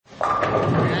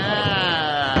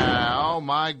Yeah. Oh,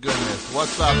 my goodness.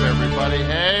 What's up, everybody?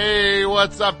 Hey,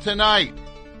 what's up tonight?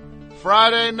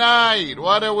 Friday night.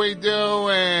 What are we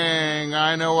doing?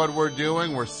 I know what we're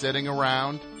doing. We're sitting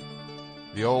around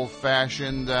the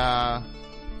old-fashioned, what?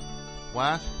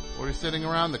 What are we sitting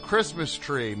around? The Christmas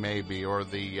tree, maybe, or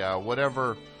the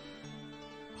whatever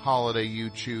holiday you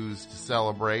choose to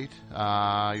celebrate.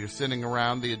 You're sitting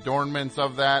around the adornments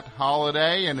of that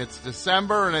holiday, and it's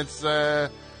December, and it's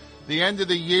the end of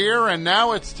the year, and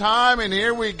now it's time, and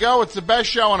here we go. It's the best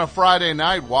show on a Friday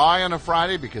night. Why on a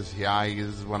Friday? Because, yeah, this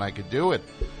is when I could do it.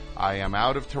 I am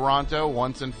out of Toronto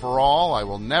once and for all. I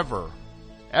will never,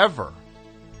 ever,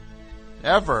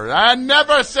 I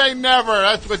never say never.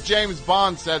 That's what James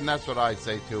Bond said, and that's what I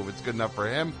say, too. If it's good enough for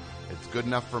him, it's good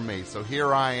enough for me. So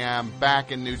here I am,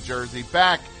 back in New Jersey,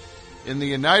 back in the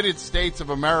United States of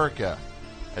America,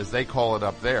 as they call it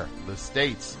up there, the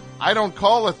States. I don't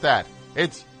call it that.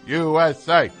 It's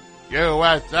USA,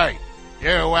 USA,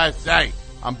 USA.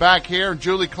 I'm back here, and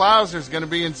Julie Klausner is going to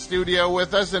be in studio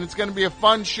with us, and it's going to be a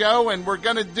fun show, and we're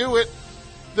going to do it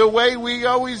the way we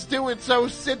always do it. So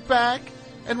sit back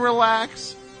and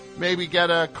relax. Maybe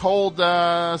get a cold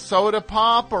soda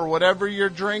pop or whatever you're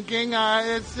drinking.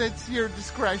 It's your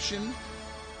discretion.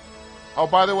 Oh,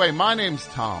 by the way, my name's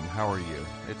Tom. How are you?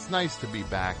 It's nice to be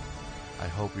back. I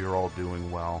hope you're all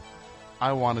doing well.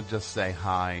 I want to just say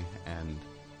hi and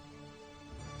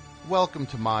welcome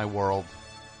to my world.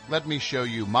 Let me show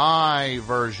you my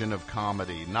version of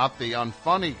comedy, not the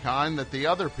unfunny kind that the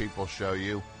other people show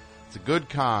you. It's a good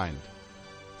kind.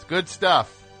 It's good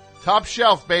stuff. Top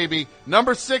shelf, baby.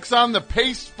 Number 6 on the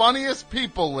Pace Funniest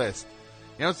People list.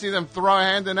 You don't see them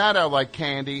handing that out like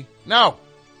candy. No.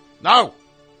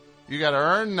 You got to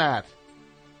earn that.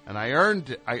 And I earned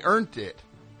it.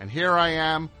 And here I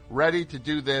am, ready to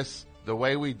do this the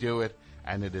way we do it.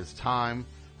 And it is time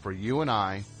for you and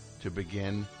I to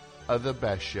begin the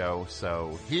best show.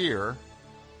 So here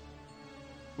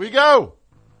we go.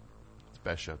 It's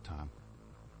best show time.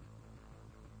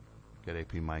 Get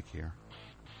AP Mike here.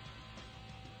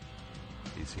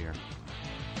 He's here.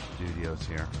 Studio's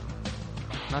here.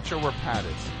 Not sure where Pat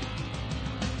is.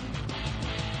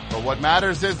 But what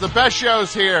matters is the best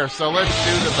show's here, so let's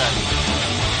do the best.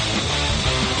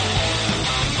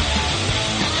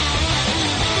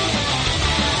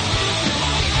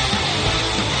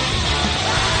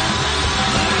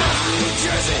 New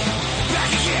Jersey,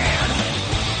 back again.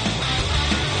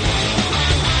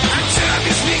 Turn up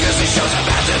your speakers, the show's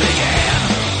about to begin.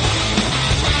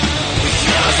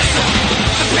 Because it's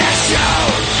the best show.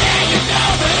 Yeah, you know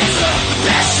that it's the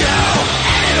best show.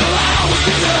 And it'll always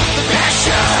be the best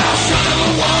show. Show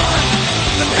number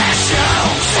 1, the best show.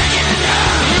 Second to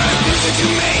none. Good music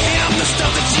and mayhem, the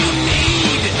stuff that you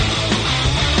need.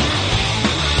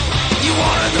 You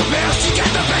wanted the best, you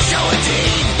got the best show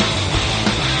indeed.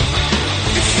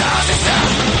 Because it's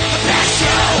the best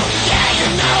show. Yeah, you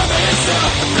know that it's the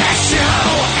best show.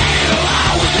 And it'll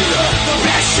always be the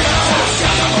best show.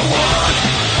 Show number 1,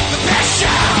 the best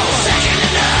show. Second to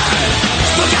none.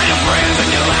 Look at your friends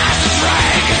and your lives to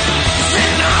drag. You're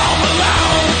sitting home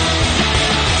alone.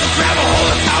 So grab a hold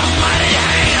of Tom's mighty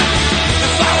hand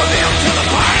and follow them to the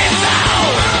party's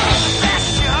zone. The best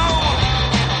show.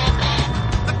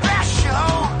 The best show.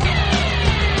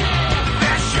 The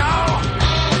best show.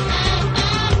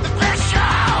 The best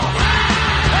show.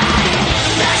 The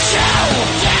best show.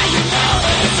 Yeah, you know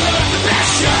that it's the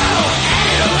best show. And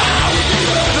it'll always be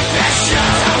the best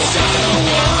show. Show number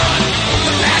 1,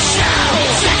 the best show.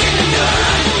 Second to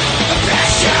none, the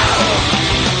best show.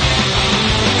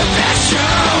 The best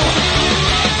show.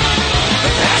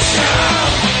 The best show.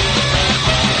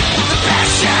 The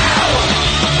best show.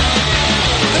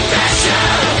 The best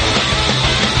show.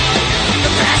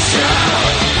 The best show.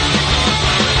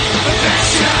 The best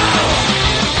show.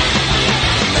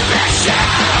 The best show.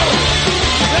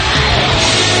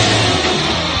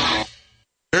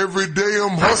 Every day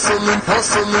I'm hustling,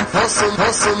 hustling, hustling,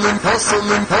 hustling,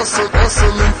 hustling, hustling,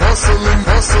 hustling, hustling,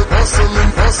 hustling,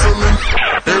 hustling, hustling.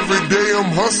 Every day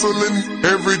I'm hustling,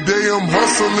 every day I'm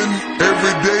hustling,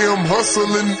 every day I'm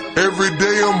hustling, every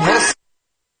day I'm hustling.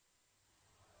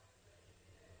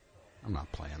 I'm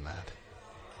not playing that.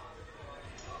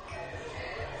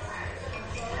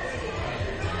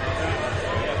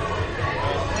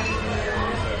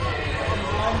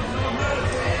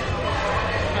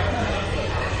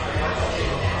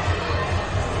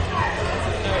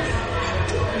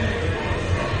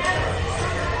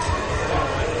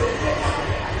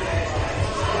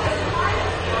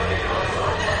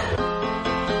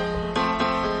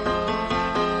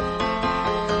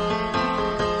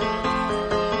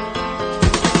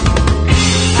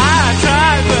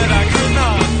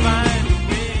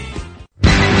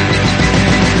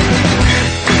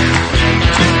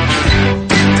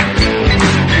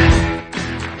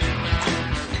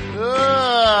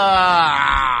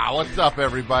 up,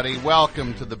 everybody?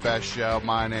 Welcome to the best show.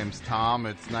 My name's Tom.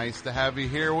 It's nice to have you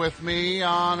here with me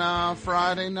on a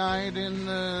Friday night in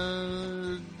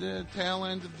the tail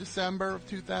end of December of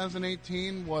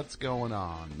 2018. What's going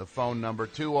on? The phone number,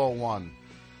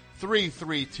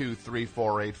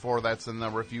 201-332-3484. That's the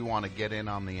number if you want to get in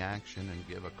on the action and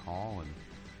give a call. And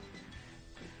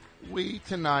we,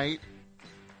 tonight,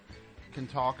 can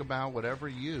talk about whatever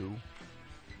you,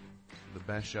 the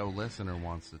best show listener,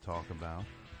 wants to talk about.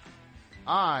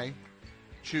 I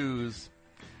choose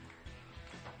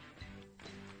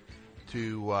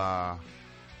to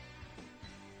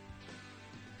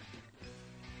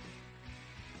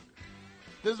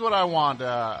this is what I want,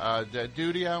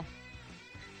 Dudio.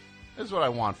 This is what I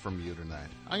want from you tonight.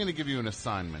 I'm going to give you an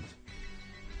assignment.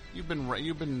 You've been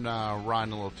riding a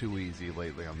little too easy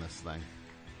lately on this thing,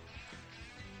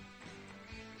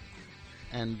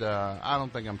 and I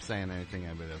don't think I'm saying anything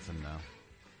anybody doesn't know.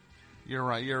 You're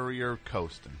right. You're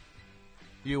coasting.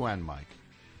 You and Mike.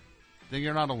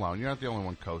 You're not alone. You're not the only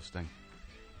one coasting.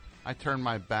 I turned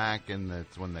my back, and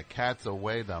it's when the cat's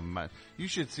away. You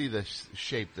should see the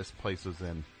shape this place was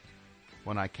in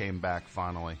when I came back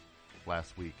finally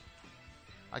last week.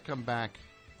 I come back.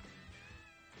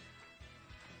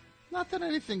 Not that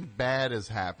anything bad has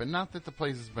happened. Not that the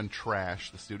place has been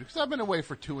trashed, the studio. Because I've been away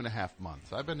for 2.5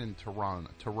 months. I've been in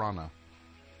Toronto,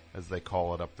 as they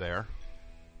call it up there.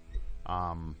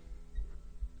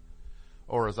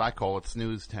 Or as I call it,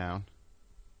 Snooze Town.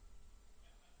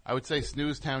 I would say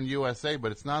Snooze Town, USA,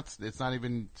 but it's not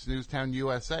even Snooze Town,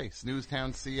 USA. Snooze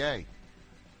Town, CA.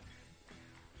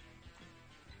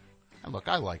 And look,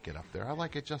 I like it up there. I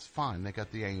like it just fine. They got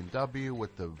the A&W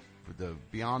with the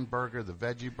Beyond Burger, the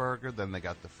veggie burger. Then they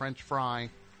got the French fry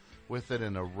with it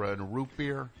and a root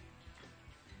beer.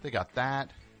 They got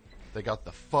that. They got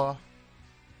the pho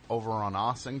over on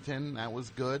Ossington. That was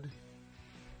good.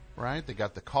 Right? They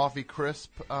got the coffee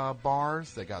crisp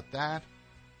bars. They got that.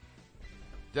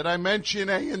 Did I mention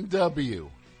A&W?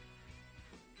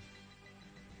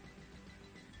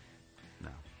 No.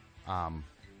 I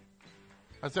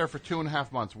was there for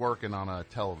 2.5 months working on a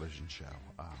television show.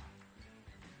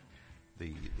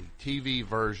 The TV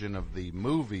version of the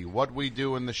movie, What We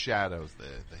Do in the Shadows,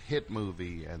 the hit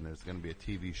movie, and there's going to be a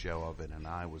TV show of it, and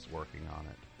I was working on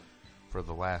it for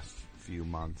the last few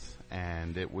months,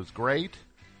 and it was great.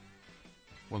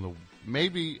 I'm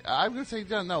going to say,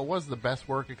 no, it was the best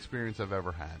work experience I've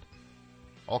ever had.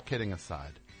 All kidding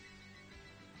aside.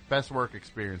 Best work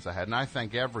experience I had. And I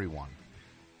thank everyone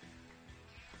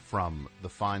from the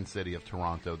fine city of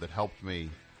Toronto that helped me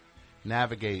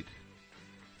navigate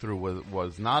through what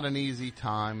was not an easy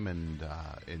time, and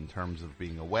in terms of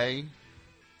being away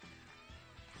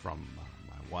from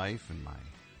my wife and my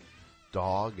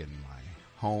dog and my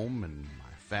home and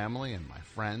my family and my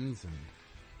friends, and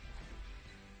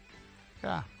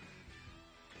yeah,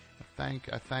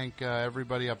 I thank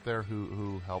everybody up there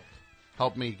who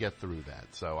helped me get through that.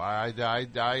 So I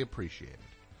appreciate it.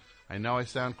 I know I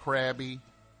sound crabby,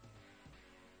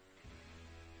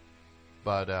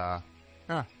 but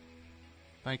yeah,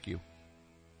 thank you.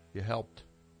 You helped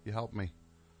me.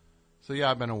 So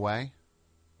yeah, I've been away,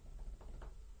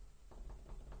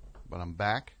 but I'm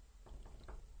back.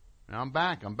 Now I'm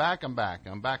back. I'm back.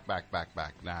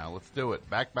 Now let's do it.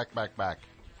 Back.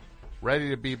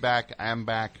 Ready to be back. I'm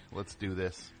back. Let's do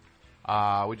this.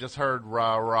 We just heard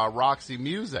Roxy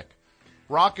Music.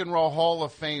 Rock and Roll Hall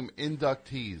of Fame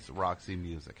inductees, Roxy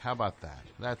Music. How about that?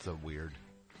 That's a weird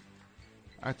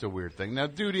thing. Now,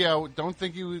 Dudio, don't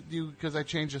think you because I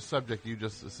changed the subject, you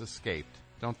just escaped.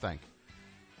 Don't think.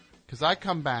 Because I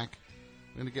come back,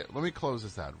 let me close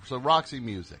this out. So Roxy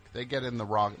Music, they get in the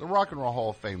Rock and Roll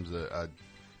Hall of Fame's a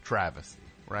travesty,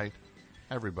 right?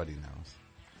 Everybody knows.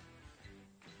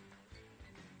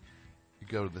 You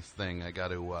go to this thing, I got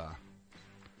to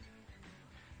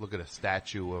look at a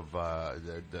statue of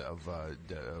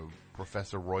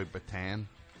Professor Roy Batan,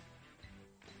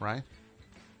 right?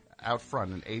 Out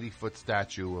front, an 80-foot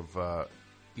statue of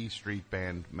E Street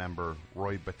Band member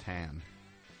Roy Batan.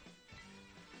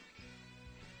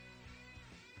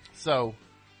 So,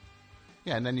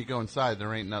 yeah, and then you go inside,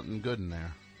 there ain't nothing good in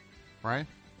there, right?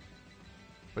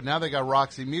 But now they got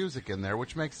Roxy Music in there,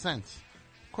 which makes sense.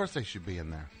 Of course they should be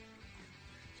in there.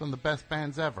 It's one of the best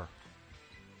bands ever.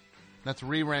 That's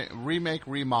remake,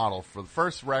 remodel for the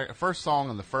first song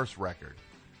on the first record.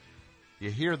 You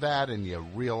hear that and you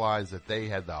realize that they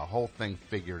had the whole thing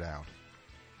figured out.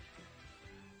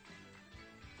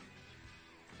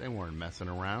 They weren't messing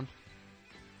around.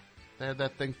 They had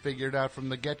that thing figured out from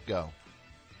the get-go.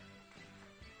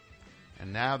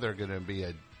 And now there's going to be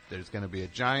a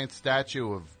giant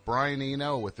statue of Brian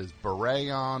Eno with his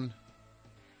beret on,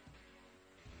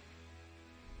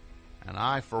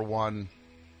 I, for one,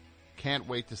 can't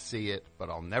wait to see it, but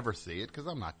I'll never see it because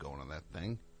I'm not going to that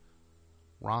thing.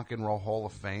 Rock and Roll Hall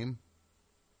of Fame.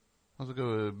 I'll go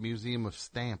to a Museum of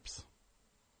Stamps,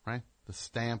 right? The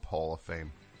Stamp Hall of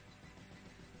Fame.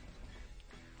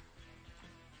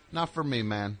 Not for me,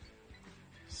 man.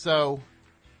 So,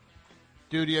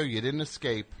 Dudio, you didn't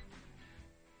escape.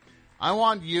 I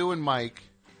want you and Mike,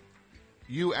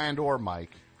 you and or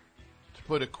Mike, to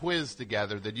put a quiz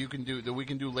together that you can do, that we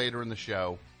can do later in the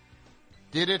show.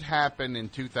 Did it happen in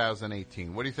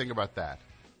 2018? What do you think about that?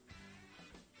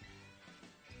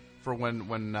 For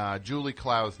when Julie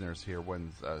Klausner's here,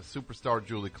 when superstar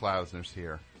Julie Klausner's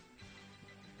here.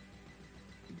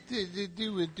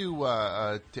 Do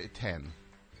 10.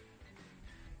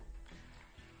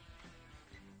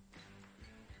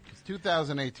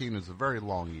 2018 was a very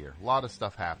long year. A lot of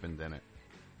stuff happened in it.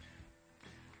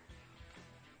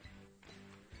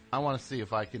 I want to see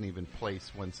if I can even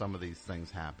place when some of these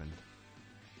things happened.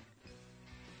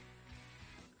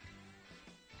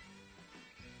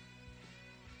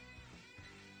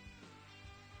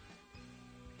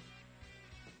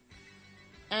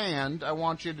 And I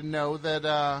want you to know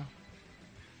that,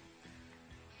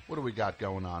 what do we got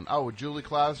going on? Oh, Julie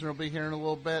Klausner will be here in a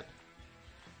little bit.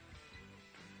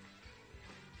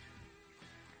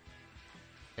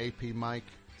 AP Mike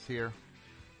is here.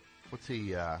 What's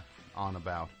he on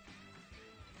about?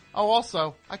 Oh,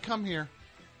 also, I come here.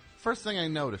 First thing I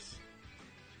notice,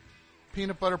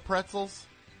 peanut butter pretzels,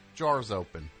 jars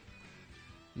open.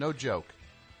 No joke.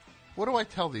 What do I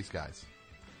tell these guys?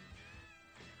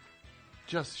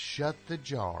 Just shut the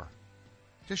jar.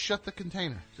 Just shut the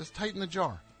container. Just tighten the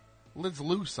jar. Lid's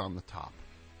loose on the top.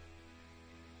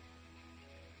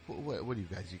 What do you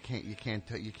guys? You can't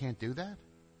do that.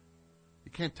 You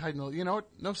can't tighten. You know what?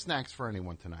 No snacks for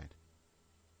anyone tonight.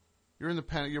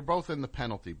 You're both in the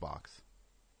penalty box.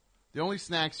 The only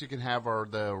snacks you can have are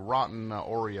the rotten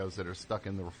Oreos that are stuck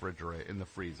in the refrigerator, in the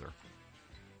freezer.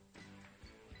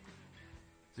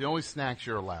 It's the only snacks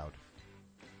you're allowed.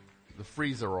 The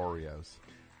freezer Oreos.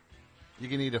 You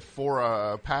can eat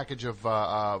a package of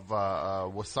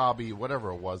wasabi,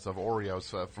 whatever it was, of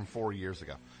Oreos from 4 years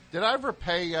ago. Did I ever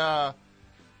pay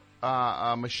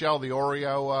Michelle the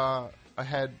Oreo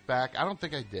ahead back? I don't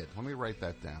think I did. Let me write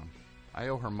that down. I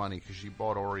owe her money because she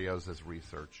bought Oreos as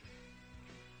research.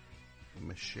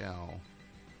 Michelle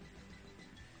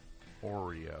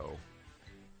Oreo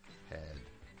head.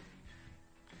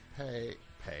 Pay?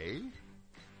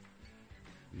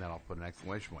 And then I'll put an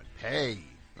exclamation point. Pay.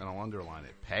 Then I'll underline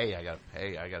it. Pay. I gotta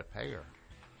pay her.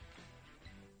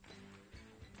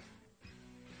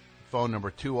 Phone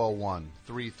number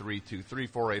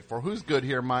 201-332-3484. Who's good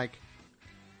here, Mike?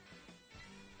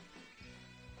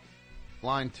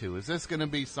 Line 2. Is this going to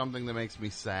be something that makes me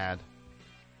sad?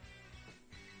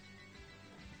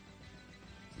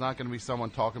 It's not going to be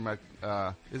someone talking about...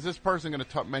 is this person going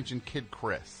to mention Kid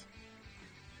Chris?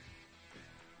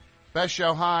 Best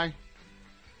show, hi.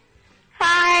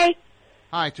 Hi.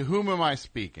 Hi, to whom am I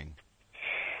speaking?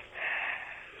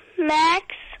 Max.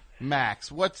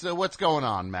 Max. What's going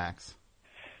on, Max?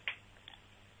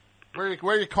 Where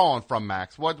are you calling from,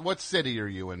 Max? What city are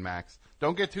you in, Max?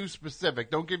 Don't get too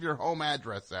specific. Don't give your home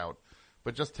address out.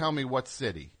 But just tell me what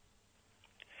city.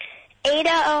 Ada,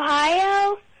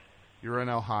 Ohio. You're in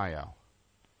Ohio.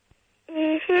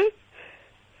 Mm-hmm.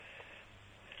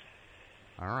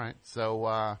 All right.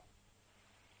 So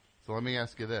let me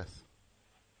ask you this.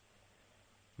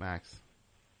 Max,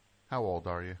 how old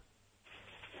are you?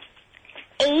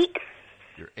 8.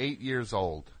 You're 8 years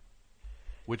old,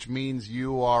 which means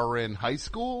you are in high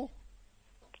school?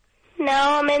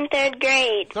 No, I'm in 3rd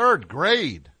grade. 3rd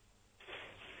grade?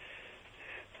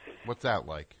 What's that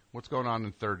like? What's going on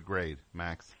in 3rd grade,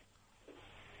 Max?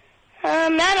 Not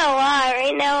a lot.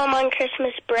 Right now I'm on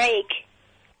Christmas break.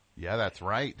 Yeah, that's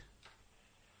right.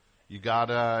 You got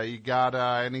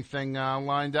anything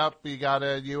lined up?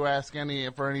 You ask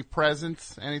for any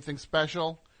presents? Anything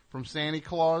special from Santa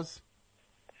Claus?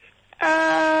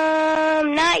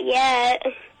 Not yet.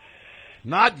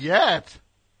 Not yet?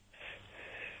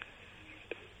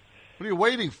 What are you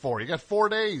waiting for? You got 4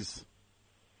 days.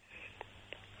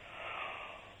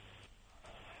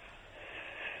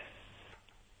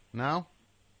 No?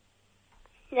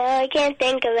 No, I can't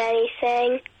think of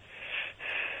anything.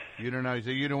 You don't know, so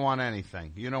you don't want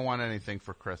anything. You don't want anything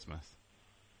for Christmas.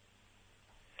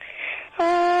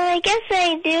 I guess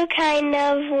I do kind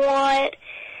of want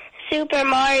Super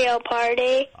Mario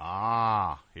Party.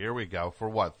 Ah, here we go. For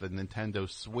what? The Nintendo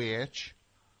Switch?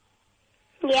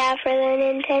 Yeah, for the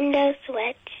Nintendo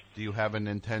Switch. Do you have a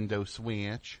Nintendo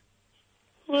Switch?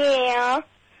 Yeah.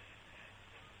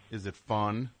 Is it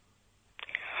fun?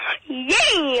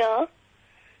 Yeah.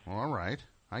 All right.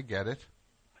 I get it.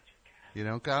 You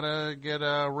don't gotta get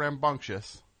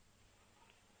rambunctious.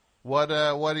 What's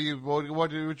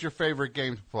your favorite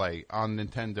game to play on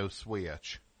Nintendo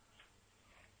Switch?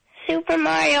 Super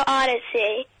Mario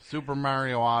Odyssey. Super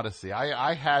Mario Odyssey.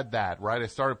 I had that, right? I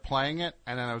started playing it,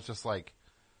 and then I was just like,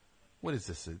 what is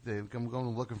this? I'm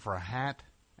going looking for a hat,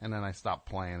 and then I stopped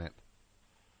playing it.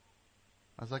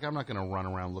 I was like, I'm not going to run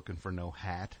around looking for no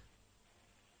hat.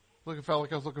 It felt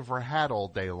like I was looking for a hat all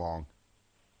day long.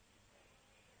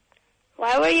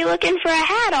 Why were you looking for a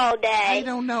hat all day? I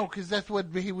don't know, because that's what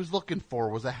he was looking for,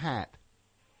 was a hat.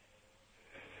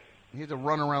 He had to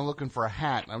run around looking for a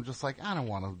hat, and I'm just like, I don't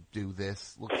want to do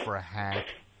this, look for a hat.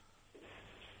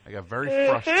 I got very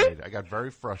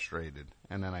frustrated.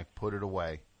 And then I put it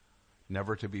away,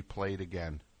 never to be played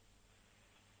again.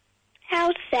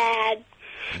 How sad.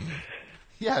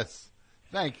 Yes,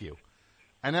 thank you.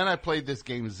 And then I played this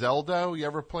game, Zelda. You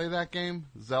ever play that game,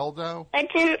 Zelda?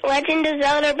 Legend of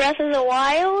Zelda Breath of the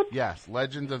Wild? Yes,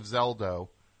 Legend of Zelda.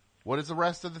 What is the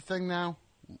rest of the thing now?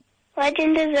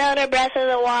 Legend of Zelda Breath of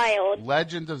the Wild.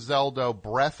 Legend of Zelda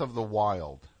Breath of the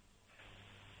Wild.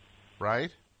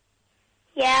 Right?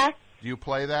 Yeah. Do you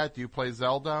play that? Do you play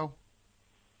Zelda?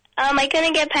 I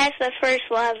couldn't get past the first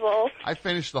level. I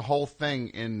finished the whole thing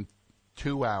in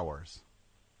 2 hours.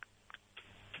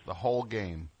 The whole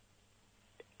game.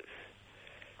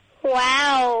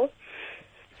 Wow.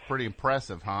 It's pretty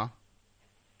impressive, huh?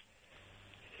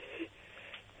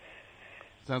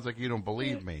 Sounds like you don't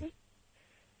believe me.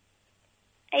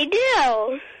 I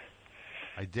do.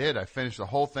 I did. I finished the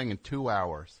whole thing in 2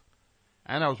 hours.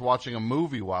 And I was watching a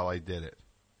movie while I did it.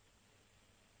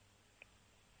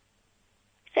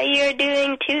 So you're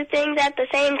doing two things at the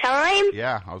same time?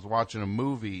 Yeah, I was watching a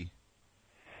movie.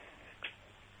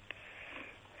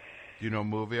 Do you know what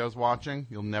movie I was watching?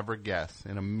 You'll never guess.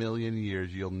 In a million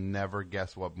years, you'll never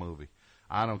guess what movie.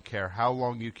 I don't care how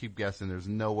long you keep guessing. There's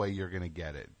no way you're going to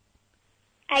get it.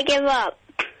 I give up.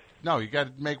 No, you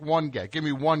got to make one guess. Give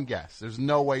me one guess. There's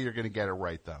no way you're going to get it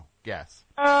right, though. Guess.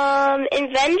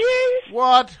 Avengers?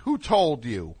 What? Who told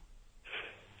you?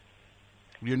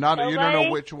 You're not. Nobody? You don't know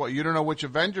which one. You don't know which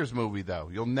Avengers movie, though.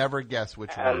 You'll never guess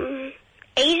which one.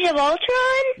 Age of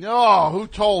Ultron? No, who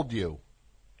told you?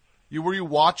 Were you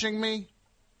watching me?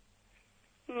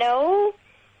 No.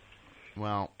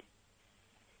 Well,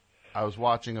 I was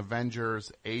watching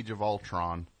Avengers: Age of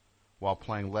Ultron while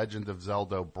playing Legend of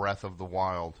Zelda: Breath of the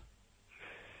Wild,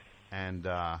 and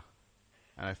I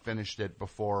finished it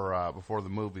before the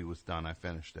movie was done. I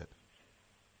finished it.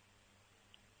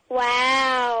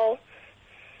 Wow.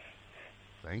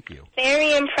 Thank you.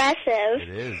 Very impressive. It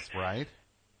is, right?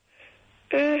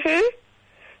 Mm-hmm.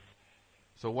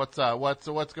 So what's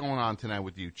going on tonight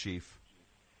with you, Chief?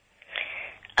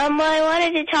 Well, I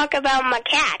wanted to talk about my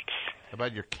cats.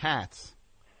 About your cats?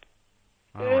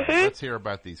 All right, let's hear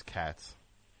about these cats.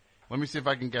 Let me see if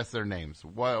I can guess their names.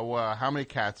 How many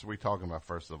cats are we talking about,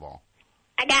 first of all?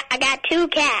 I got two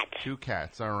cats. 2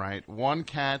 cats, all right. One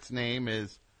cat's name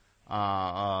is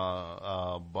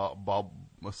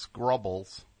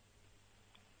Scrubbles.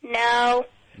 No.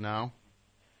 No?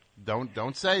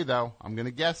 Don't say, though. I'm going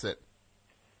to guess it.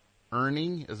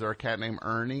 Ernie? Is there a cat named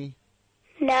Ernie?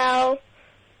 No.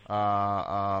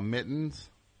 Mittens?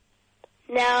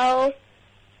 No.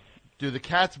 Do the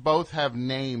cats both have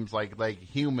names like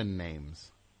human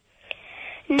names?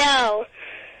 No.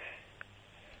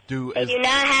 They do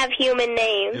not have human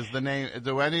names.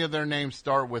 Do any of their names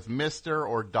start with Mr.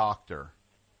 or Doctor?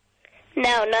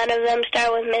 No, none of them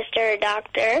start with Mr. or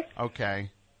Doctor.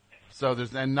 Okay. So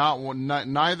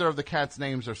neither of the cats'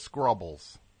 names are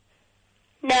Scrubbles.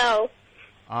 No.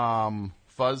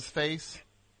 Fuzzface?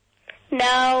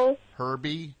 No.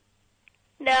 Herbie?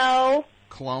 No.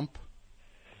 Clump?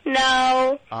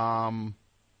 No.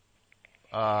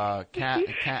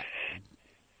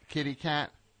 Kitty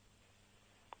cat?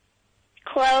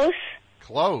 Close.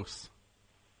 Close.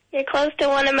 You're close to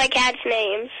one of my cat's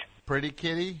names. Pretty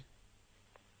Kitty?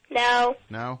 No.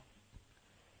 No.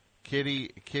 Kitty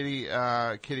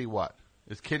what?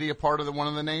 Is Kitty a part of one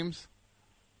of the names?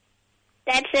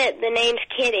 That's it. The name's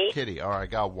Kitty. Kitty. All right, I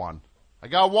got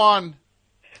one.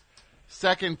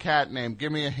 Second cat name.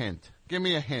 Give me a hint.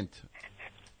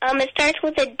 It starts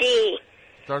with a D.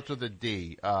 Starts with a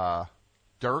D.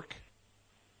 Dirk?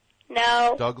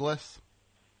 No. Douglas?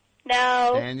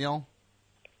 No. Daniel?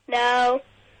 No.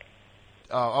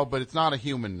 But it's not a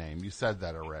human name. You said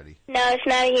that already. No, it's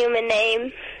not a human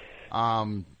name.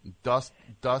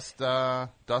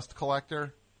 Dust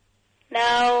collector?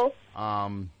 No.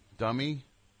 Dummy?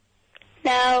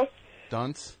 No.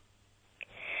 Dunce?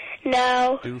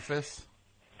 No. Doofus?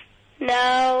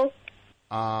 No.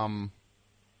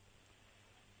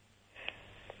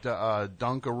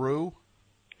 Dunkaroo?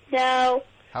 No.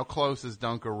 How close is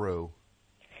Dunkaroo?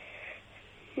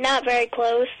 Not very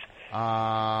close.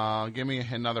 Give me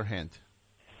another hint.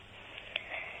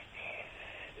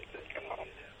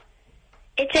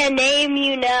 It's a name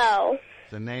you know.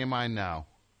 It's a name I know.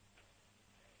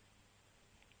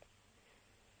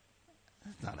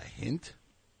 That's not a hint.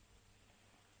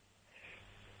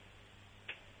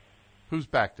 Who's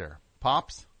back there?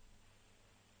 Pops?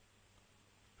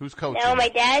 Who's coaching? No, my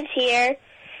dad's here.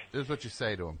 This is what you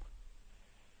say to him.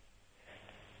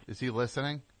 Is he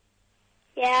listening?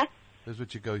 Yeah. This is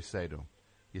what you say to him.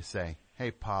 You say,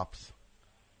 "Hey, Pops,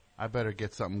 I better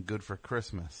get something good for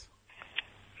Christmas."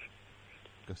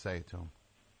 Go say it to him.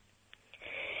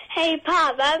 Hey,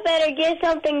 Pop, I better get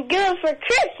something good for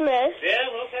Christmas. Yeah,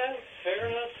 okay, fair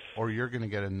enough. Or you're going to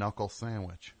get a knuckle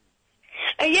sandwich.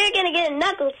 Or you're going to get a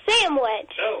knuckle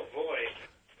sandwich. Oh, boy.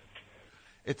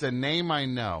 It's a name I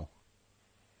know.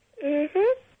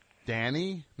 Mm-hmm.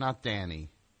 Danny? Not Danny.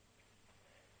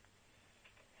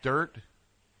 Dirt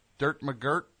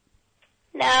McGirt?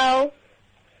 No.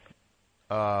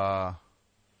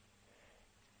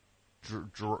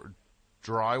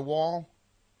 Drywall?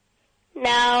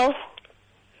 No.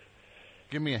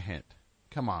 Give me a hint.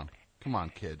 Come on,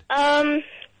 kid.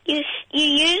 You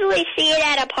usually see it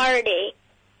at a party.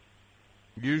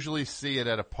 Usually see it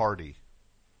at a party.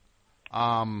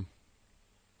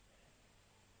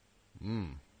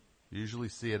 Usually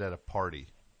see it at a party.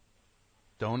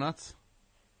 Donuts?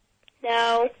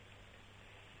 No.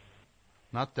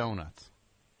 Not donuts.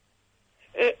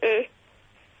 Mm-mm.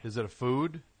 Is it a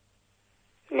food?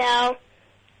 No.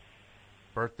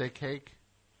 Birthday cake?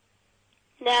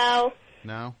 No.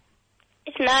 No?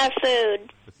 It's not a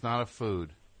food. It's not a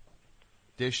food.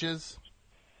 Dishes?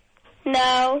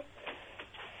 No.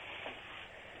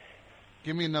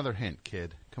 Give me another hint,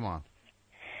 kid. Come on.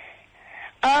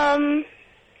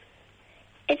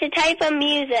 It's a type of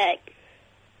music.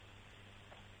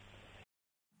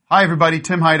 Hi, everybody.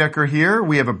 Tim Heidecker here.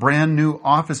 We have a brand new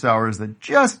office hours that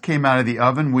just came out of the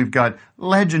oven. We've got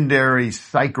legendary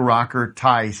psych rocker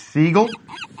Ty Siegel.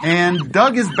 And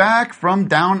Doug is back from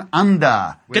down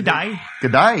under. Good day.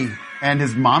 Good day. And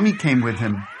his mommy came with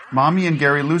him. Mommy and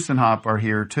Gary Lucenhop are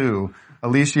here, too.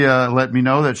 Alicia let me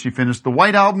know that she finished the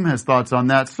White Album, has thoughts on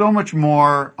that. So much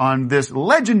more on this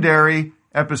legendary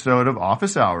episode of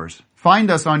Office Hours.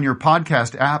 Find us on your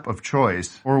podcast app of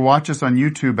choice or watch us on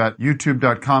YouTube at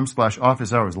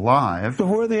youtube.com/officehours-live. So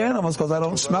who are the animals? Because I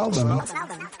don't smell them.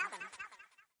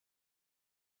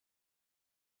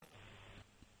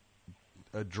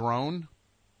 A drone?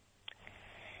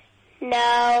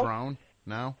 No. Drone?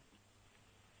 No?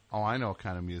 Oh, I know what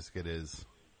kind of music it is.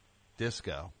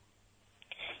 Disco.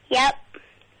 Yep.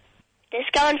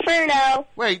 Disco Inferno.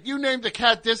 Wait, you named the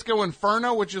cat Disco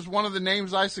Inferno, which is one of the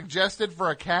names I suggested for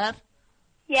a cat?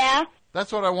 Yeah.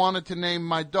 That's what I wanted to name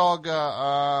my dog,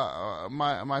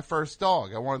 my first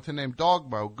dog. I wanted to name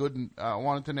Dogmo. I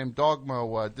wanted to name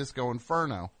Dogmo Disco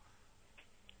Inferno.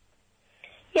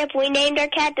 Yep, we named our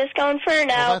cat Disco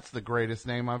Inferno. Well, that's the greatest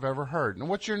name I've ever heard. And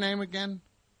what's your name again?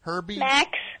 Herbie?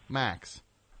 Max.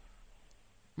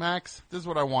 Max, this is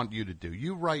what I want you to do.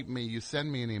 You write me, you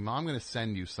send me an email. I'm going to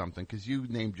send you something because you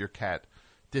named your cat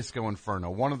Disco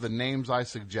Inferno. One of the names I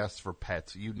suggest for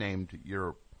pets, you named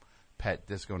your pet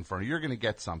Disco Inferno. You're going to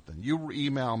get something. You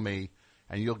email me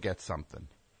and you'll get something.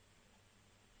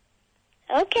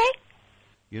 Okay.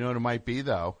 You know what it might be,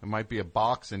 though? It might be a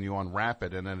box and you unwrap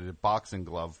it and then a boxing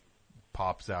glove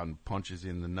pops out and punches you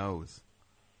in the nose.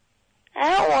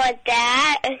 I don't want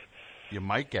that. You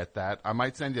might get that. I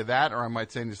might send you that, or I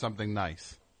might send you something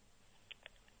nice.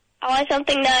 I want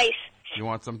something nice. You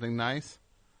want something nice?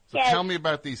 So Yes. Tell me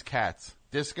about these cats.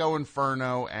 Disco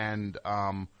Inferno and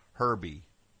Herbie.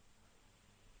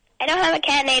 I don't have a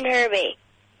cat named Herbie.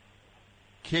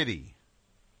 Kitty.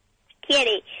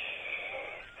 Kitty.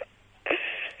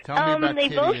 Tell me about they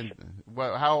Kitty.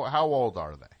 both- How old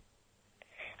are they?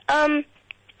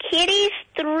 Kitty's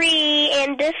 3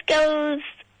 and Disco's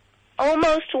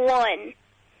almost 1.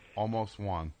 Almost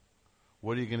 1.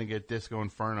 What are you going to get Disco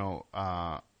Inferno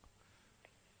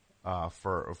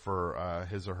for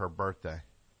his or her birthday?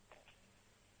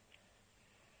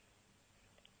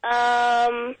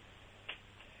 I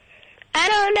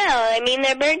don't know. I mean,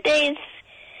 their birthday's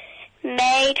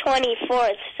May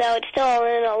 24th, so it's still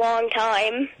in a long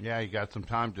time. Yeah, you got some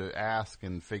time to ask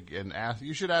and ask.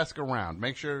 You should ask around.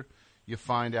 Make sure you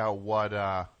find out what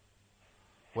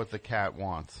the cat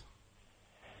wants.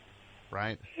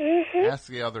 Right? Mm-hmm. Ask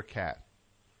the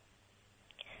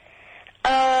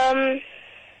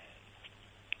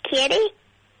Kitty?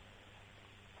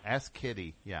 Ask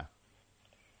Kitty, yeah.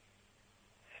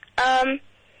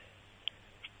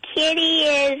 Kitty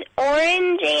is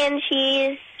orange and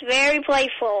she's very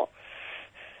playful.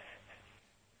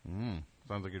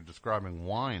 Sounds like you're describing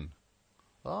wine.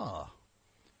 Ah,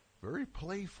 very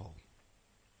playful.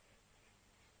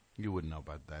 You wouldn't know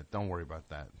about that. Don't worry about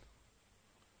that.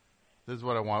 This is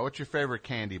what I want. What's your favorite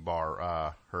candy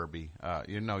bar, Herbie?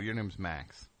 Your name's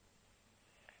Max.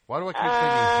 Why do I keep thinking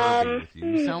Herbie with you?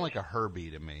 You sound like a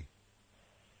Herbie to me.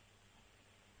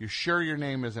 You're sure your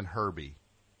name isn't Herbie?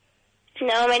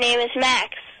 No, my name is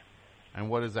Max. And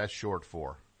what is that short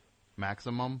for?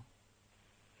 Maximum?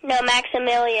 No,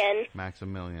 Maximilian.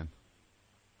 Maximilian.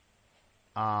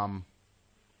 All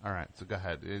right, so go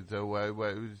ahead. So,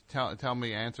 tell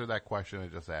me, answer that question I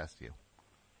just asked you.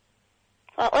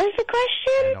 What was the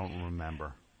question? I don't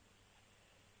remember.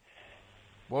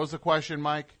 What was the question,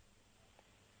 Mike?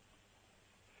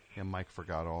 Yeah, Mike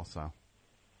forgot also.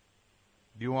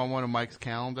 Do you want one of Mike's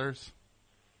calendars?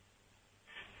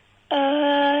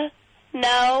 No.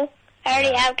 I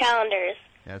already have calendars.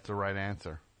 Yeah, that's the right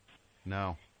answer.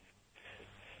 No.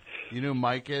 You know who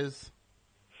Mike is?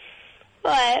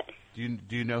 What? Do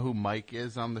you know who Mike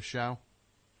is on the show?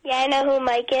 Yeah, I know who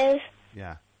Mike is.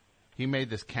 Yeah. He made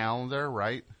this calendar,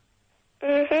 right?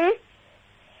 Mm-hmm.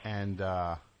 And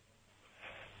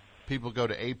people go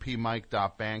to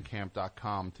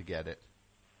apmike.bandcamp.com to get it.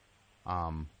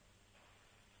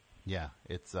 Yeah,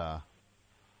 it's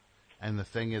and the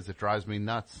thing is, it drives me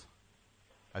nuts.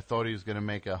 I thought he was going to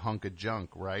make a hunk of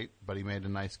junk, right? But he made a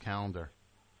nice calendar.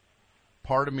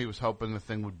 Part of me was hoping the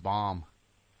thing would bomb,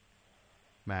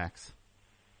 Max,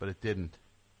 but it didn't.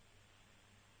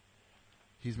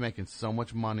 He's making so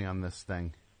much money on this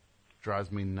thing,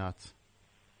 drives me nuts.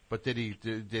 But did he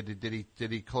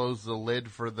close the lid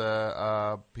for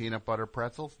the peanut butter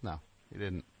pretzels? No, he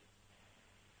didn't.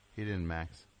 He didn't,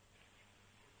 Max.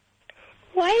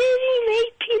 Why did he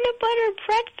make peanut butter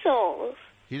pretzels?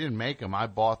 He didn't make them. I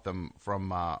bought them from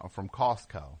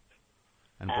Costco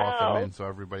and brought them in so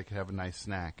everybody could have a nice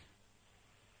snack.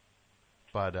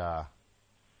 But I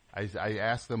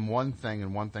asked them one thing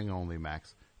and one thing only,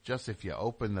 Max. Just if you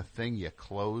open the thing, you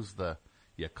close the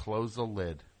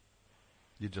lid.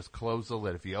 You just close the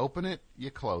lid. If you open it,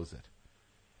 you close it.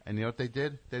 And you know what they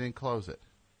did? They didn't close it.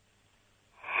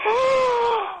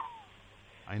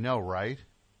 I know, right?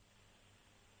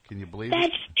 Can you believe it?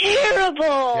 That's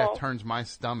terrible. Yeah, it turns my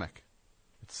stomach.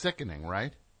 It's sickening,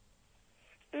 right?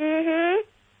 Mm-hmm.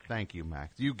 Thank you,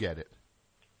 Max. You get it.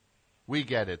 We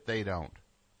get it. They don't.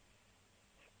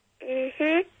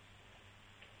 Mm-hmm.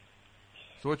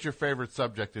 So what's your favorite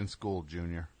subject in school,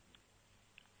 Junior?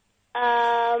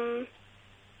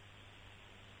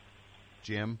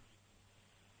 Jim?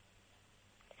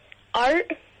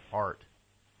 Art. Art.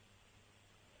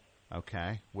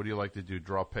 Okay. What do you like to do?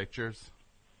 Draw pictures?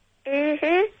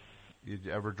 Mm-hmm. You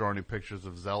ever draw any pictures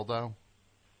of Zelda?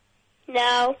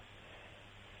 No.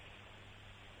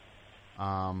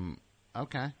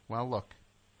 Okay. Well, look.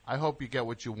 I hope you get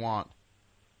what you want.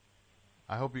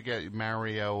 I hope you get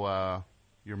Mario,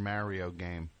 your Mario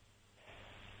game.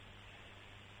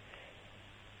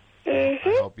 Mm-hmm.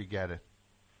 I hope you get it.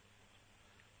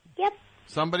 Yep.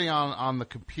 Somebody on the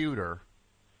computer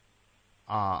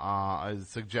is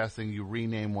suggesting you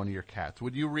rename one of your cats.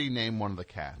 Would you rename one of the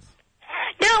cats?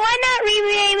 No, I'm not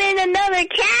renaming another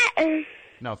cat.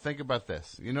 No, think about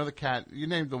this. You know the cat, you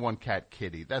named the one cat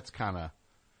Kitty. You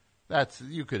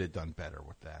could have done better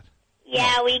with that.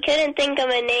 Yeah, we couldn't think of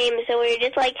a name, so we were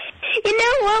just like, you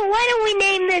know what, why don't we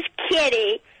name this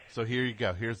Kitty? So here you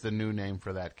go. Here's the new name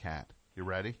for that cat. You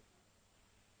ready?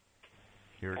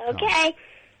 Here it comes. Okay.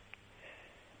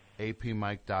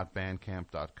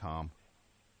 apmike.bandcamp.com.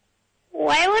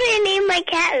 Why would I name my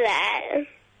cat that?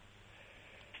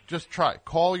 Just try.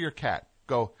 Call your cat.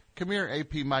 Go, come here,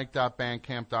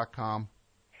 apmike.bandcamp.com.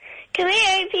 Come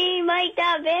here,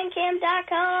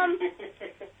 apmike.bandcamp.com.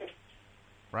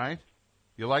 Right?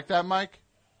 You like that, Mike?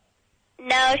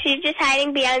 No, she's just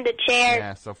hiding behind the chair.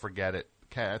 Yeah, so forget it.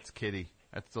 That's Kitty.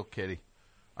 That's still Kitty.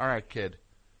 All right, kid.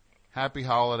 Happy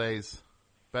holidays.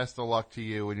 Best of luck to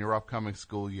you in your upcoming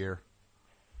school year.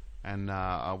 And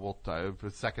we'll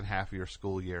the second half of your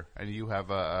school year. And you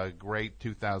have a great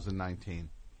 2019.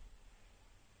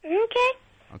 Okay.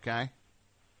 Okay?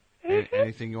 Mm-hmm.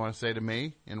 Anything you want to say to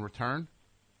me in return?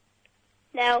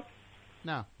 No.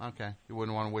 No. Okay. You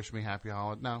wouldn't want to wish me happy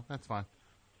holidays? No, that's fine.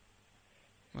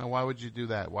 Well, why would you do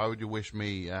that? Why would you wish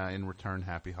me in return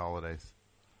happy holidays?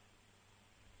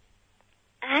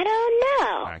 I don't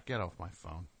know. All right, get off my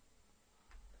phone.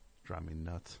 Drive me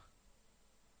nuts.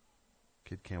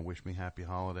 Kid can't wish me happy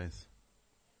holidays.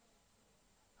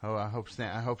 Oh, I hope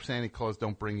Santa Claus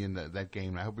don't bring you in that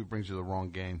game. I hope he brings you the wrong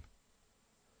game.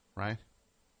 Right?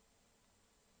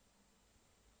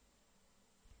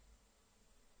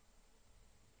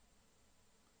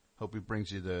 Hope he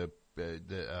brings you the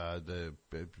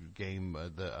game,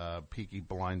 the Peaky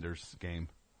Blinders game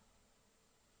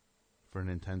for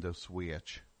Nintendo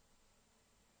Switch.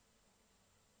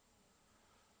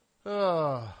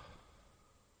 What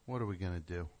are we gonna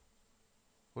do?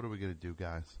 What are we gonna do,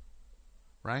 guys?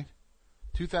 Right?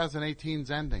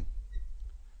 2018's ending.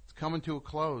 It's coming to a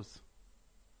close.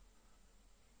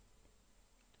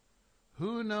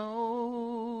 Who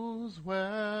knows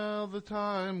where the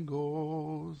time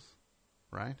goes?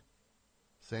 Right?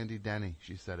 Sandy Denny,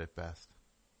 she said it best.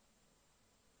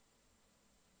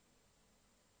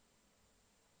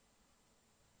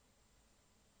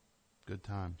 Good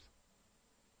times.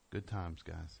 Good times,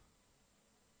 guys.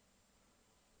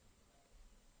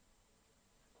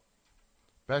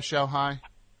 Best show, hi.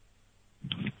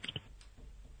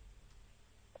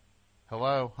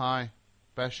 Hello, hi.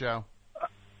 Best show.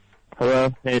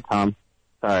 Hello, hey Tom.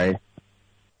 Sorry.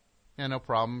 Yeah, no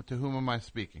problem. To whom am I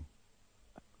speaking?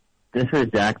 This is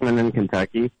Jackman in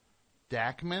Kentucky.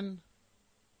 Jackman?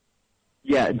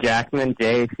 Yeah, Jackman,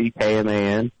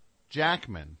 Jackman.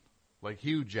 Jackman. Like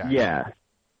Hugh Jackman.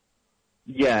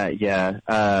 Yeah.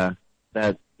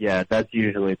 That's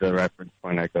usually the reference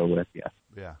point I go with, yeah.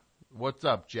 Yeah. What's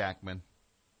up, Jackman?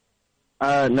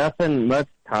 Nothing much,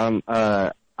 Tom.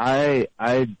 I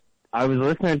was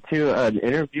listening to an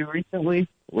interview recently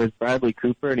with Bradley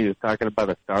Cooper, and he was talking about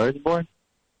A Star Is Born.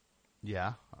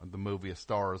 Yeah, the movie A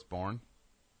Star Is Born.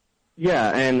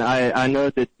 Yeah, and I know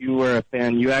that you were a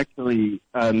fan. You actually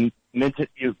mentioned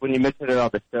when you mentioned it on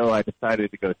the show. I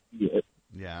decided to go see it.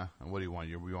 Yeah, and what do you want?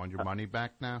 You want your money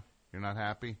back now? You're not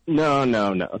happy?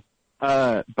 No.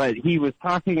 But he was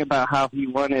talking about how he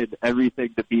wanted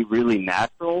everything to be really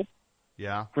natural.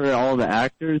 Yeah. For all the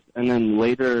actors, and then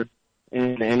later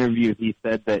in the interview, he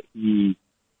said that he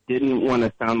didn't want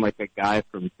to sound like a guy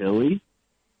from Philly.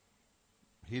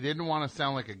 He didn't want to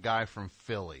sound like a guy from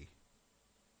Philly.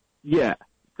 Yeah,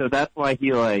 so that's why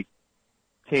he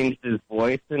changed his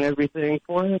voice and everything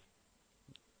for it.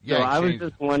 Yeah, so I was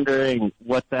just wondering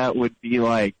what that would be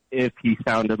like if he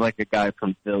sounded like a guy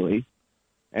from Philly,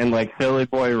 and Philly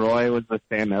Boy Roy was the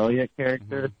Sam Elliott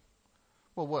character. Mm-hmm.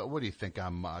 Well, what do you think?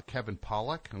 I'm Kevin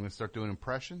Pollak? I'm going to start doing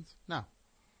impressions? No.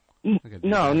 No.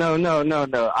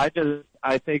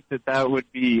 I think that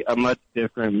would be a much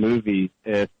different movie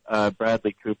if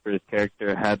Bradley Cooper's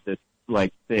character had this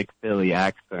thick Philly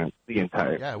accent the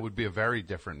entire. Yeah, it would be a very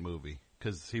different movie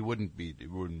because he wouldn't be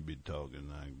talking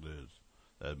like this.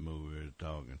 That movie is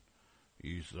talking.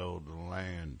 You sold the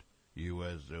land,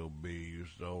 USOB. You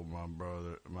sold my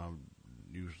brother.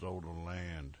 You sold the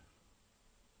land.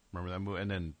 Remember that movie?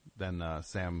 And then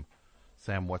Sam,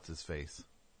 what's his face?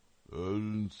 I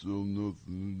didn't sell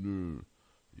nothing.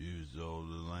 You sold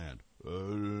the land.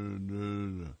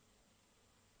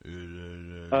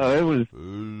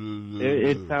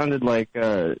 It sounded like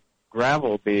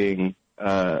gravel being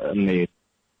made.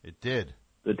 It did.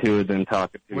 The two of them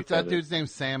talking to What's each that other. dude's name?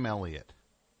 Sam Elliott.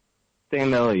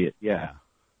 Sam Elliott, yeah.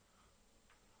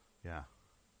 Yeah.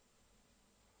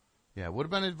 It would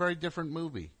have been a very different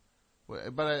movie.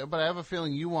 But I have a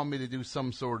feeling you want me to do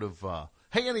some sort of,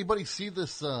 hey, anybody see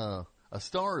this, A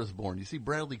Star Is Born? You see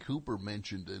Bradley Cooper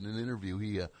mentioned in an interview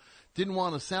he didn't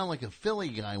want to sound like a Philly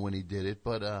guy when he did it,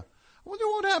 but I wonder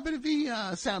what would happen if he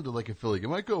sounded like a Philly guy. It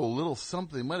might go a little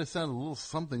something, it might have sounded a little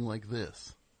something like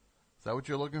this. Is that what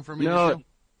you're looking for me to do?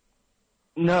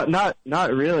 No,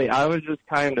 not really. I was just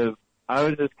kind of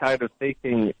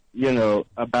thinking,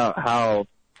 about how,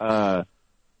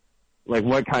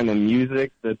 what kind of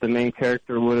music that the main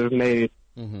character would have made.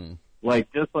 Mm-hmm.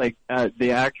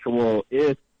 The actual,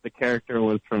 if the character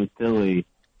was from Philly,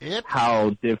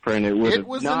 how different it would have. It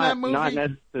was in that movie? Not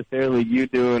necessarily you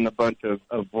doing a bunch of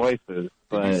voices.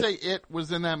 But Did you say It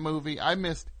was in that movie? I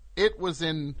missed. It was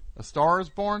in A Star Is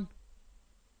Born?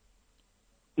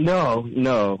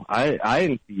 No, I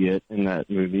didn't see it in that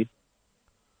movie.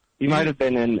 He might have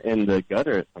been in the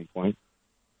gutter at some point.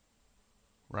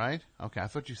 Right? Okay, I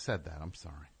thought you said that. I'm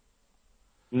sorry.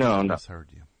 No. I misheard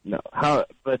you. No.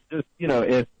 But just,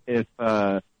 if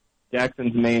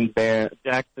Jackson's main band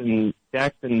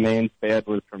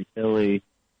was from Philly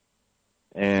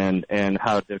and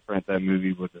how different that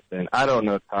movie would have been. I don't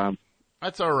know, Tom.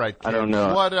 That's all right, kid. I don't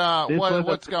know.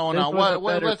 What's going on?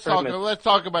 Let's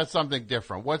talk about something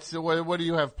different. What do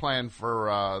you have planned for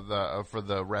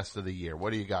the rest of the year?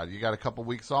 What do you got? You got a couple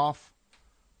weeks off?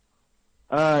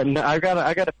 No, I got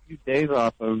a few days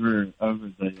off over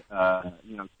the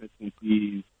Christmas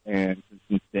Eve and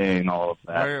Christmas day and all of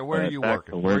that. Where are but you that's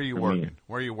working? the Where are worst you for working? me.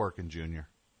 Where are you working, Junior?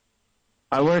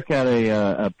 I work at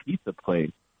a pizza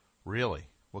place. Really?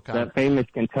 What kind That famous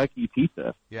Kentucky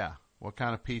pizza. Yeah. What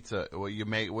kind of pizza? What you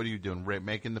make? What are you doing?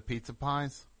 Making the pizza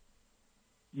pies?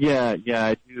 Yeah,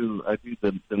 I do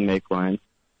the make line.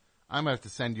 I'm gonna have to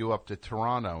send you up to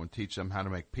Toronto and teach them how to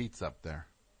make pizza up there.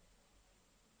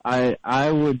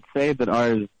 I would say that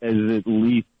ours is at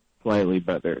least slightly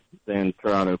better than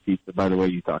Toronto pizza by the way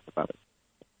you talk about it.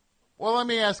 Well, let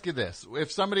me ask you this: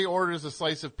 if somebody orders a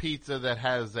slice of pizza that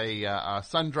has a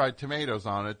sun-dried tomatoes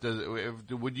on it,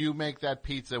 would you make that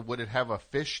pizza? Would it have a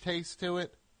fish taste to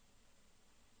it?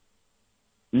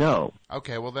 No.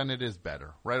 Okay, well then it is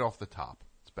better. Right off the top,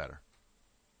 it's better.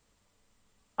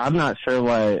 I'm not sure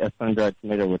why a sun-dried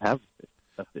tomato would have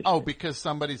a fish. Oh, because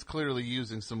somebody's clearly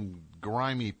using some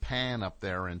grimy pan up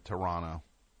there in Toronto.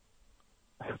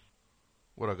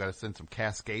 What, I got to send some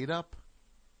Cascade up?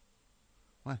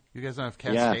 What? You guys don't have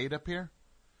Cascade up here?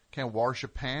 Can't wash a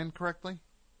pan correctly?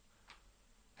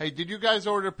 Hey, did you guys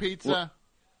order pizza?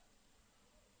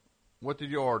 What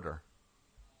did you order?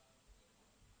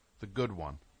 The good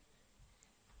one.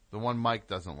 The one Mike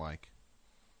doesn't like.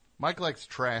 Mike likes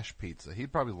trash pizza.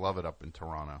 He'd probably love it up in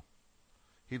Toronto.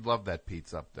 He'd love that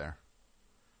pizza up there.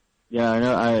 Yeah, I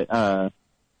know.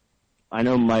 I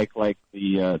know Mike likes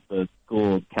the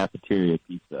school cafeteria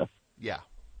pizza. Yeah.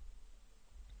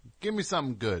 Give me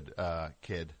something good,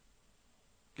 kid.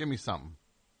 Give me something.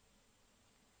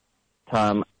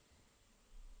 Tom,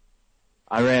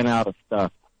 I ran out of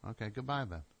stuff. Okay, goodbye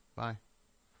then. Bye.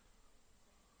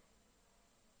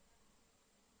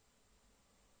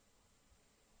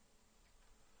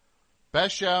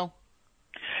 Best show.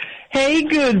 Hey,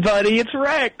 good buddy, it's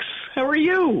Rex. How are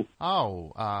you?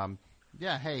 Oh,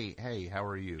 yeah. Hey, how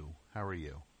are you? How are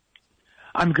you?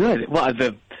 I'm good. Well,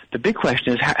 the big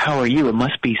question is, how are you? It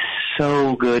must be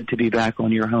so good to be back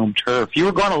on your home turf. You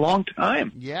were gone a long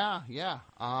time. Yeah. Yeah,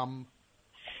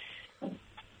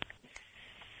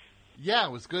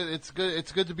 it was good. It's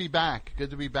good to be back. Good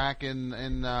to be back in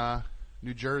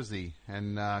New Jersey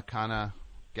and kind of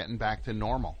getting back to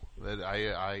normal.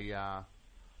 I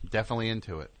definitely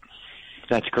into it.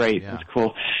 That's great. Yeah. That's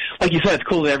cool. Like you said, it's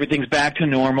cool that everything's back to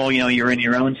normal. You know, you're in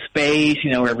your own space.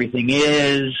 You know where everything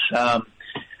is.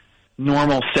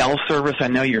 Normal cell service. I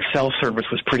know your cell service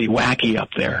was pretty wacky up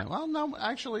there. Yeah, well, no,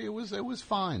 actually, it was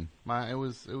fine. It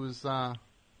was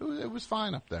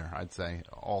fine up there. I'd say,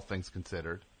 all things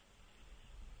considered.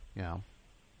 Yeah.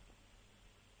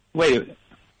 Wait.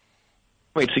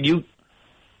 So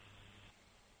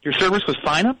your service was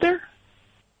fine up there?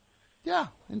 Yeah,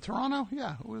 in Toronto.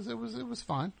 Yeah, it was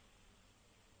fine.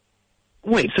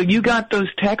 Wait, so you got those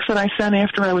texts that I sent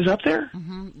after I was up there?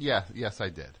 Mm-hmm. Yeah, yes, I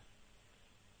did.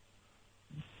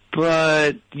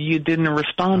 But you didn't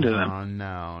respond to them. Oh,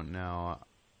 no,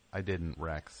 I didn't,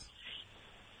 Rex.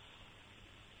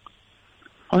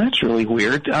 Oh, that's really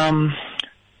weird. Can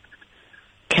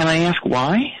I ask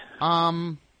why?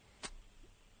 Well,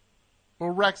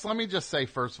 Rex, let me just say,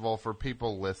 first of all, for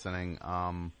people listening,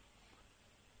 let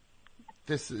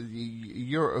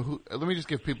me just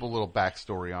give people a little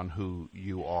backstory on who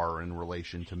you are in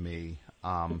relation to me.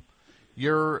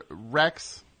 You're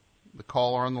Rex. The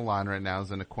caller on the line right now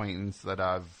is an acquaintance that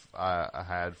I've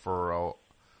had for a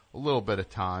little bit of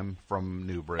time from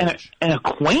Newbridge. An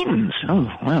acquaintance? Oh,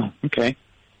 wow. Okay.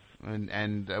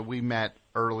 And we met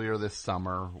earlier this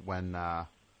summer when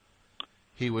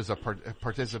he was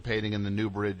participating in the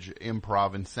Newbridge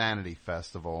Improv Insanity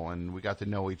Festival, and we got to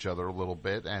know each other a little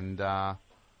bit, and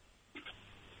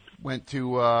went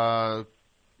to a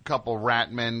couple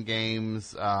Ratmen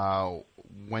games,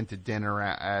 went to dinner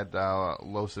at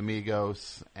Los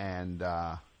Amigos, and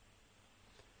so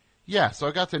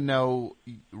I got to know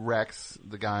Rex,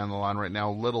 the guy on the line right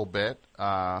now, a little bit,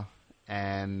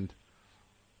 and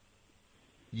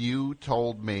you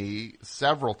told me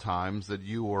several times that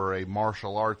you were a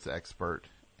martial arts expert,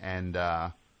 and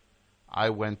I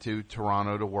went to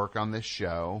Toronto to work on this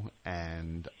show,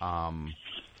 and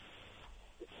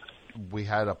we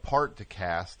had a part to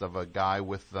cast of a guy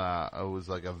with it was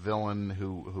like a villain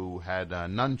who had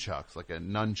nunchucks, like a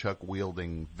nunchuck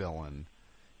wielding villain,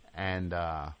 and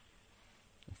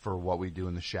for what we do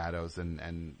in the shadows,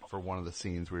 and for one of the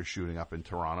scenes we were shooting up in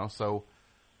Toronto. So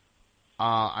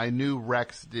I knew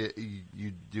Rex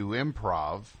you do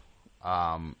improv,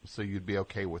 so you'd be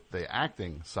okay with the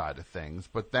acting side of things,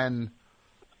 but then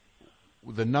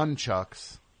the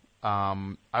nunchucks.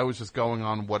 I was just going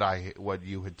on what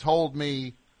you had told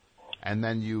me, and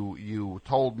then you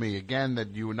told me again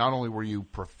that you not only were you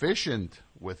proficient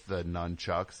with the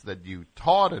nunchucks, that you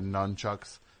taught a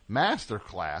nunchucks master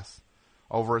class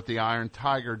over at the Iron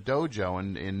Tiger Dojo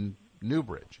in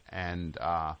Newbridge, and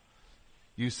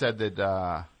you said that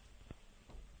the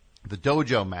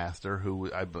dojo master,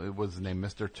 who I believe was named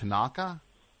Mr. Tanaka,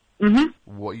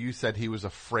 what you said he was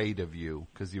afraid of you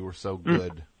because you were so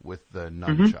good with the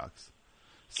nunchucks.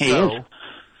 So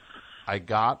I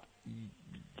got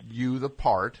you the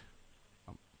part,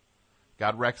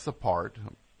 got Rex the part.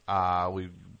 We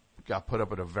got put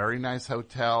up at a very nice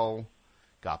hotel,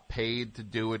 got paid to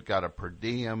do it, got a per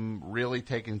diem, really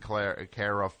taken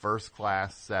care of, first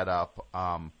class setup,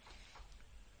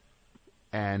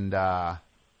 and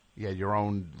you had your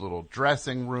own little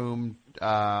dressing room,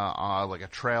 like a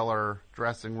trailer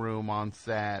dressing room on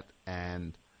set.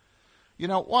 And,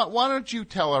 why don't you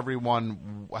tell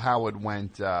everyone how it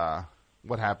went,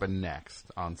 what happened next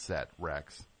on set,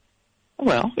 Rex?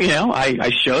 Well,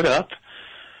 I showed up.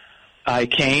 I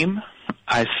came.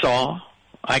 I saw.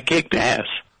 I kicked ass.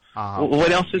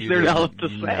 What else is there else to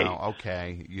say? No,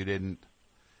 okay. You didn't.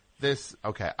 This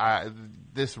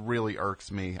really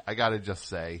irks me. I got to just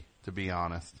say, to be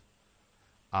honest.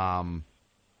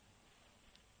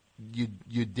 You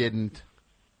didn't.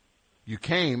 You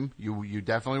came. You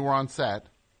definitely were on set.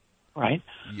 Right.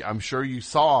 I'm sure you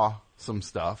saw some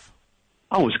stuff.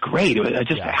 Oh, it was great. It was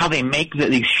just how they make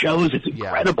these shows. It's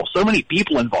incredible. So many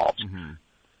people involved. Mm-hmm.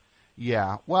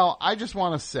 Yeah. Well, I just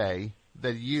want to say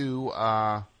that you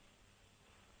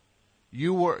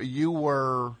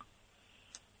were.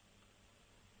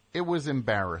 It was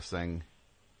embarrassing.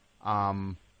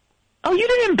 Oh, you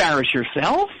didn't embarrass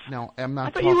yourself. No, I'm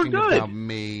not talking about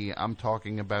me. I'm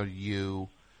talking about you.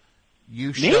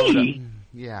 You showed up.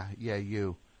 Yeah,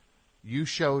 you. You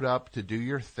showed up to do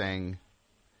your thing.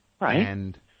 Right.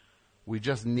 And we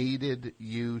just needed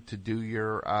you to do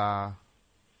your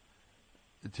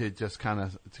to kind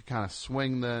of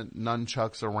swing the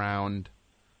nunchucks around.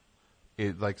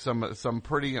 It like some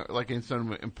pretty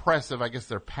some impressive, I guess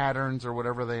they're patterns or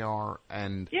whatever they are,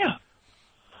 and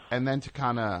then to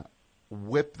kind of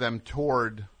whip them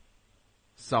toward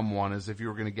someone as if you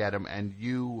were going to get them, and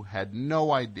you had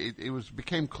no idea. It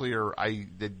became clear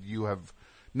that you have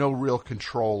no real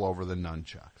control over the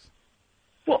nunchucks.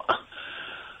 Well,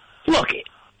 look,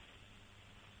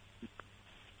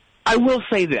 I will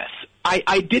say this: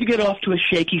 I did get off to a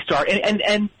shaky start,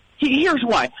 and here's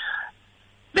why.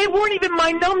 They weren't even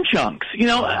my nunchucks.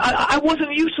 I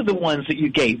wasn't used to the ones that you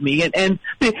gave me, and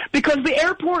because the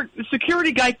airport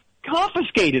security guy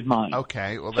confiscated mine.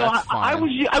 Okay, well that's fine.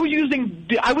 I was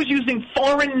using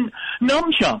foreign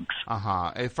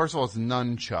nunchucks. First of all, it's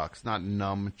nunchucks, not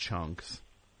numchunks.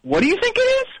 What do you think it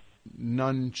is?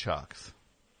 Nunchucks,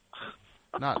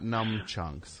 not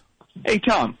numchunks. Hey,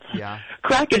 Tom. Yeah?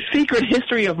 Crack a secret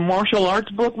history of martial arts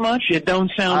book much? It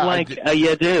don't sound like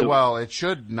you do. Well, it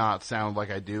should not sound like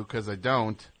I do, because I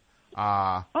don't.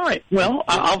 All right. Well,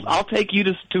 I'll take you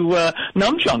to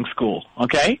nunchunk school,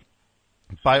 okay?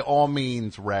 By all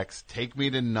means, Rex, take me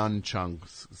to nunchunk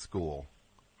school.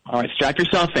 All right, strap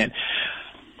yourself in.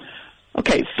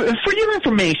 Okay, for your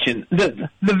information, the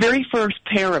very first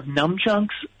pair of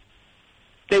nunchucks,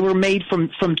 they were made from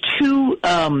two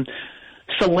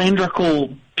cylindrical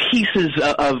pieces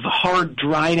of hard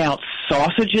dried out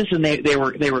sausages, and they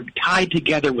were tied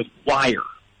together with wire.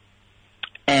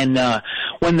 And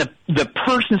when the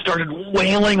person started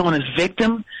wailing on his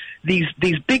victim, these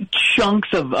big chunks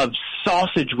of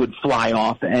sausage would fly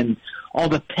off, and all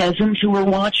the peasants who were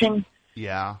watching,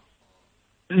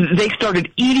 they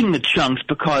started eating the chunks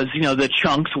because the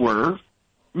chunks were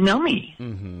nummy.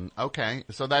 Mm-hmm. Okay,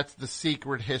 so that's the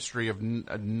secret history of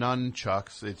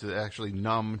nunchucks. It's actually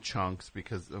numb chunks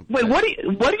because. Wait, what do you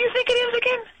think it is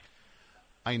again?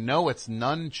 I know it's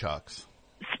nunchucks.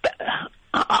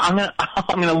 I'm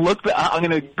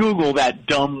gonna Google that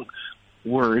dumb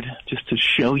word just to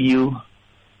show you.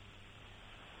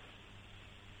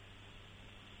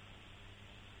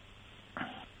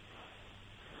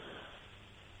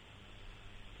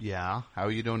 Yeah, how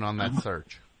are you doing on that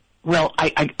search? Well,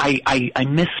 I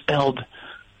misspelled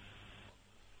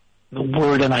the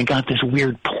word, and I got this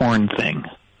weird porn thing.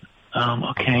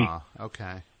 Okay.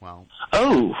 Okay. Well.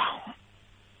 Oh.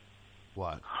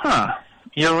 What? Huh.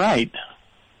 You're right.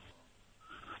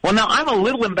 Well, now I'm a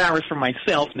little embarrassed for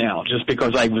myself now, just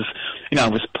because I was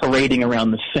parading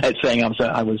around the set saying I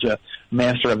was a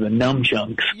master of the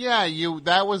nunchucks. Yeah,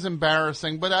 that was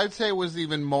embarrassing, but I'd say it was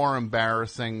even more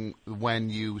embarrassing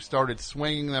when you started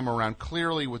swinging them around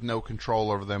clearly with no control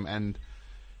over them, and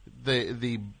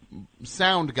the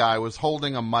sound guy was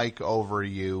holding a mic over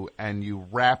you, and you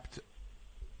wrapped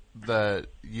the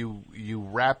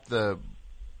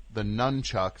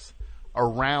nunchucks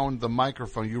around the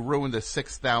microphone. You ruined a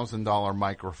 $6,000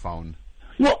 microphone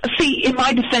Well, see, in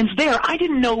my defense there, I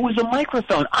didn't know it was a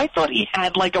microphone. I thought he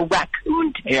had like a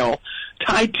raccoon tail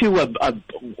tied to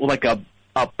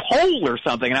a pole or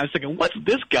something, and I was thinking, what's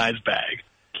this guy's bag?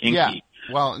 Kinky. Yeah.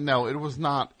 Well, no, it was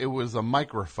not. It was a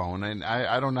microphone, and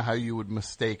I don't know how you would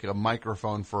mistake a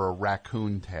microphone for a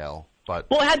raccoon tail. But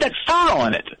well, it had that fur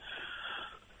on it.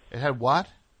 It had what?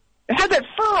 It had that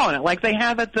fur on it, like they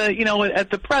have at the at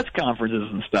the press conferences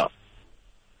and stuff.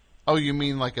 Oh, you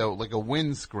mean like a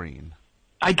windscreen?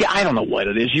 I don't know what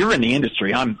it is. You're in the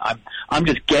industry. I'm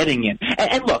just getting it.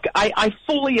 And look, I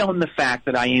fully own the fact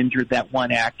that I injured that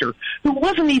one actor who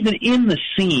wasn't even in the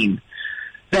scene.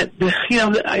 That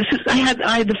I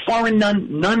had the foreign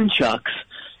nunchucks,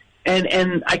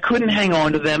 and I couldn't hang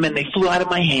on to them, and they flew out of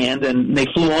my hand, and they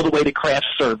flew all the way to craft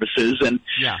services, and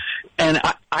yeah. And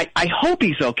I hope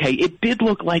he's okay. It did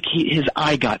look like his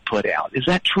eye got put out. Is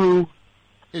that true?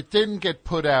 It didn't get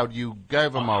put out. You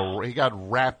gave him he got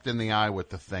wrapped in the eye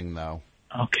with the thing, though.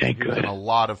 Okay, He was in a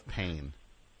lot of pain.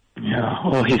 Yeah.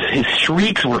 Well, his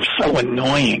shrieks were so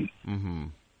annoying. Mm-hmm.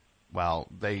 Well,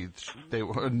 they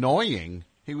were annoying.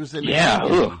 He was in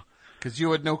because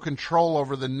you had no control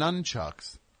over the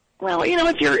nunchucks. Well,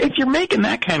 if you're making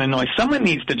that kind of noise, someone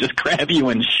needs to just grab you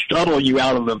and shuttle you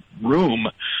out of the room.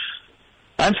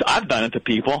 I've done it to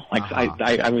people. Like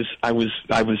I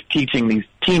was teaching these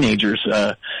teenagers,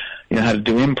 how to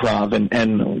do improv,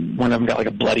 and one of them got like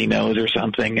a bloody nose or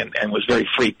something, and was very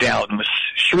freaked out and was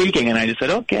shrieking. And I just said,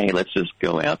 "Okay, let's just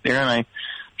go out there," and I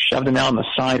shoved him out on the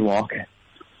sidewalk,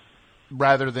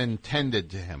 rather than tended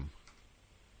to him.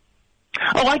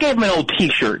 Oh, I gave him an old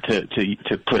T-shirt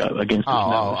to put up against his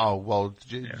nose. Oh, well,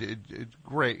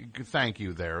 great. Thank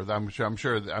you there. I'm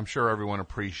sure everyone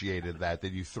appreciated that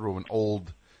you threw an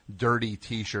old, dirty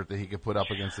T-shirt that he could put up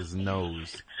against his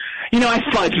nose. I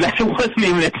thought that wasn't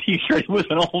even a T-shirt. It was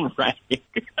an old rag.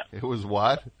 It was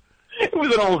what? It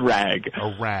was an old rag.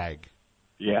 A rag.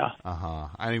 Yeah. Uh-huh.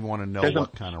 I didn't even want to know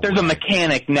what kind of There's rag. a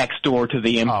mechanic next door to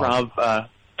the improv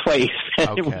place.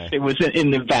 Okay. It was in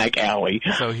the back alley.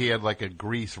 So he had like a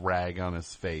grease rag on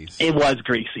his face. It was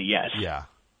greasy, yes. Yeah.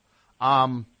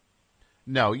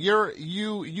 No,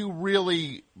 you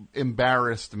really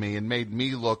embarrassed me and made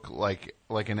me look like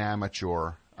an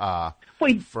amateur.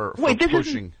 For this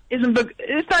pushing. This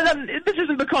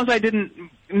isn't because I didn't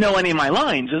know any of my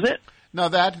lines, is it? No,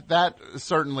 that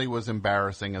certainly was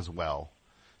embarrassing as well.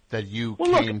 That you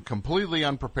came completely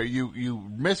unprepared. You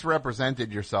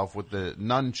misrepresented yourself with the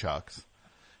nunchucks.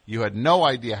 You had no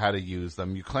idea how to use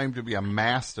them. You claimed to be a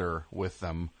master with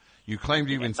them. You claimed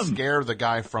to even scare the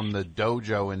guy from the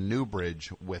dojo in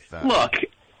Newbridge with them. Look,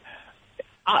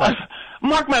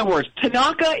 mark my words.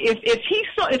 Tanaka,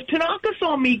 if Tanaka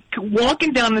saw me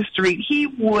walking down the street, he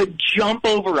would jump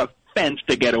over a fence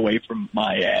to get away from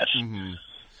my ass. Mm-hmm.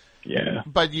 Yeah.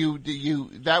 But you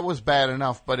that was bad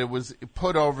enough, but it was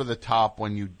put over the top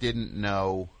when you didn't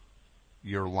know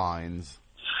your lines.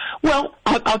 Well,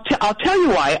 I'll tell you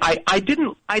why. I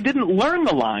didn't learn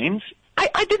the lines.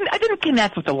 I didn't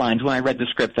connect with the lines when I read the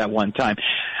script that one time.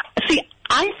 See,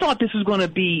 I thought this was going to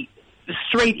be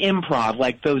straight improv,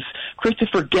 like those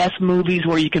Christopher Guest movies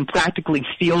where you can practically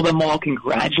feel them all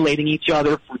congratulating each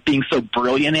other for being so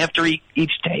brilliant after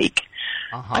each take.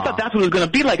 Uh-huh. I thought that's what it was going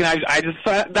to be like, and I just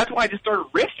that's why I just started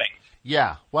riffing.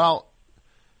 Yeah, well,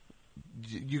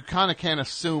 you kind of can't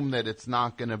assume that it's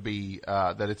not going to be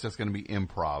that it's just going to be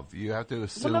improv. You have to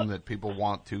assume that people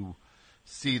want to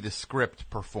see the script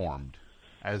performed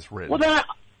as written. Well, then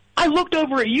I looked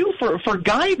over at you for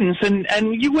guidance,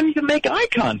 and you wouldn't even make eye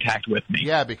contact with me.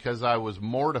 Yeah, because I was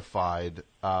mortified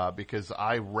because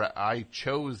I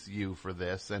chose you for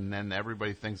this, and then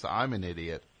everybody thinks I'm an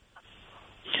idiot.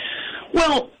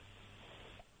 Well,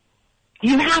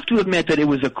 you have to admit that it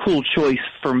was a cool choice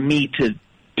for me to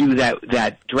do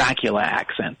that Dracula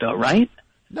accent, though, right?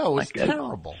 No, it's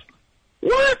terrible.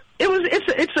 What?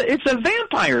 It's a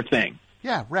vampire thing.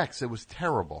 Yeah, Rex, it was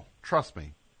terrible. Trust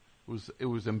me, it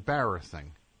was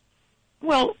embarrassing.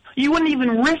 Well, you wouldn't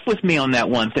even riff with me on that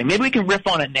one thing. Maybe we can riff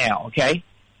on it now, okay?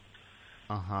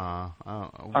 All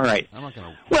right. I'm not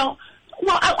gonna. Well,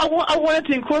 I wanted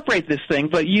to incorporate this thing,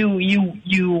 but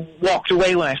you walked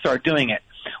away when I started doing it.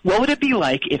 What would it be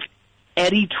like if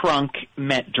Eddie Trunk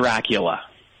met Dracula?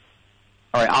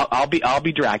 All right, I'll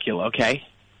be Dracula, okay?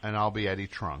 And I'll be Eddie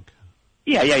Trunk.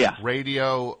 Yeah.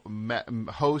 Radio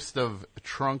host of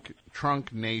Trunk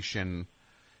Nation,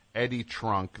 Eddie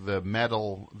Trunk, the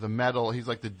metal. He's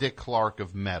like the Dick Clark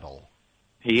of metal.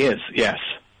 He is, yes.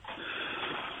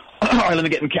 All right, let me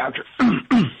get in character.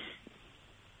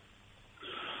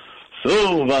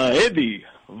 So, Eddie,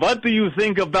 what do you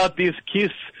think about this Kiss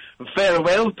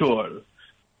farewell tour?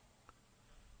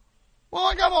 Well,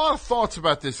 I got a lot of thoughts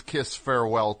about this Kiss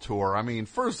farewell tour. I mean,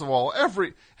 first of all,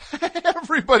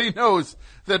 everybody knows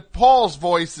that Paul's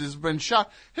voice has been shot.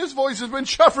 His voice has been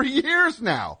shot for years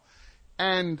now.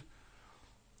 And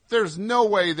there's no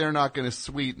way they're not going to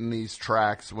sweeten these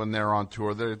tracks when they're on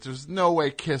tour. There's no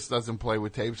way Kiss doesn't play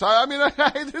with tapes. I mean,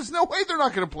 there's no way they're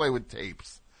not going to play with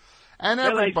tapes. And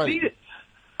everybody... Well,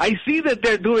 I see that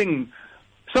they're doing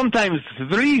sometimes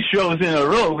 3 shows in a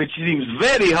row, which seems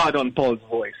very hard on Paul's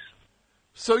voice.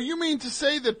 So you mean to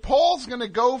say that Paul's going to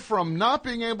go from not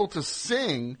being able to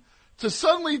sing to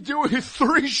suddenly doing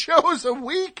 3 shows a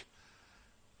week?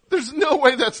 There's no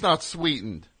way that's not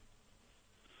sweetened.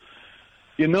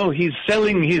 You know, he's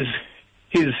selling his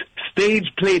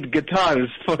stage-played guitars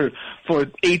for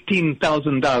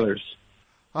 $18,000.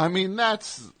 I mean,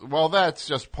 that's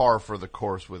just par for the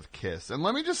course with Kiss. And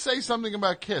let me just say something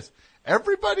about Kiss.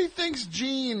 Everybody thinks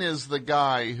Gene is the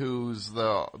guy who's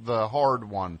the hard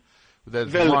one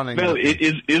that's running. Well,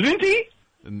 isn't he?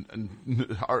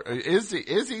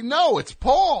 Is he? No, it's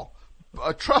Paul.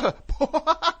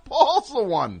 Paul's the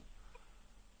one.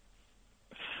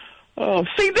 Oh,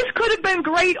 see, this could have been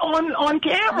great on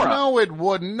camera. No, it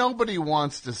wouldn't. Nobody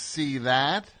wants to see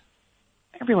that.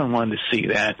 Everyone wanted to see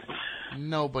that.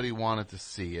 Nobody wanted to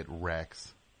see it,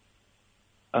 Rex.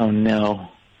 Oh, no.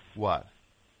 What?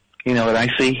 You know what I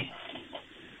see?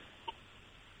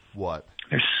 What?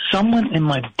 There's someone in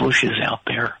my bushes out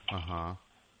there. Uh-huh.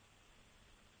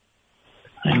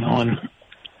 Hang on.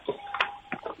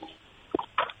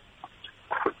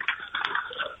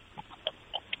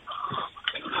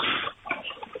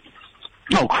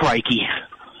 Oh, crikey.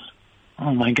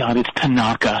 Oh, my God, it's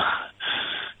Tanaka.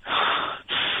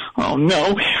 Oh,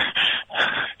 no.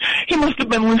 He must have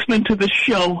been listening to the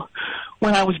show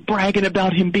when I was bragging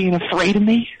about him being afraid of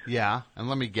me. Yeah, and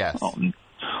let me guess. Oh,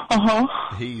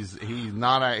 uh-huh. He's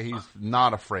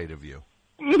not afraid of you.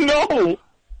 No.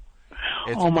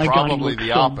 It's oh my probably God,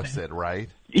 the opposite, right?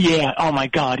 Yeah. Oh my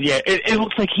God. Yeah. It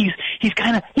looks like he's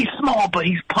small, but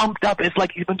he's pumped up. It's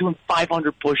like he's been doing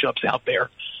 500 push-ups out there.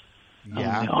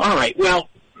 Yeah. All right. Well.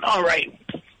 All right.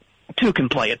 2 can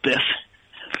play at this.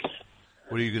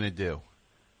 What are you gonna do?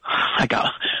 I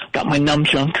got my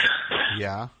nunchucks.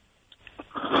 Yeah.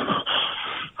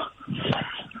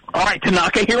 All right,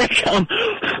 Tanaka, here I come.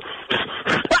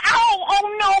 Ow!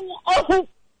 Oh no! Oh,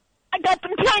 I got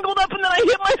them tangled up, and then I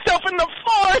hit myself in the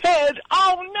forehead.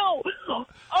 Oh no!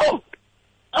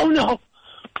 Oh no!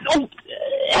 Oh,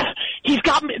 he's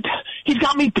got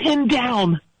me pinned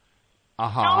down.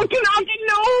 Uh-huh. Oh, Tanaka,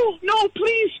 no,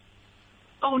 please.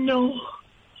 Oh no.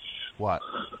 What?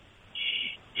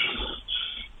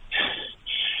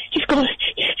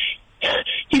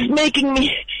 He's making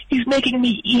me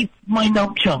eat my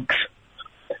nunchucks.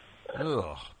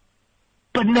 Ugh.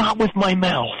 But not with my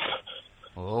mouth.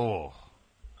 Oh,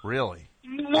 really?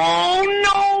 Oh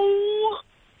no!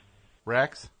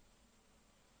 Rex?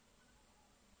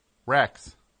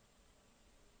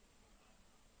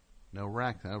 No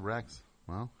Rex.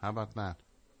 Well, how about that?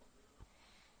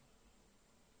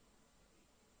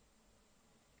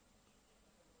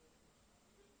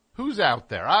 Who's out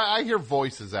there? I hear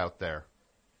voices out there.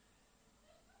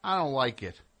 I don't like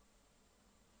it.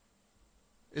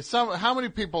 How many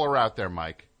people are out there,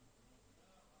 Mike?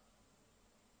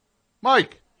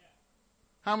 Mike!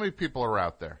 How many people are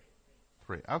out there?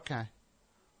 3. Okay.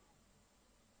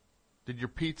 Did your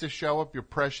pizza show up, your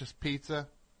precious pizza?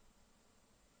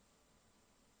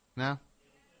 No?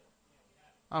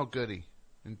 Oh, goody.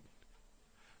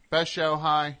 Best show,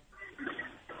 hi.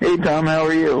 Hey, Tom, how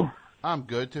are you? I'm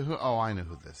good. Oh, I know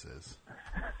who this is.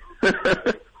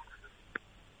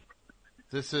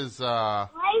 This is, for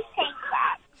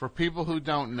people who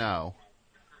don't know,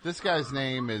 this guy's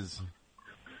name is,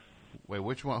 wait,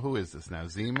 which one, who is this now?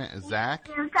 Zach?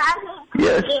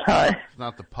 Yes, hi. It's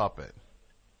not the puppet.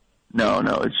 No,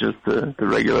 it's just the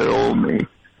regular old me.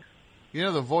 You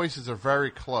know, the voices are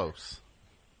very close.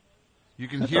 You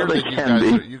can hear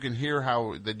that you can hear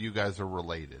how that you guys are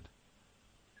related.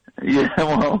 Yeah,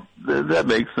 well, that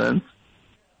makes sense.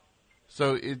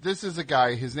 So this is a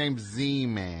guy, his name's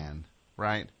Z-Man,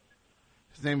 right?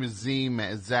 His name is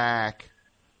Z-Man, Zach,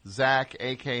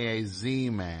 a.k.a.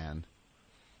 Z-Man.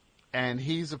 And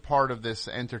he's a part of this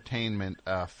entertainment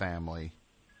family.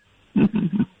 It's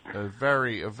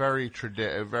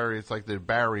like the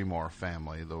Barrymore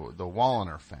family, the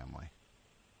Walliner family.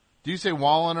 Do you say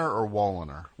Walliner or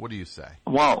Walliner? What do you say?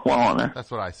 Walliner.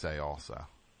 That's what I say also.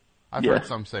 I've heard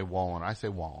some say Walliner. I say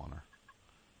Walliner.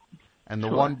 And the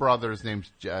one brother, his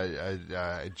name's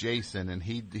Jason, and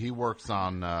he works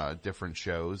on different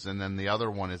shows. And then the other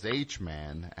one is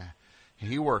H-Man.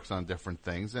 He works on different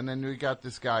things, and then we got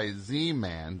this guy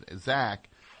Z-Man, Zach,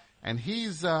 and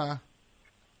he's a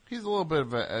little bit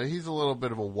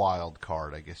of a wild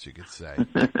card, I guess you could say.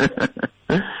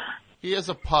 He has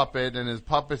a puppet, and his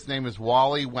puppet's name is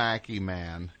Wally Wacky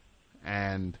Man,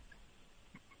 and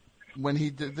when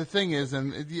the thing is,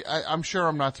 and I'm sure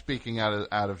I'm not speaking out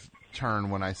of turn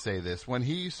when I say this, when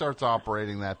he starts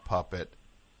operating that puppet,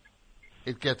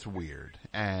 it gets weird,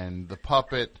 and the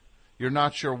puppet, you're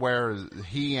not sure where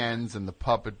he ends and the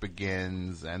puppet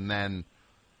begins, and then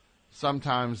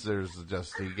sometimes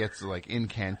he gets like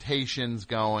incantations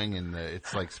going, and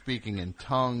it's like speaking in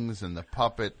tongues, and the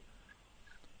puppet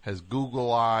has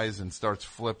Google eyes and starts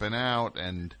flipping out,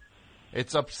 and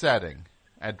it's upsetting.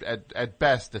 At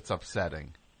best, it's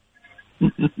upsetting.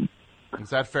 Is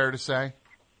that fair to say?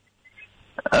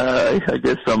 I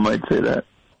guess some might say that.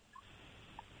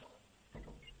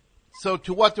 So,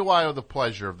 to what do I owe the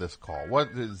pleasure of this call? What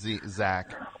is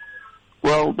Zach?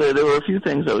 Well, there were a few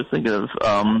things I was thinking of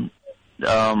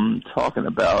talking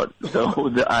about.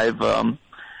 So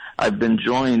I've been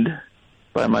joined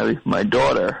by my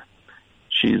daughter.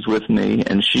 She's with me,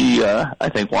 and she I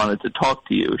think wanted to talk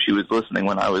to you. She was listening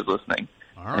when I was listening,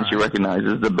 and she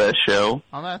recognizes the best show.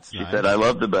 Oh, that's nice. She said, "I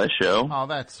love the best show." Oh,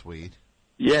 that's sweet.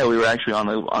 Yeah, we were actually on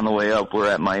the way up.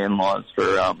 We're at my in-laws for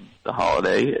the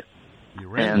holiday.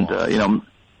 Your in-laws? And,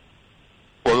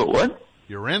 what?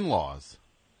 Your in-laws?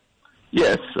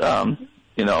 Yes,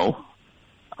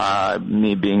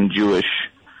 me being Jewish,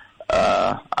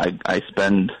 I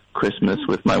spend Christmas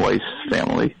with my wife's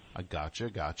family. I gotcha.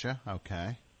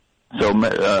 Okay. So,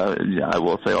 I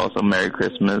will say also Merry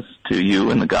Christmas to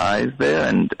you and the guys there,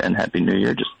 and Happy New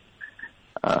Year.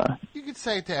 You could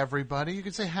say it to everybody. You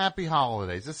could say Happy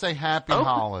Holidays. Just say Happy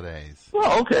Holidays.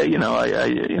 Well, okay,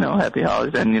 I Happy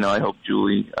Holidays, and I hope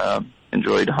Julie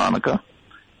enjoyed Hanukkah.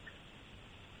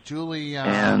 Julie,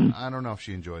 I don't know if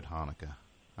she enjoyed Hanukkah.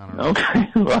 I don't know.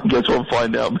 Okay, well, I guess we'll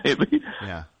find out maybe.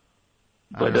 Yeah.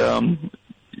 But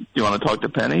you want to talk to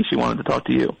Penny? She wanted to talk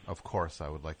to you. Of course, I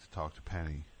would like to talk to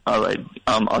Penny. All right,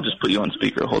 I'll just put you on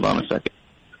speaker. Hold on a second.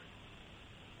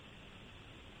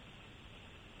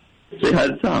 Say hi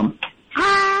to Tom.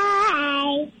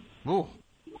 Hi. Ooh.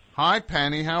 Hi,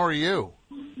 Penny. How are you?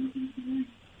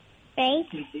 Great.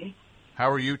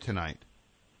 How are you tonight?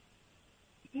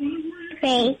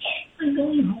 Great.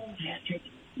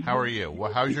 How are you?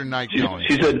 Well, how's your night going?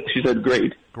 She said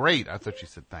great. Great. I thought she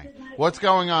said thanks. What's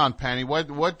going on, Penny?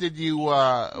 What did you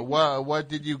what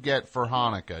did you get for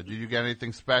Hanukkah? Did you get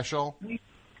anything special?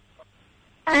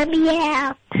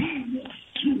 Yeah.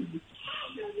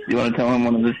 You want to tell him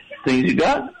one of the things you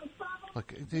got?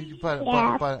 Look,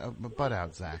 butt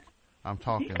out, Zach. I'm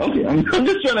talking. Okay, I'm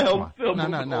just trying to help.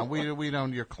 No. We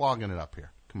don't. You're clogging it up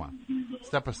here. Come on,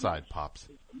 step aside, pops.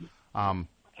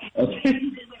 Okay.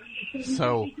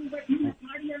 So,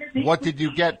 what did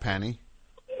you get, Penny?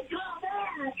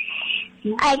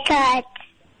 I got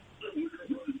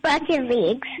bucket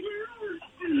leagues.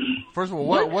 First of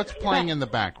all, what's playing in the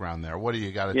background there? What do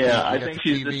you got? I think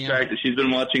she's distracted. She's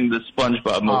been watching the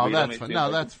SpongeBob movie. Oh, that's fine.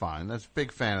 No, that's fine. That's a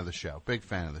big fan of the show. Big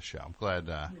fan of the show. I'm glad.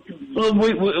 Well,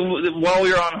 while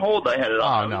we were on hold, I had it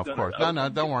on. Oh, no, of course. No,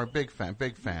 don't worry. Big fan.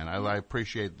 I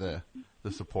appreciate the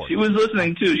support. She was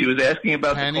listening, too. She was asking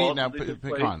about Penny, the now,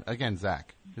 pick on. Again,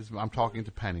 Zach. I'm talking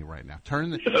to Penny right now.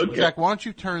 Okay. Zach, why don't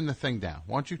you turn the thing down?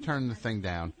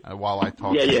 While I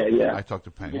talk Yeah. I talk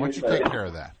to Penny. Why don't you take care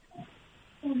of that?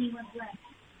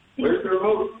 Where's the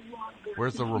remote?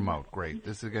 Where's the remote? Great.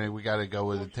 We got to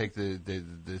go take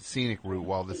the scenic route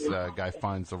while this guy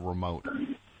finds the remote.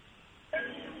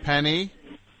 Penny?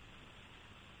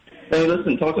 Hey,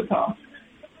 listen, talk to Tom.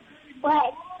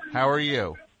 What? How are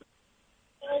you?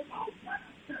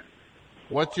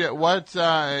 What's your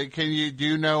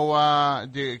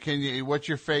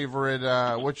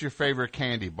favorite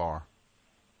candy bar?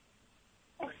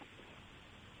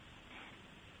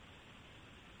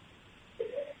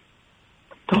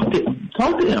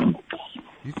 Talk to him.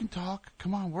 You can talk.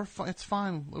 Come on, it's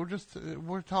fine.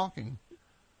 We're talking.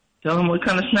 Tell him what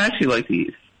kind of snacks you like to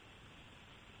eat.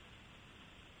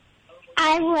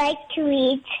 I like to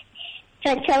eat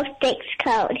pretzel sticks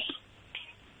cold.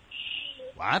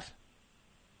 What?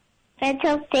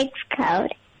 Pretzel sticks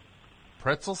cold.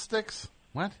 Pretzel sticks?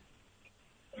 What?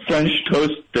 French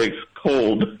toast sticks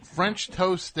cold. French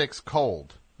toast sticks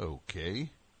cold. Okay.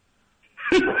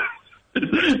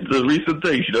 It's a recent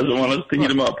thing. She doesn't want us to heat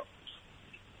them up.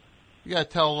 You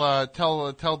gotta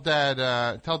tell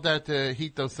Dad to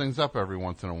heat those things up every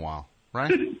once in a while,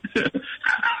 right?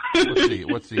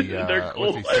 What's he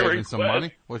saving some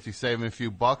money? What's he saving a few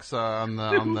bucks on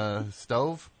the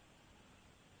stove?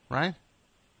 Right?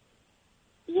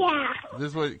 Yeah.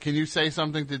 This what? Can you say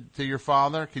something to your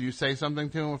father? Can you say something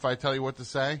to him if I tell you what to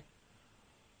say?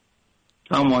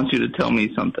 Tom wants you to tell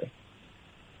me something.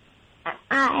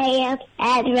 I am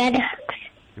at Red Hooks.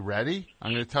 You ready?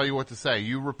 I'm going to tell you what to say.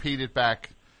 You repeat it back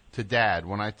to Dad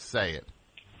when I say it.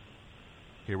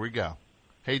 Here we go.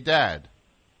 Hey, Dad.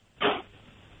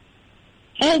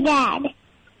 Hey, Dad.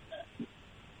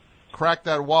 Crack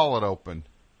that wallet open.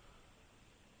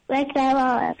 Where's that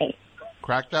wallet open?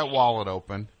 Crack that wallet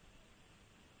open.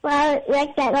 Well,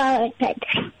 where's that wallet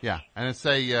open? Yeah, and it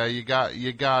say you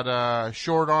got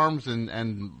short arms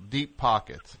and deep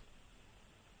pockets.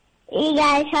 You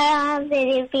guys are on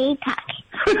the deep pocket.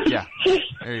 Yeah,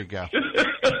 there you go.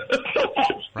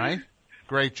 Right?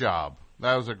 Great job.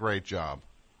 That was a great job.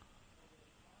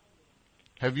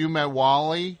 Have you met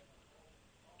Wally?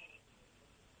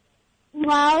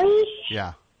 Wally?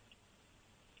 Yeah.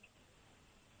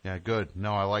 Yeah, good.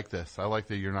 No, I like this. I like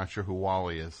that you're not sure who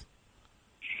Wally is.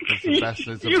 It's the best.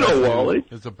 It's the You best know news. Wally.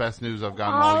 It's the best news I've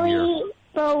gotten all year. Wally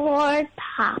the Lord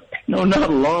Pop. No, not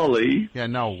Lolly. Yeah,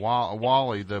 no,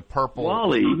 Wally, the purple,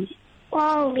 Wally.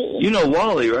 Wally. You know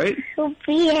Wally, right?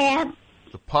 Yeah.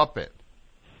 the puppet.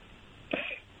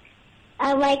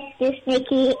 I like this,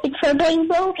 Nikki. It's for being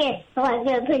broken. So I'm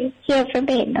going to put it here for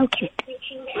being broken.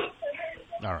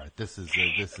 All right, this is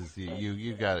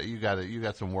you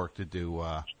got some work to do.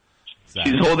 Zach.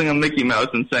 She's holding a Mickey Mouse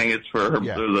and saying it's for her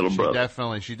little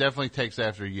brother. She definitely takes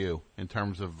after you in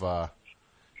terms of her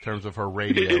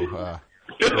radio her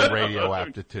radio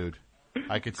aptitude.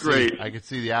 I could see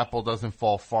the apple doesn't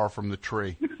fall far from the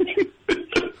tree.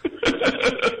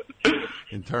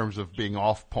 In terms of being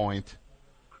off point.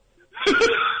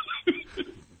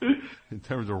 In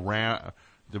terms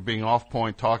of being off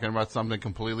point, talking about something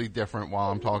completely different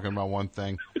while I'm talking about one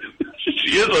thing.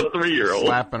 She is a 3-year-old.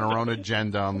 Slapping her own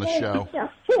agenda on the show,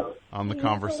 on the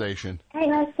conversation.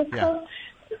 Yeah.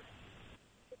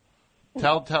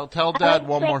 Tell Dad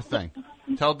one more thing.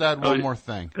 Tell Dad one more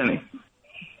thing. Penny.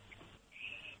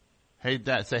 Hey,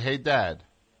 Dad. Say, hey, Dad.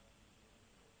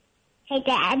 Hey,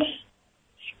 Dad.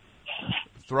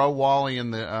 Throw Wally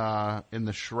in the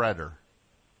shredder.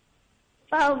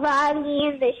 Oh, Wally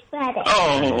in the shredder.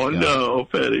 Oh no,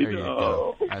 Penny. There you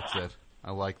go. That's it.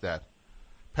 I like that.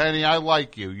 Penny, I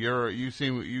like you. You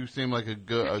seem like a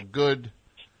good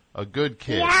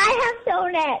kid. Yeah, I have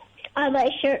donuts on my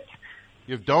shirt.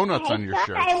 You have donuts on your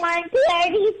shirt. I want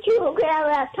 32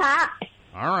 grandma pops.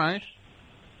 All right.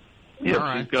 Yeah, All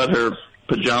right. she's got her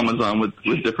pajamas on with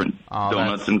different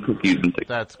donuts and cookies and things.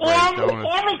 That's great. And Donuts.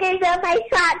 hamburgers on my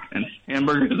socks. And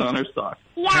hamburgers on her socks.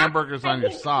 Yeah. Hamburgers on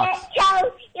your socks.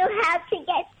 So you have to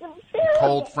get some food.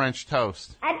 Cold French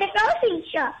toast. At the grocery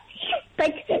shop.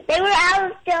 But they were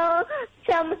out of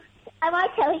some, I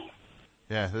want to tell you.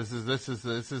 Yeah, this is I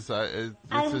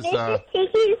miss the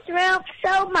Tiki's room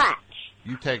so much.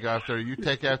 You take after your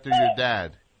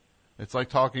dad. It's like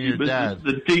talking to your dad.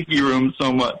 The tiki room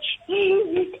so much.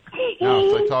 No,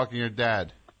 it's like talking to your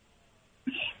dad.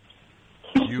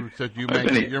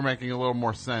 You're making a little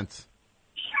more sense.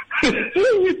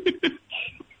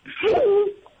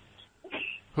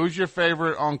 Who's your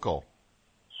favorite uncle?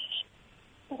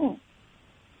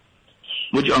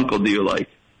 Which uncle do you like?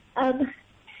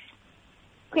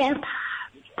 Grandpa.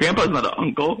 Grandpa's not an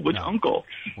uncle. Which uncle?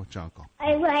 Which uncle?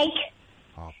 I like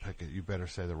Oh, pick it. You better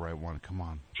say the right one. Come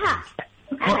on. Pop.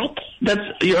 I like That's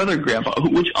your other grandpa.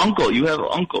 Which uncle? You have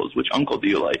uncles. Which uncle do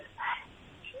you like?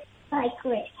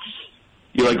 Rich.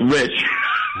 You like Rich.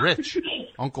 Rich.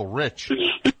 Uncle Rich.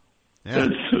 Yeah.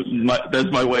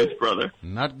 That's my wife's brother.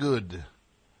 Not good.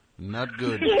 Not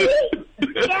good. Now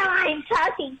I'm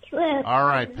talking to him. All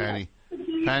right, Penny.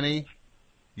 Penny,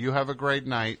 you have a great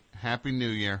night. Happy New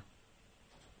Year.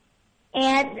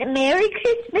 And Merry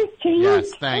Christmas to you.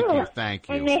 Yes, thank you. Thank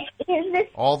And you. Merry Christmas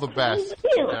All the best to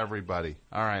you. to everybody.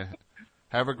 All right.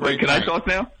 Have a great Wait, can night. I talk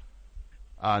now?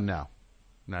 No.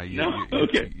 No,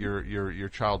 Okay. Your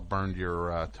child burned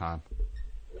your time.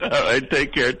 All right,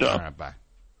 take care, Tom. All right, bye.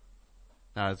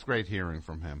 No, it's great hearing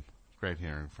from him. It's great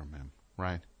hearing from him,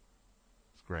 right?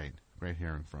 It's great. Great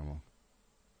hearing from him.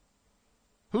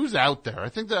 Who's out there? I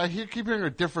think that I keep hearing a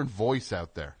different voice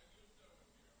out there.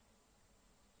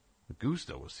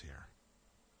 Gusto was here.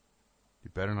 You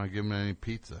better not give him any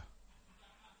pizza.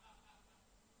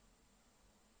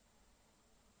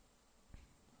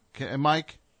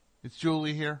 Mike, it's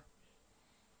Julie here.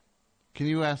 Can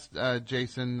you ask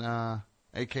Jason,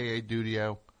 a.k.a.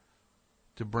 Dudio,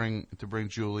 to bring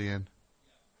Julie in?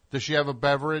 Does she have a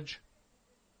beverage?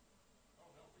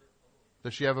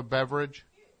 Does she have a beverage?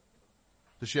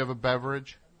 Does she have a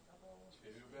beverage?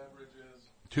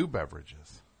 2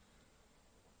 beverages.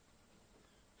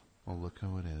 Oh, look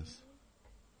who it is.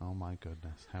 Oh, my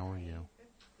goodness. How are you?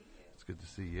 It's good to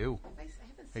see you.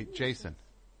 Hey, Jason.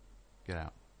 Get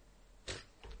out.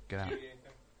 Get out.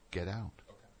 Get out.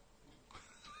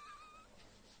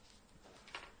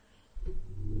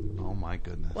 Oh, my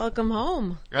goodness. Welcome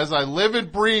home. As I live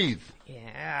and breathe.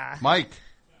 Yeah. Mike,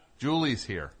 Julie's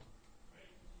here.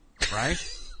 Right?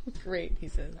 Great, he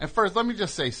says. And first, let me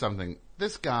just say something.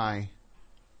 This guy,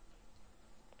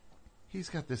 he's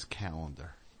got this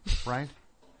calendar, right?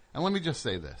 And let me just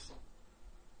say this.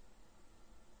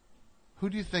 Who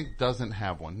do you think doesn't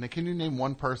have one? Now, can you name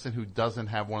one person who doesn't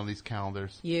have one of these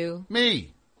calendars? You.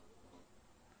 Me.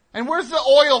 And where's the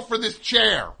oil for this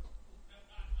chair?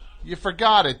 You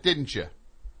forgot it, didn't you?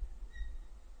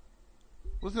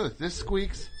 Listen to this. This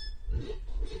squeaks.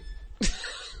 Listen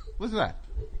to that.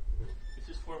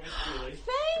 This is for Miss Julie.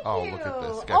 Thank Oh, you. look at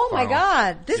this. Oh my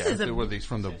God, this is were these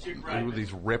from the were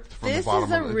these ripped from the this bottom?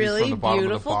 is a of, really from the bottom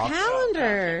beautiful of the box?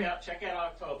 calendar. Check out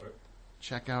October.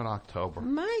 Check out October.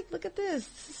 Mike, look at this.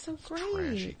 This is so great.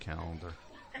 Trashy calendar.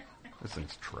 This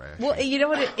thing's trash. Well, you know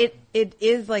what? It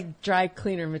is like dry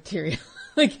cleaner material.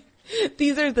 Like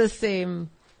these are the same.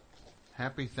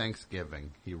 Happy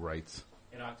Thanksgiving, he writes.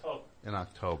 In October. In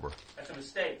October. That's a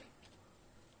mistake.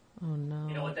 Oh no.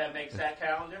 You know what that makes that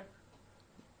calendar?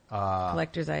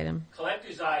 Collector's item.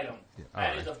 Collector's item. Yeah,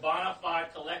 That all is a bona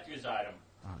fide collector's item.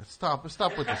 Stop with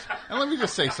this. And let me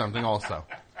just say something also.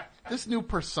 This new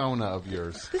persona of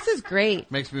yours This is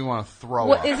great. makes me want to throw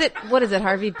What up. is it? What is it?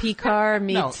 Harvey Picar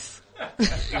meets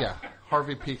Yeah,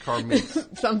 Harvey Picar meets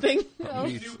something.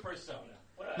 meets. New persona.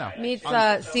 What No. Meets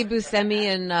Cebu Semi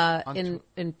in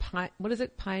Pine. What is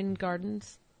it? Pine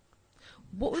Gardens.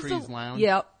 What was Trees the Lounge?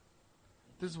 Yeah.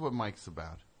 This is what Mike's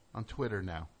about on Twitter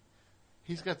now.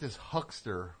 He's got this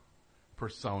huckster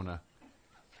persona.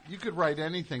 You could write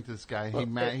anything to this guy.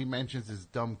 He mentions his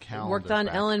dumb calendar. Worked on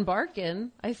fact. Ellen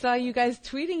Barkin. I saw you guys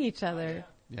tweeting each other.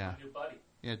 Yeah. New buddy.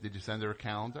 Yeah. Did you send her a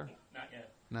calendar? Not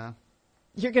yet. No.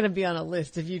 You're going to be on a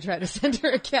list if you try to send her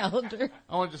a calendar.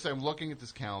 I want to just say I'm looking at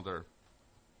this calendar,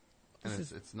 and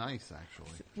it's nice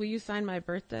actually. Will you sign my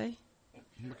birthday?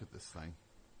 Look at this thing.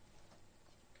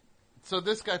 So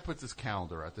this guy puts his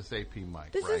calendar out, this AP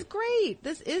Mike. This right? is great.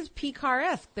 This is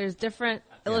Picar-esque. There's different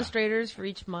illustrators for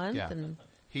each month. Yeah. And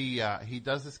He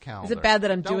does his calendar. is it bad that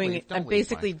I'm Don't doing leave, it? don't I'm leave,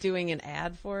 basically Mike. doing an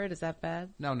ad for it. Is that bad?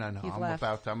 No. He's I'm left.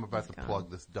 about to He's gone.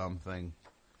 plug this dumb thing.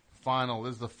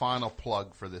 This is the final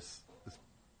plug for this.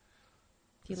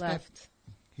 He This guy- left.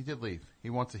 He did leave. He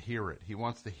wants to hear it. He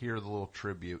wants to hear the little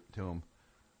tribute to him.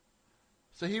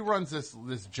 So he runs this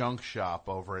junk shop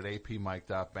over at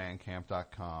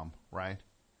apmike.bandcamp.com, right?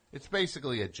 It's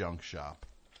basically a junk shop.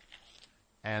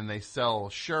 And they sell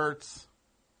shirts.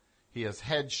 He has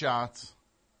headshots.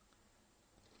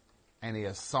 And he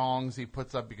has songs he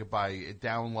puts up. You could buy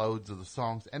downloads of the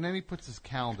songs. And then he puts his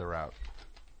calendar out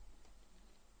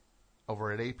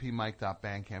over at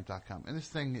apmike.bandcamp.com. And this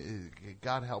thing,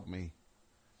 God help me,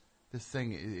 this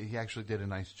thing, he actually did a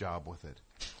nice job with it.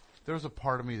 There was a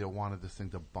part of me that wanted this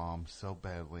thing to bomb so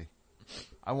badly.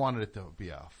 I wanted it to be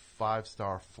a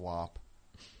 5-star flop.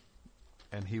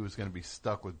 And he was going to be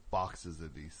stuck with boxes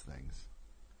of these things.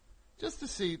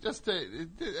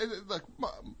 Look,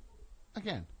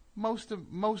 again, most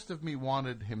of me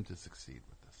wanted him to succeed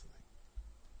with this thing.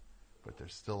 But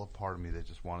there's still a part of me that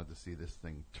just wanted to see this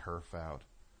thing turf out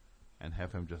and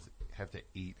have him just have to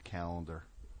eat calendar.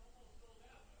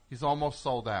 He's almost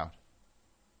sold out.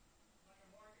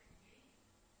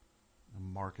 A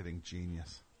marketing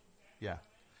genius. Yeah.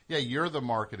 Yeah, you're the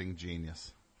marketing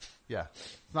genius. Yeah.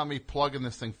 It's not me plugging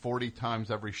this thing 40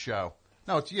 times every show.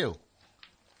 No, it's you.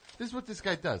 This is what this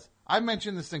guy does. I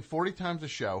mention this thing 40 times a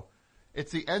show.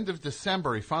 It's the end of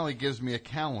December. He finally gives me a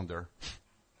calendar.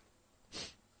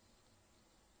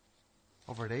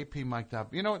 Over at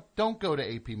apmike. You know what? Don't go to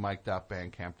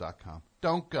apmike.bandcamp.com.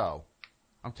 Don't go.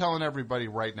 I'm telling everybody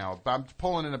right now. I'm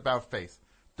pulling an about face.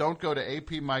 Don't go to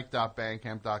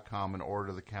apmike.bandcamp.com and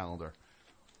order the calendar.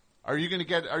 Are you going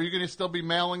to still be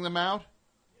mailing them out?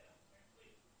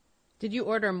 Did you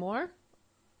order more?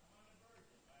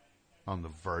 On the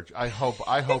verge. I hope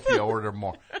you order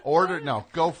more.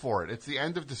 Go for it. It's the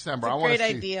end of December. It's a great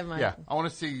idea, Mike. Yeah, I want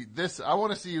to see this. I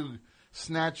want to see you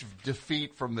snatch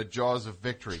defeat from the jaws of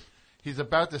victory. He's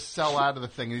about to sell out of the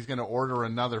thing, and he's going to order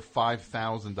another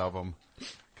 5,000 of them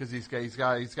because he's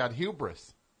got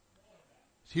hubris.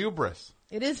 It's hubris.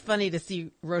 It is funny to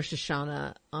see Rosh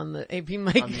Hashanah on the AP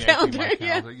Mike On the calendar. AP Mike Yeah.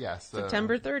 calendar, yes.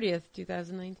 September 30th,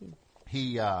 2019.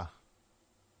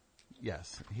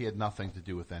 Yes, he had nothing to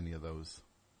do with any of those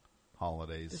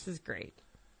holidays. This is great.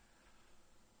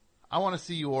 I want to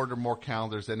see you order more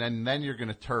calendars, and then you're going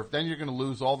to turf. Then you're going to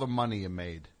lose all the money you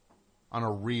made on a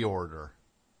reorder.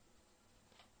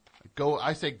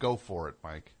 I say go for it,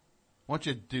 Mike. I want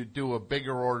you to do a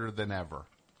bigger order than ever,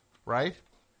 right?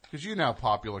 Because you know how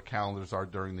popular calendars are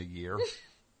during the year,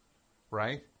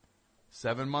 right?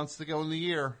 7 months to go in the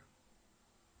year.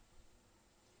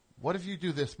 What if you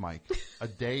do this, Mike?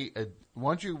 Why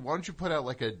don't you put out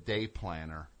like a day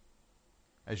planner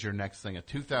as your next thing, a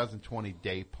 2020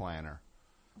 day planner?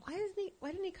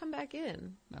 Why didn't he come back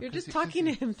in? No, You're just talking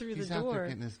to him through the He's out there door.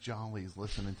 getting his jollies,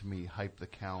 listening to me hype the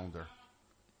calendar.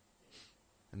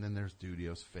 And then there's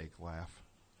Dudio's fake laugh.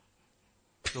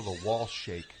 Feel the wall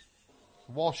shake.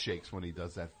 The wall shakes when he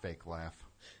does that fake laugh.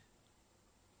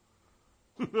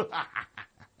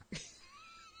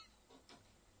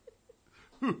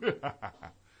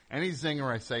 Any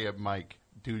zinger I say at Mike,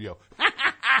 Dudio.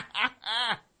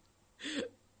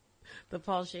 The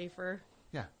Paul Schaefer.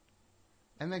 Yeah.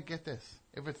 And then get this.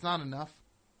 If it's not enough,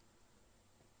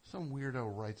 some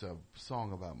weirdo writes a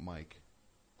song about Mike.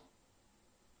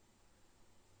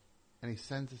 And he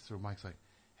sends it through. Mike's like,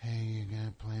 hey, you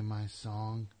gonna play my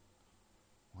song?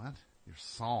 What? Your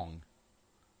song?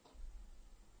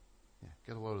 Yeah,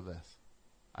 get a load of this.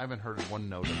 I haven't heard one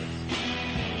note of this.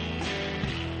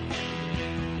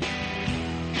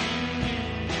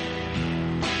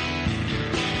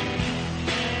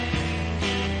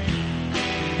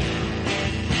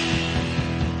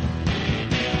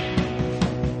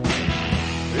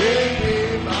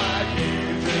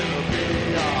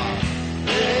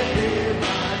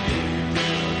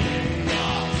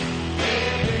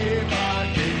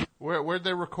 Where'd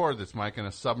they record this, Mike? In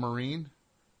a submarine?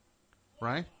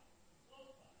 Right?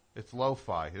 It's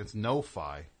lo-fi. It's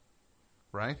no-fi.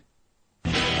 Right? I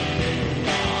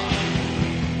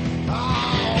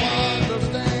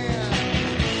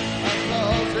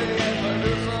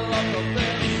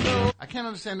can't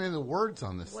understand any of the words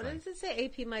on this What thing. does it say?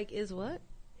 AP Mike is what?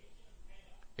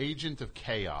 Agent of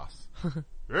Chaos.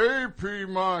 AP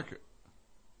Mike.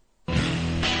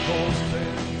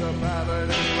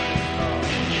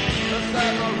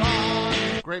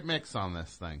 Great mix on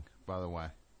this thing, by the way.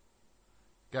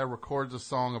 Guy records a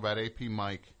song about AP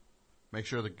Mike. Make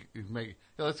sure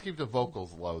let's keep the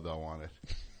vocals low though on it.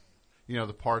 You know,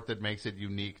 the part that makes it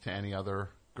unique to any other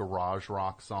garage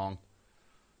rock song.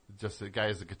 Just the guy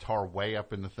has the guitar way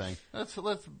up in the thing. Let's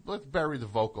bury the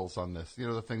vocals on this. You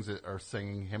know, the things that are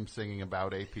him singing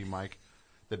about AP Mike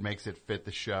that makes it fit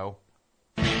the show.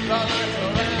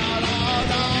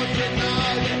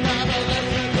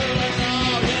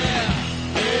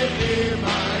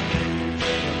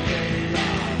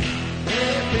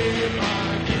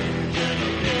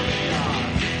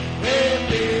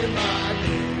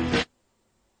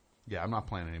 Yeah, I'm not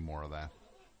playing any more of that.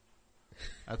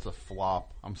 That's a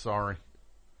flop. I'm sorry.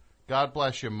 God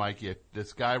bless you, Mike.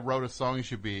 This guy wrote a song. You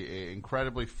should be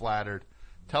incredibly flattered.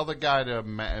 Tell the guy to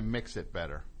mix it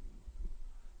better.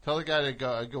 Tell the guy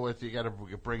to go with, you got to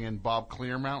bring in Bob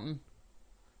Clearmountain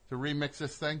to remix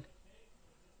this thing.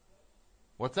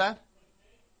 What's that?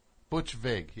 Butch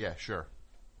Vig. Yeah, sure.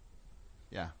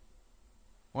 Yeah.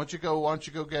 Why don't you go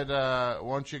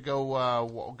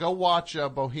watch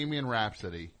Bohemian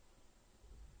Rhapsody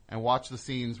and watch the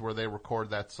scenes where they record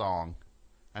that song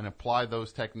and apply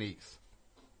those techniques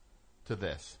to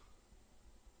this.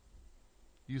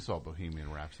 You saw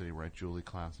Bohemian Rhapsody, right, Julie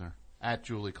Klausner? At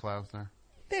Julie Klausner.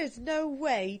 There's no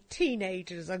way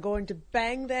teenagers are going to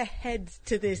bang their heads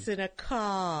to this in a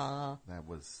car. That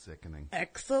was sickening.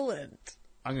 Excellent.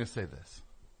 I'm going to say this.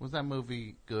 Was that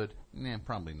movie good? Nah,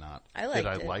 probably not. I liked it.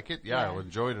 Did I like it? Yeah, I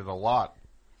enjoyed it a lot.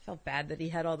 I felt bad that he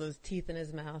had all those teeth in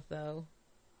his mouth, though.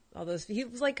 He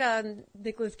was like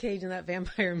Nicolas Cage in that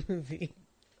vampire movie.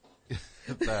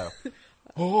 that.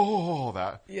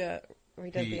 Yeah, where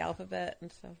he does the alphabet and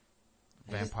stuff.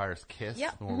 Vampire's Kiss,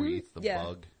 yeah, where he eats the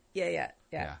bug. Yeah.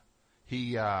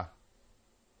 He had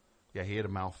a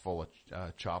mouthful of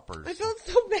choppers. I felt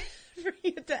so bad for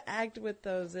him to act with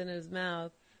those in his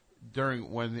mouth.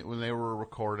 During when they were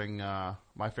recording,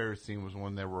 my favorite scene was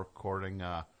when they were recording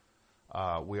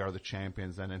 "We Are the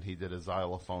Champions," and then he did a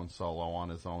xylophone solo on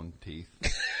his own teeth,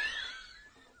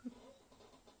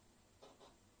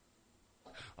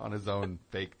 on his own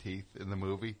fake teeth in the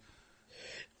movie.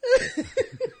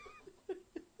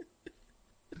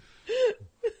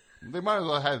 They might as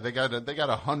well have. They got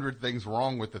 100 things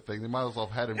wrong with the thing. They might as well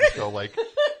have had him just go like.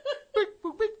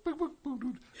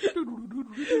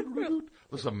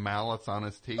 With some mallets on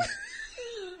his teeth.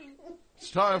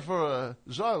 It's time for a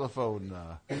xylophone.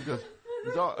 He goes,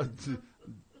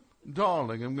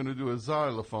 Darling, I'm going to do a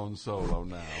xylophone solo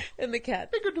now. And the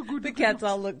cats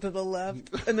all look to the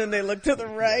left, and then they look to the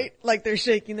right, like they're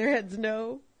shaking their heads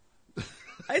no.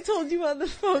 I told you on the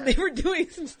phone they were doing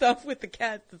some stuff with the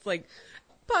cats. It's like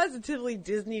positively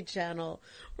Disney Channel,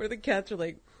 where the cats are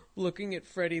like looking at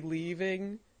Freddie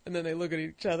leaving, and then they look at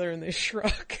each other and they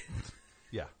shrug.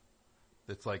 Yeah.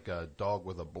 It's like a dog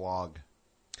with a blog.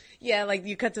 Yeah, like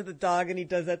you cut to the dog and he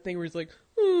does that thing where he's like,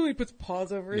 ooh, he puts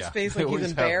paws over his face like he's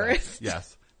embarrassed.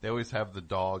 Yes. They always have the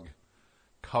dog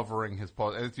covering his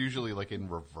paws. And it's usually like in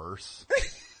reverse.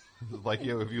 Like,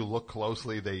 you know, if you look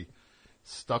closely, they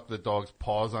stuck the dog's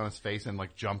paws on his face and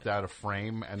like jumped out of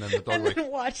frame. And then the dog and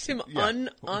then watched him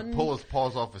pull his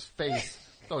paws off his face.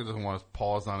 The dog doesn't want his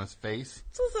paws on his face.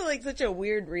 It's also like such a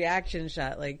weird reaction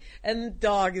shot. Like, and the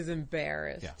dog is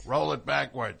embarrassed. Yeah. Roll it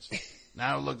backwards.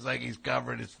 Now it looks like he's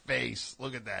covered his face.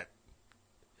 Look at that.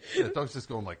 Yeah, the dog's just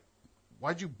going like,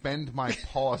 why'd you bend my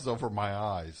paws over my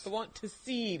eyes? I want to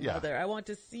see, Mother. I want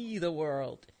to see the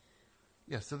world.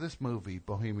 Yeah, so this movie,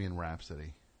 Bohemian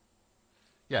Rhapsody.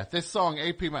 Yeah, this song,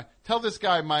 AP Mike. Tell this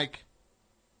guy, Mike,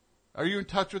 are you in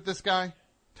touch with this guy?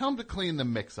 Tell him to clean the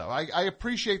mix up. I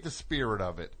appreciate the spirit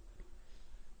of it.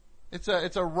 It's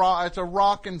a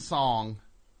rockin' song.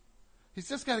 He's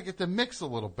just got to get the mix a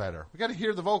little better. We got to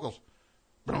hear the vocals.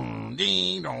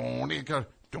 Ding dong, ding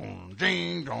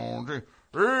ding dong, ding.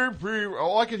 AP,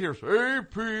 all I can hear is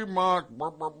AP Mike.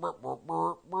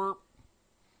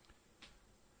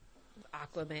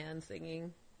 Aquaman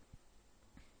singing.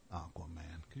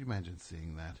 Aquaman. Could you imagine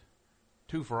seeing that?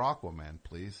 2 for Aquaman,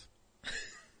 please.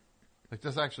 Like,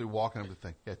 just actually walking up to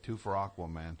think, yeah, 2 for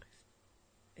Aquaman.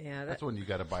 Yeah, that's when you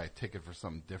got to buy a ticket for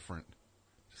something different.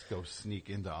 Just go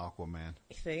sneak into Aquaman.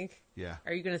 You think? Yeah.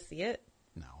 Are you going to see it?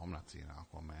 No, I'm not seeing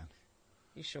Aquaman.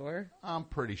 You sure? I'm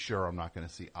pretty sure I'm not going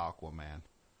to see Aquaman.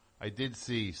 I did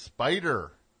see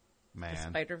Spider-Man. The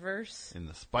Spider-Verse? In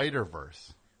the Spider-Verse.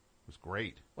 It was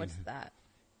great. What's that?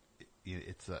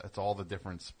 It's all the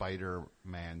different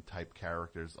Spider-Man type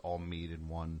characters all meet in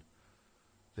one.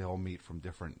 They all meet from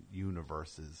different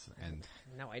universes, and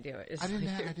no idea what I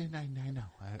know.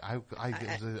 I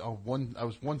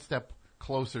was one step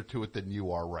closer to it than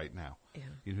you are right now. Yeah.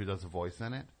 You know who does a voice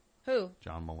in it? Who?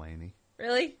 John Mulaney.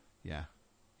 Really? Yeah.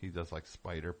 He does like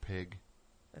Spider Pig.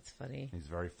 That's funny. He's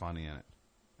very funny in it.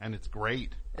 And it's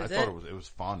great. I thought it was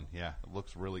fun. Yeah. It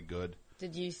looks really good.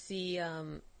 Did you see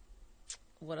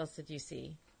what else did you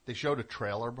see? They showed a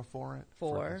trailer before it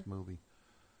for this movie.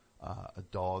 A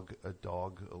dog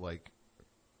like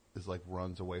is like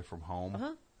runs away from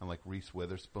home, and like Reese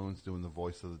Witherspoon's doing the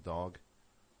voice of the dog.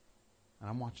 And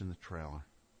I'm watching the trailer.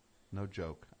 No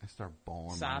joke. I start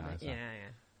bawling my eyes out. Yeah.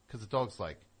 Because the dog's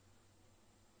like,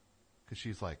 because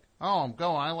she's like, oh, I'm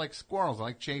going. I like squirrels. I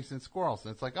like chasing squirrels.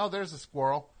 And it's like, oh, there's a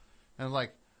squirrel. And I'm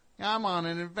like, yeah, I'm on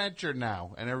an adventure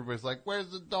now. And everybody's like,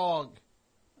 where's the dog?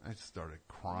 I started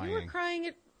crying. You were crying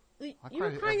at. You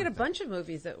were crying at a bunch of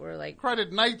movies that were like... Cried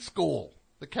at Night School,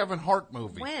 the Kevin Hart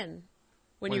movie.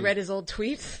 When you read his old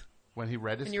tweets? When he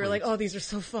read his tweets. And you were like, oh, these are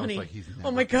so funny. I was like,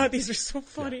 oh my God, these are so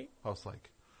funny. Yeah. I was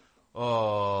like,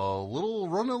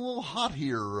 running a little hot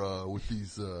here with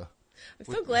these... I'm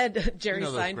so glad Jerry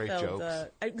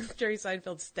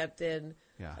Seinfeld stepped in.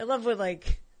 Yeah. I love when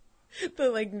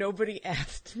nobody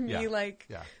asked me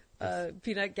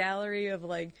peanut gallery of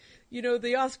like, the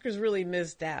Oscars really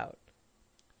missed out.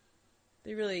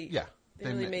 They really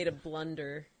made a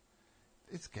blunder.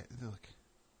 This guy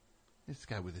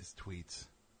with his tweets,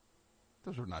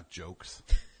 those were not jokes.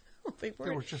 They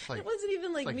were just like, it wasn't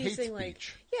even like me saying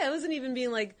speech. it wasn't even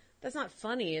being like, that's not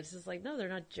funny. It's just like, no, they're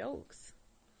not jokes.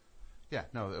 Yeah,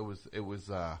 no, it was,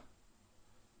 look,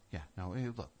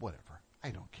 whatever. I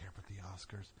don't care about the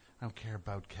Oscars. I don't care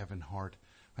about Kevin Hart.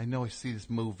 I know I see this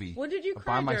movie. When did you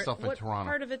cry? By myself in what Toronto.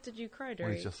 Part of it did you cry during?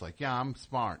 When he's just like, yeah, I'm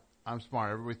smart.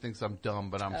 Everybody thinks I'm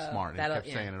dumb, but I'm smart. And he kept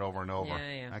saying it over and over.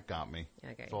 Yeah. That got me.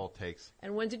 Okay. That's all it takes.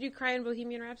 And when did you cry in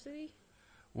Bohemian Rhapsody?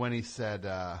 When he said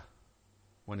that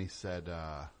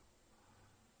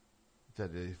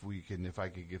if I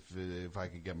could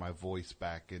get my voice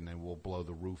back, and then we'll blow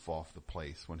the roof off the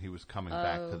place. When he was coming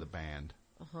back to the band.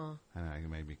 And it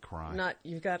made me cry.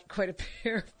 You've got quite a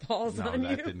pair of balls on you.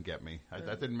 No, that didn't get me.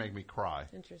 That didn't make me cry.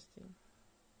 Interesting.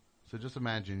 So just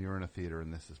imagine you're in a theater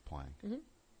and this is playing. Mm-hmm.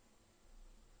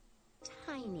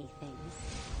 Tiny things.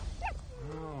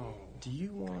 Oh, do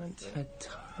you want a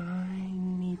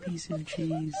tiny piece of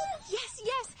cheese? Yes.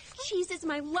 Cheese is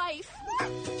my life.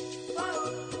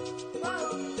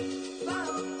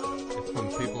 from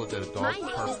the people who did a dog. My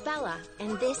name is Bella,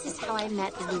 and this is how I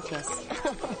met Lucas.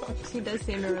 She does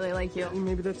seem to really like you.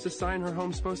 Maybe that's a sign her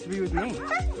home's supposed to be with me.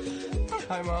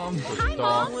 Hi, Mom. Hi,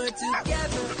 Mom. We're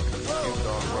together.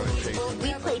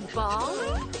 We played ball,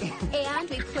 and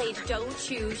we played Don't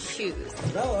Choose Shoes.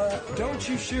 Bella, don't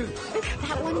you shoot.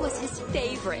 That one was his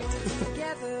favorite.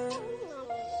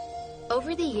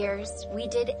 Over the years, we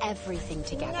did everything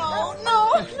together.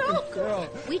 No. Girl.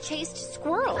 We chased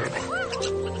squirrels.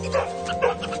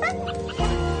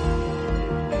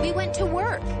 We went to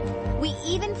work. We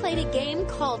even played a game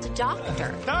called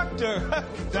Doctor. Doctor.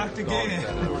 Dr. Gain.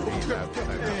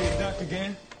 Hey, Dr.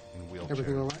 Gain.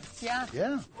 Everything all right? Yeah.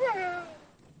 Yeah.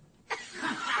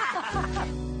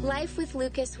 Life with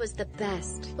Lucas was the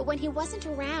best, but when he wasn't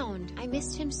around, I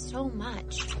missed him so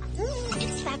much.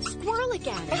 It's that squirrel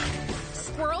again.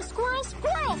 Squirrel, squirrel,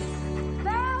 squirrel!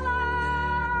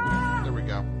 Bella! There we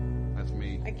go. That's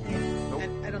me. I can't.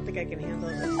 Nope. I don't think I can handle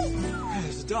this.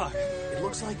 There's a doc. It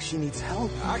looks like she needs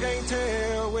help. I can't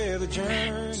tell where the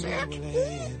journey will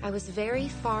end. I was very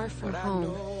far from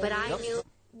home, but I knew...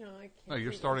 No, I can't. No,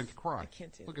 you're do starting this. to cry. I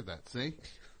can't do Look at that. See?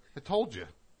 I told you. You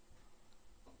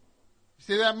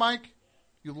see that, Mike?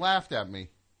 You laughed at me.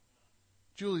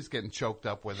 Julie's getting choked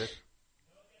up with it.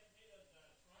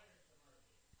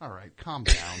 All right, calm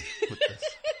down with this.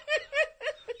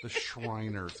 The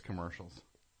Shriners commercials.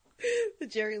 The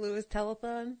Jerry Lewis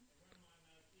telethon.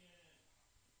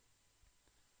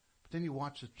 But then you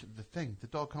watch the thing. The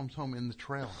dog comes home in the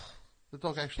trailer. The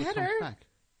dog actually Better. comes back.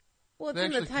 Well, it's They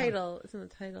in the actually come. title. It's in the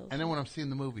title. And then when I'm seeing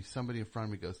the movie, somebody in front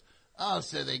of me goes, "Oh,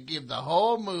 so they give the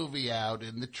whole movie out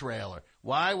in the trailer.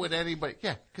 Why would anybody?"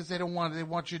 Yeah, because they don't want. They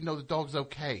want you to know the dog's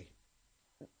okay.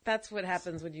 That's what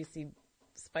happens when you see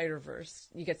Spider-Verse.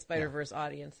 You get Spider-Verse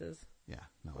audiences. Yeah,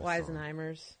 no. I saw it.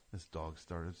 Weisenheimers. This dog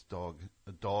started.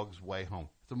 A Dog's Way Home.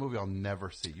 It's a movie I'll never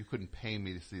see. You couldn't pay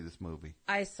me to see this movie.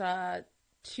 I saw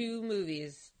 2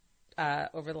 movies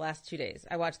over the last 2 days.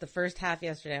 I watched the first half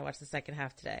yesterday. I watched the second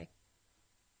half today.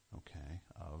 Okay,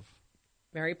 of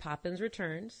Mary Poppins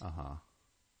Returns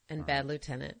and Bad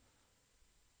Lieutenant.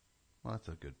 Well, that's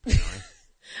a good pairing.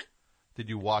 Did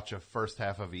you watch a first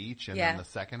half of each and then the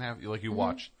second half? Like you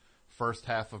watched first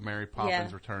half of Mary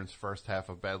Poppins Returns, first half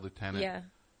of Bad Lieutenant? Yeah.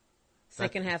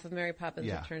 Second half of Mary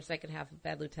Poppins Returns, second half of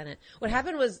Bad Lieutenant. What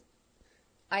happened was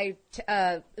it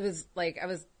was like I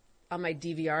was on my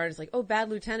DVR and it's like, oh, Bad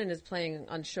Lieutenant is playing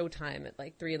on Showtime at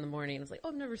like 3 a.m. And I was like, oh,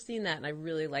 I've never seen that. And I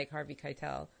really like Harvey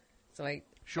Keitel. So I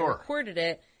recorded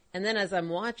it. And then as I'm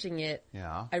watching it,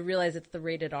 I realize it's the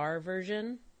rated R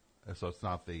version. So it's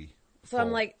not the... So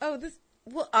I'm like, oh, this...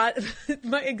 Well,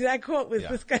 my exact quote was,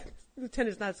 this guy,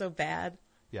 Lieutenant's not so bad.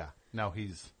 Yeah. No,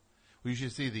 he's... Well, you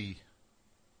should see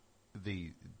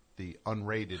the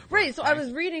unrated version. Right, so I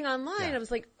was reading online. I was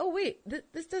like, oh, wait,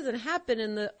 this doesn't happen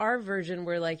in the R version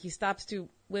where, like, he stops 2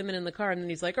 women in the car and then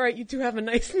he's like, all right, you 2 have a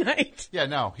nice night. Yeah,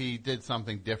 no, he did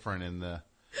something different in the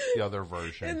other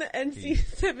version. In the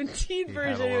NC-17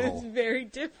 version, it was very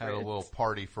different. Had a little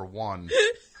party for one.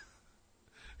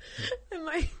 And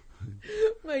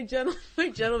my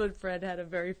gentleman friend had a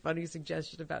very funny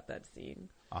suggestion about that scene.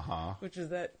 Which is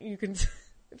that you can,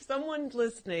 if someone's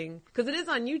listening, because it is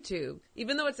on YouTube,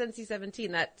 even though it's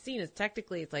NC-17, that scene is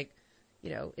technically, it's like, you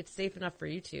know, it's safe enough for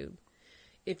YouTube.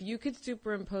 If you could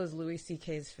superimpose Louis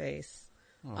C.K.'s face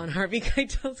on Harvey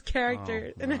Keitel's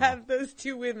character and have those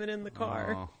 2 women in the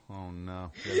car. Oh no.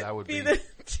 Yeah, that would be the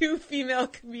 2 female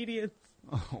comedians.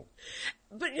 Oh.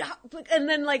 But and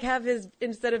then like have his,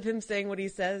 instead of him saying what he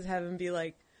says, have him be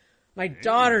like, my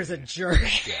daughter's a jerk.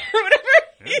 Or whatever.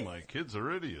 Hey, my kids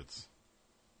are idiots.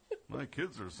 My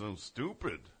kids are so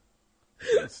stupid.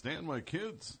 I can't stand my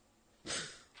kids.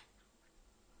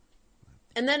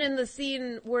 And then in the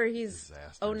scene where he's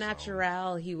au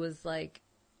natural, he was like,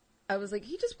 I was like,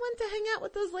 he just went to hang out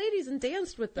with those ladies and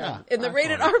danced with them. In the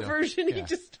rated R version, he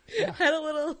just had a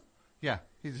little. Yeah,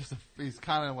 he's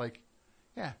kind of like,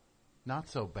 not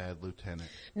so bad, Lieutenant.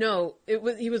 No,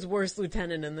 he was worse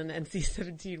Lieutenant in the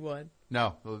NC-17 one.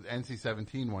 No, the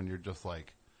NC-17 one, you're just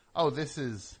like, oh, this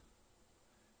is,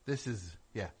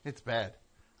 it's bad.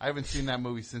 I haven't seen that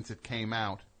movie since it came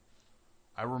out.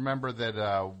 I remember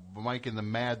that Mike and the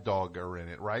Mad Dog are in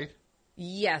it, right?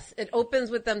 Yes, it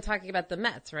opens with them talking about the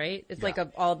Mets, right? It's like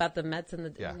all about the Mets and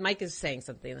the. Mike is saying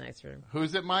something in the next room.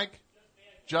 Who's it, Mike?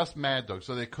 Just Mad Dog.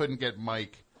 So they couldn't get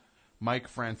Mike. Mike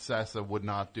Francesa would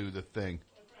not do the thing.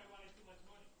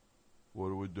 What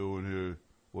are we doing here?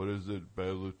 What is it,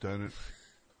 Bad Lieutenant?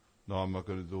 No, I'm not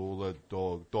going to do all that.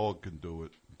 Dog can do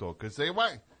it. Dog.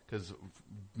 Because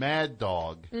Mad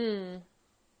Dog.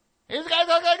 He's got to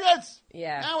go like this.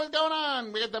 Yeah. Now what's going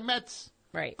on? We got the Mets.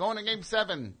 Right. Going to game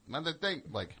 7. Another thing.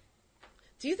 Like,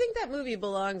 do you think that movie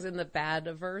belongs in the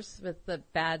bad-averse with the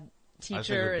bad teacher? I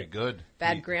think it would be good.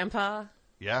 Bad grandpa?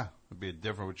 Yeah. It'd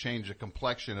be would change the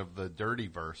complexion of the dirty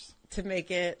verse. To make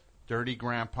it... Dirty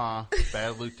grandpa,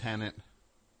 bad lieutenant,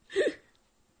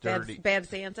 dirty... Bad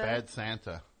Santa? Bad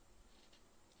Santa.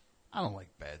 I don't like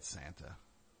Bad Santa.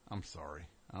 I'm sorry.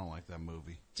 I don't like that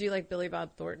movie. Do you like Billy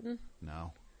Bob Thornton?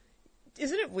 No.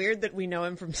 Isn't it weird that we know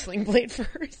him from Sling Blade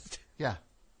first? Yeah.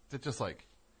 It's just like...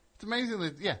 It's amazing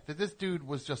that this dude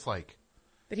was just like...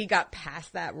 That he got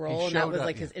past that role and that was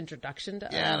like his introduction to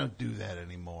I don't do that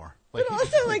anymore. Like, but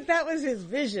also like that was his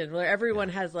vision where everyone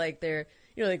has like their,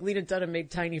 you know, like Lena Dunham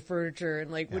made tiny furniture and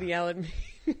like Woody Allen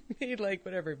made like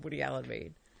whatever Woody Allen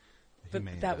made.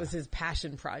 But that was his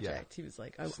passion project. He was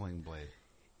like, Sling Blade.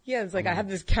 Yeah, it's like I have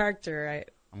this character.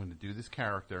 I'm going to do this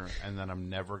character and then I'm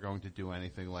never going to do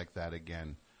anything like that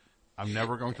again. I'm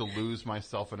never going to lose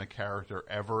myself in a character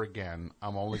ever again.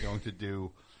 I'm only going to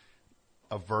do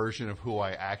a version of who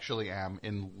I actually am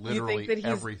in literally you think that he's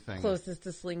everything. Closest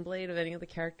to Sling Blade of any of the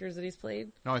characters that he's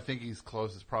played? No, I think he's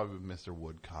closest probably with Mr.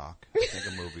 Woodcock. I think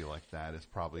a movie like that is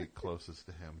probably closest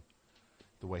to him.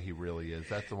 The way he really is.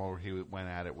 That's the one where he went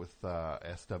at it with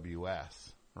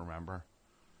SWS. Remember?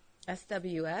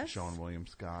 SWS? Sean William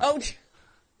Scott. Oh,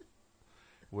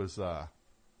 was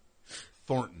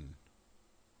Thornton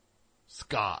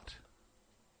Scott.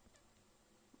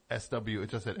 SW. It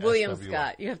just said William SWS.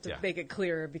 Scott. You have to make it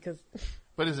clearer because.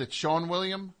 But is it Sean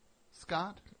William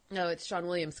Scott? No, it's Sean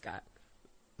William Scott.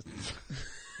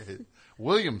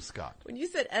 William Scott. When you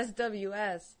said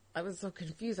SWS, I was so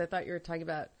confused. I thought you were talking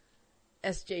about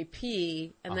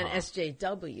SJP and then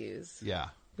SJWs. Yeah.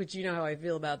 Which you know how I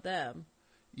feel about them.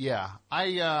 Yeah.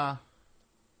 They're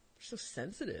so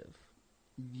sensitive.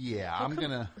 Yeah, How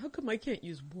come I can't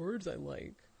use words I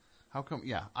like? How come?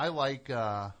 Yeah, I like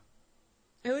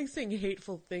saying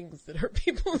hateful things that hurt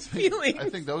people's feelings. I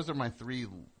think those are my 3.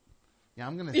 Yeah,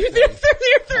 I'm going to say... Your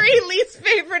 3 least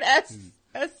favorite S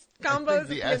combos at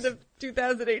the end of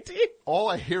 2018? All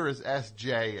I hear is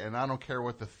SJ, and I don't care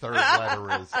what the third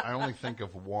letter is. I only think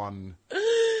of one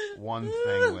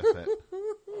thing with it.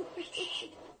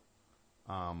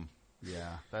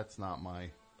 Yeah, that's not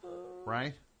my...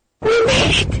 Right?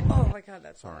 Oh my god,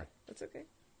 that's sorry. That's okay.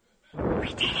 We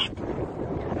did it.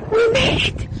 We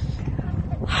made it.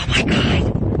 Oh my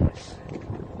god.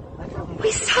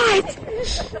 We saw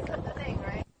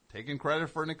it. Taking credit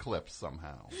for an eclipse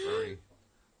somehow. Very.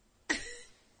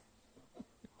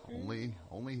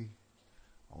 only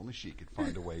she could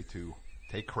find a way to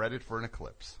take credit for an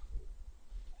eclipse.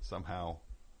 Somehow,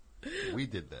 we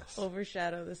did this.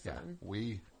 Overshadow the sun.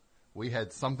 Yeah, we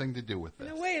had something to do with this.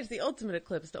 In a way, it's the ultimate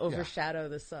eclipse to overshadow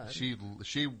the sun. She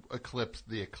eclipsed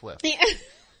the eclipse. Yeah.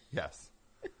 Yes.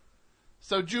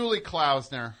 So, Julie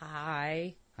Klausner.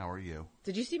 Hi. How are you?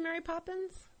 Did you see Mary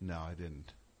Poppins? No, I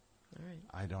didn't. All right.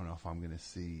 I don't know if I'm going to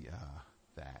see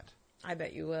that. I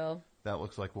bet you will. That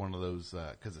looks like one of those,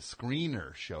 because a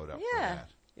screener showed up for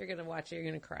that. You're going to watch it. You're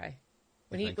going to cry.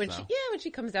 When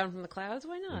she comes down from the clouds,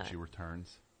 why not? When she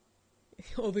returns.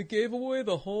 Oh, they gave away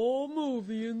the whole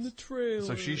movie in the trailer.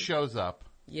 So she shows up.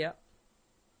 Yep.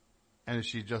 And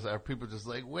are people just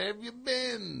like, where have you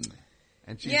been?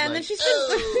 And she's and then she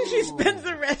spends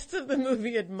the rest of the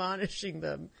movie admonishing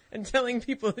them and telling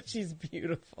people that she's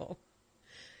beautiful.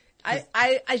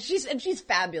 She's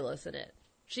fabulous in it.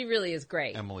 She really is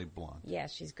great. Emily Blunt. Yeah,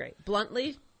 she's great.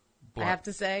 Bluntly, I have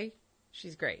to say,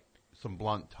 she's great. Some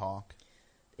blunt talk.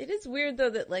 It is weird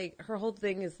though that like her whole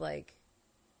thing is like,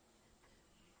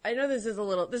 I know this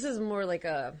is more like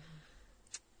a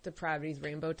Depravity's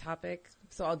Rainbow topic,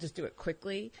 so I'll just do it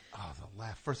quickly. Oh, the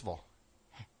laugh. First of all.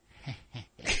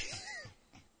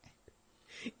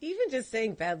 Even just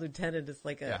saying Bad Lieutenant is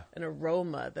like an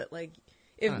aroma that like,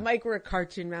 if Mike were a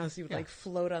cartoon mouse, he would like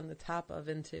float on the top of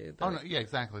into the... Oh, no, yeah,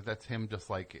 exactly. That's him just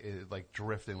like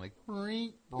drifting, like,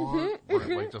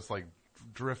 like just like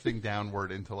drifting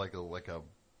downward into like a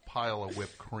pile of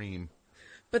whipped cream.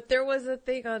 But there was a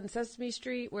thing on Sesame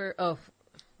Street where,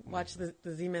 watch the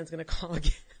Z-Man's gonna call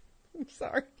again. I'm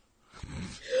sorry.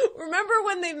 Remember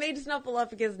when they made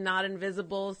Snuffleupagus not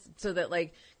invisible so that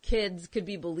like kids could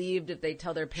be believed if they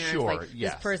tell their parents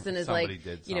this person is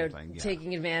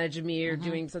taking advantage of me or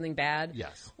doing something bad?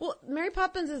 Yes. Well, Mary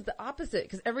Poppins is the opposite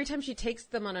because every time she takes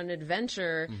them on an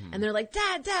adventure and they're like,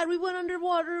 Dad, we went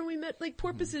underwater and we met like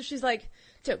porpoises. She's like,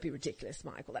 don't be ridiculous,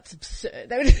 Michael. That's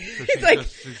absurd. He's like,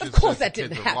 of course that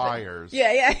didn't happen. Liars.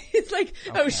 Yeah. It's like,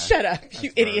 oh, shut up,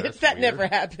 you idiots. That never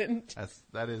happened.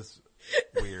 That is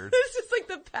weird. It's just like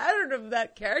the pattern of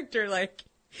that character. Like,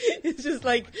 it's just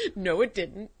like, no, it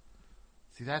didn't.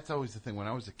 See, that's always the thing. When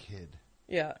I was a kid,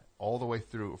 Yeah. All the way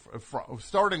through,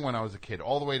 starting when I was a kid,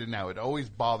 all the way to now. It always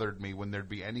bothered me when there'd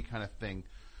be any kind of thing.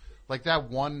 Like that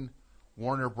one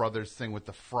Warner Brothers thing with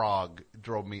the frog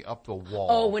drove me up the wall.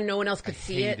 Oh, when no one else could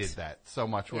see it? I hated that so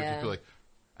much. Where Yeah. just be like,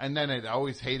 and then I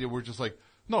always hated, we're just like,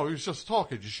 no, he was just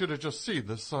talking. You should have just seen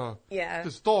this.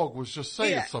 This dog was just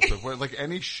saying something. Where, like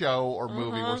any show or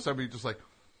movie where somebody just like,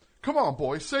 come on,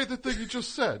 boy, say the thing you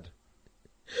just said.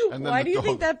 And then Why do you dog,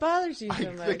 think that bothers you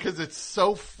so much? Because it's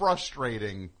so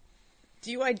frustrating.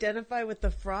 Do you identify with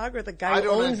the frog or the guy who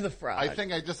owns the frog? I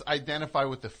think I just identify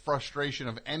with the frustration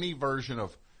of any version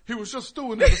of, he was just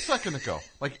doing it a second ago.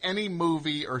 Like any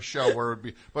movie or show where it would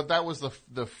be, but that was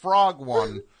the frog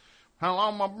one.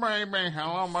 Hello, my baby.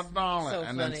 Hello, my darling. So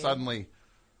and funny. then suddenly,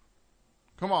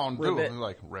 come on, do Ribbit. it.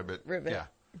 Like, ribbit. Ribbit. Yeah.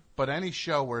 But any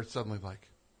show where it's suddenly like,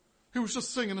 he was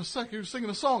just singing a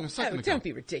song a second ago. Don't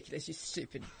be ridiculous, you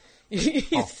stupid. You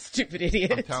stupid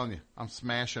idiot. I'm telling you, I'm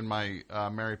smashing my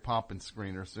Mary Poppins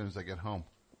screener as soon as I get home.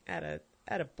 At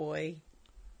a boy.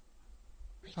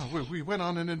 Oh, we went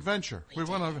on an adventure. We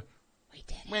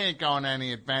ain't going on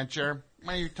any adventure.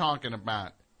 What are you talking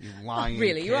about? You lying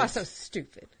Really, kids? you are so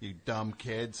stupid. You dumb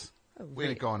kids. Oh, We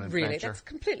ain't going on an adventure. Really, that's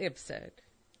completely absurd.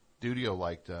 Dudio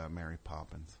liked Mary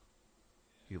Poppins.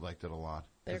 He liked it a lot.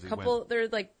 There are a 'Cause he couple.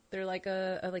 went- They're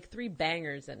like three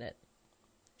bangers in it.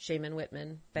 Shaman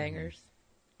Whitman bangers.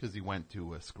 Because he went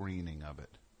to a screening of it.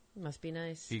 Must be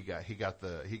nice. He got.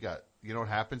 You know what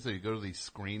happens? So you go to these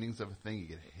screenings of a thing, you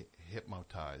get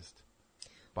hypnotized.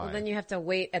 By Well, then you have to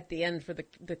wait at the end for the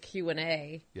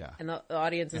Q&A. Yeah. And the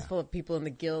audience is full of people in the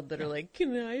guild that are like,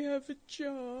 "Can I have a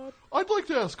job?" I'd like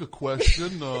to ask a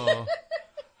question.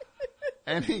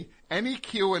 Any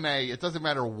Q&A, it doesn't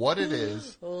matter what it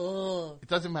is. It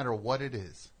doesn't matter what it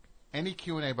is. Any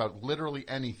Q&A about literally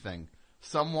anything.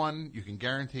 Someone, you can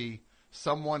guarantee,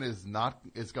 someone is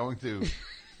going to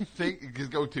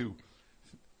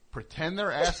pretend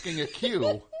they're asking a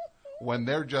Q when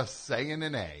they're just saying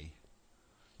an A.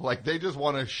 Like they just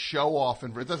want to show off,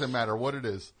 and it doesn't matter what it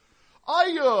is.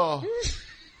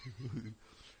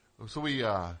 So we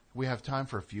have time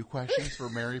for a few questions for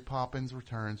Mary Poppins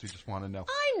Returns. We just want to know.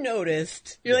 I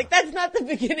noticed. You're like, that's not the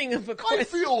beginning of a question. I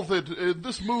feel that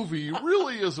this movie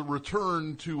really is a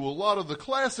return to a lot of the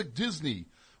classic Disney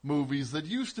movies that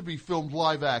used to be filmed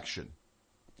live action.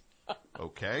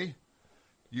 Okay?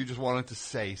 You just wanted to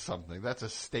say something. That's a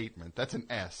statement. That's an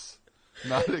S.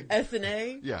 Not a S and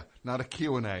A? Yeah, not a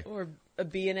Q&A. Or a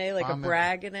B and A, like a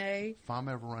brag and A? If I'm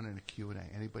ever running a Q&A,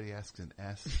 anybody asks an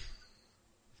S,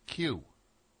 Q.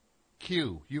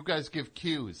 You guys give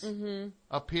Qs. Mm-hmm.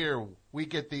 Up here, we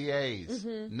get the A's.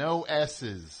 Mhm. No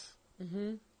S's. Mm-hmm.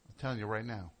 I'm telling you right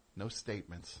now, no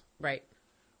statements. Right.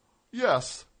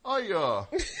 Yes, I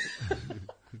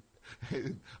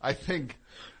think,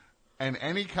 and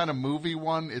any kind of movie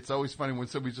one, it's always funny when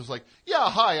somebody's just like, yeah,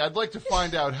 hi, I'd like to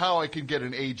find out how I can get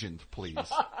an agent, please.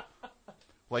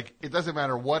 Like, it doesn't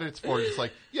matter what it's for. It's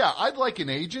like, yeah, I'd like an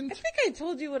agent. I think I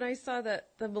told you when I saw the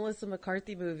Melissa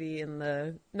McCarthy movie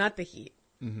not The Heat,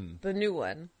 the new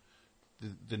one.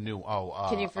 The new,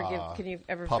 Can you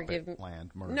ever forgive me? Puppet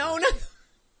Land Murder. No.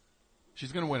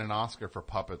 She's going to win an Oscar for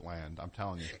Puppet Land, I'm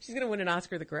telling you. She's going to win an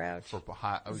Oscar the Grouch. For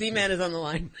Z-Man is on the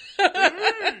line.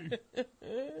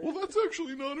 Well, that's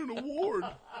actually not an award.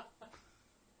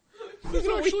 There's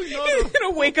actually not He's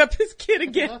going to wake up his kid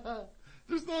again.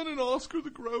 There's not an Oscar the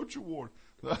Grouch award.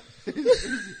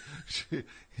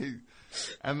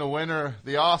 And the winner,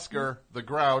 the Oscar, the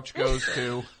Grouch, goes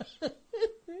to...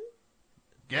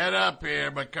 Get up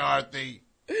here, McCarthy.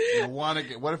 You want to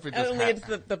get... What if it just... Only it's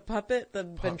the puppet, the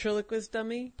ventriloquist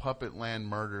dummy? Puppet Land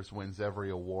Murders wins every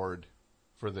award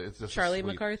for the... It's just Charlie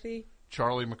McCarthy?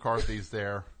 Charlie McCarthy's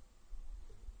there.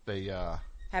 They...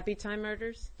 Happy Time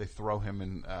Murders? They throw him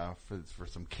in for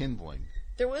some kindling.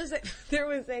 There was a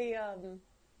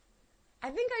I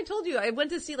think I told you I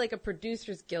went to see like a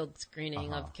Producers Guild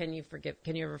screening of Can You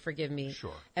Ever Forgive Me?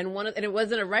 Sure. And it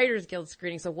wasn't a Writers Guild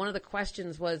screening, so one of the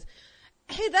questions was,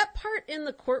 hey, that part in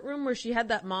the courtroom where she had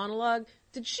that monologue,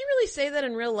 did she really say that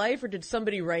in real life or did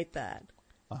somebody write that?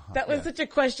 That was such a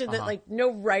question that like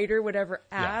no writer would ever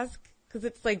ask, because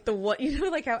it's like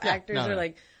like how actors are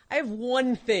like, I have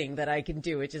one thing that I can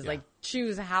do, which is like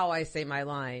choose how I say my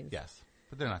lines. Yes.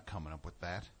 But they're not coming up with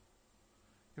that.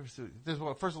 First of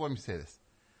all, let me say this.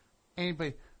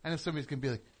 Anybody, I know somebody's going to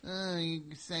be like,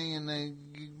 you're saying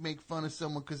you make fun of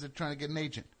someone because they're trying to get an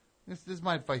agent. This is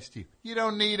my advice to you. You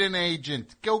don't need an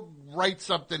agent. Go write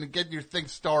something and get your thing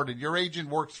started. Your agent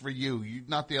works for you,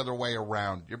 not the other way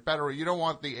around. You're better. You don't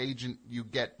want the agent you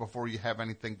get before you have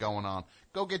anything going on.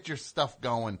 Go get your stuff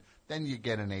going, then you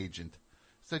get an agent.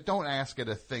 So don't ask it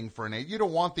a thing for an agent. You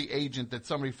don't want the agent that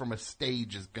somebody from a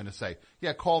stage is going to say,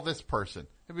 yeah, call this person.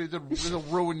 They'll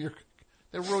ruin your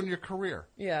career.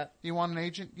 Yeah. You want an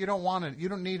agent? You don't want it. You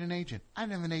don't need an agent. I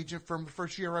didn't have an agent from the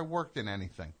first year I worked in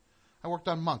anything. I worked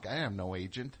on Monk. I didn't have no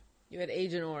agent. You had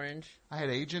Agent Orange. I had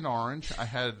Agent Orange. I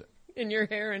had... In your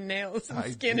hair and nails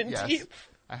and skin and teeth.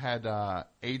 I had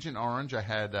Agent Orange. I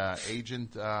had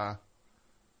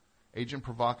Agent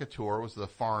Provocateur was the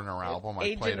Foreigner album.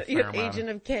 I played a fair amount. Agent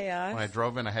of Chaos. When I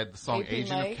drove in, I had the song AP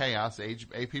Agent Mike. of Chaos.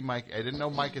 AP Mike. I didn't know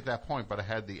Mike at that point, but I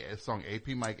had the song AP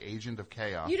Mike, Agent of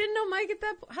Chaos. You didn't know Mike at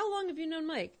that point? How long have you known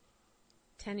Mike?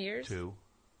 10 years? 2.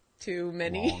 Too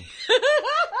many. Long.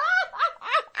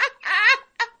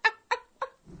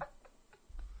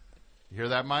 You hear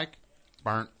that, Mike?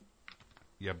 Burnt.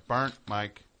 You burnt,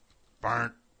 Mike.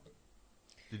 Burnt.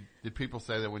 Did people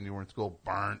say that when you were in school?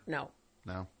 Burnt. No.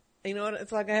 No. You know what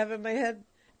it's like I have in my head?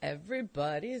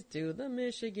 Everybody's do the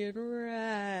Michigan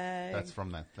rag. That's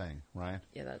from that thing, right?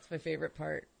 Yeah, that's my favorite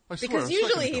part. I swear, Because a second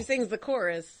usually ago. he sings the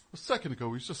chorus. A second ago,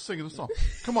 he was just singing the song.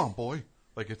 Come on, boy.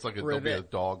 Like it's like there'll be a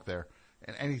dog there.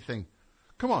 And anything.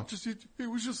 Come on, he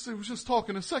was just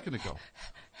talking a second ago.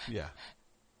 Yeah.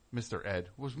 Mr. Ed.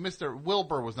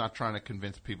 Wilbur was not trying to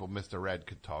convince people Mr. Ed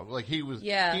could talk. Like he was,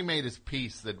 he made his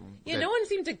piece that. Yeah, no one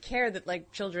seemed to care that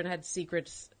like children had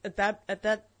secrets at that.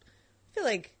 I feel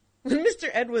like when Mr.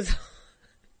 Ed was,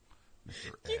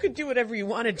 you could do whatever you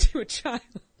wanted to a child.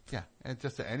 Yeah, and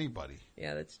just to anybody.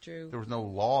 Yeah, that's true. There was no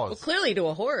laws. Well, clearly to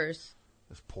a horse.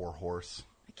 This poor horse.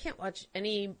 I can't watch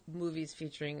any movies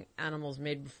featuring animals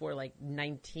made before like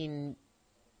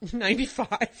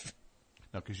 1995.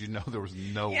 No, because you know there was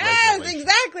no Yes, regulation.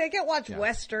 exactly. I can't watch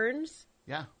westerns.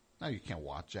 Yeah. No, you can't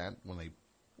watch that when they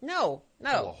No.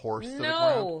 pull a horse to the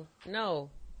ground. No.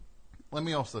 Let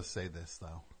me also say this,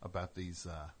 though, about these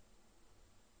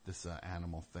this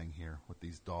animal thing here with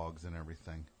these dogs and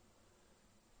everything.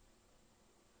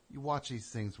 You watch these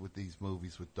things with these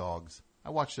movies with dogs.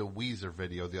 I watched a Weezer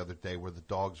video the other day where the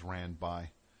dogs ran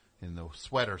by in the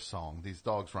Sweater song. These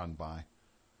dogs run by.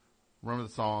 Remember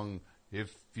the song,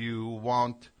 If You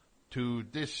Want to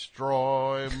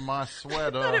Destroy My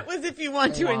Sweater? I thought it was If You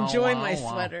Want to Enjoy My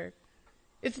Sweater.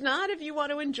 It's not If You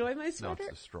Want to Enjoy My Sweater? No,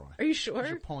 it's destroy. Are you sure? 'Cause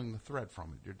you're pulling the thread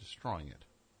from it. You're destroying it.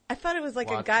 I thought it was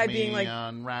like Watch a guy me being like...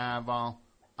 unravel.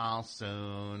 I'll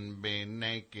soon be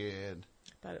naked.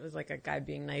 I thought it was like a guy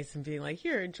being nice and being like,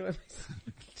 here, enjoy my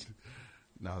sweater.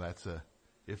 No, that's a...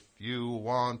 If you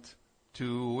want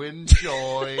to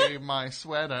enjoy my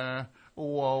sweater...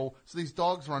 Whoa. So these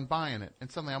dogs run by in it. And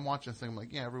suddenly I'm watching this thing. I'm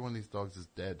like, yeah, every one of these dogs is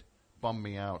dead. Bum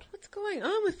me out. What's going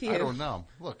on with you? I don't know.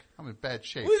 Look, I'm in bad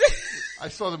shape. I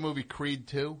saw the movie Creed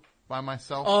 2 by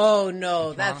myself. Oh,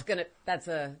 no. That's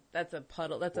a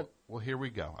puddle. Well, here we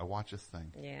go. I watch this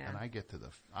thing. Yeah. And I get to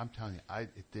I'm telling you,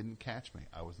 it didn't catch me.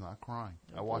 I was not crying.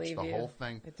 Don't I watched believe the you. whole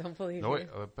thing. I don't believe no, you.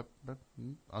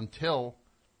 Until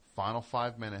final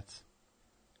 5 minutes,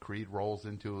 Creed rolls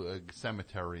into a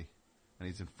cemetery. And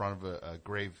he's in front of a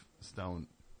gravestone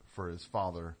for his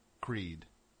father, Creed,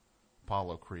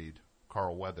 Apollo Creed,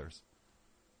 Carl Weathers.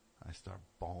 I started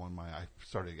bawling I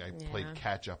played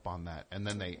catch up on that. And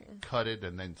then they cut it,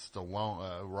 and then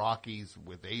Stallone, Rocky's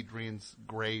with Adrian's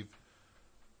grave.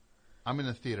 I'm in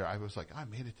the theater. I was like, I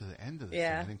made it to the end of this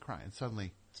thing. I didn't cry. And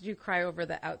suddenly... Did you cry over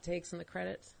the outtakes and the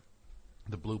credits?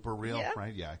 The blooper reel,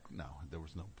 right? Yeah, no, there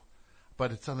was no...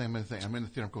 But it's suddenly I'm in the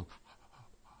theater. I'm going...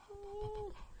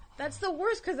 That's the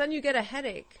worst, because then you get a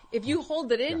headache. If you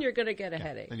hold it in, you're going to get a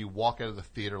headache. Then you walk out of the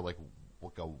theater like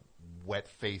a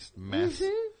wet-faced mess.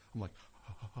 Mm-hmm. I'm like...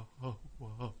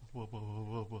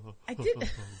 I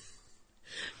did...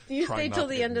 Do you stay till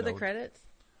the end of the credits?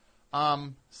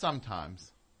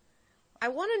 Sometimes. I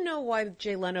want to know why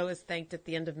Jay Leno is thanked at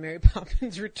the end of Mary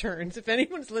Poppins Returns. If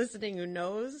anyone's listening who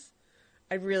knows,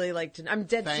 I'd really like to know. I'm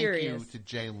dead serious. Thank you to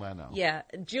Jay Leno. Yeah,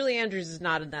 Julie Andrews is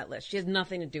not in that list. She has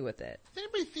nothing to do with it. Did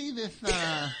anybody see this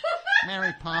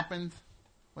Mary Poppins?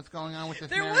 What's going on with this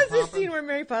There Mary was Poppins? a scene where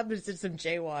Mary Poppins did some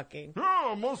jaywalking.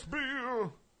 Oh, must be...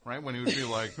 Right, when he would be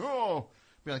like,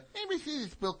 anybody see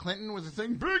this Bill Clinton with the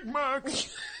thing, Big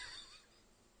Macs?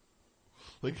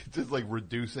 Like, just like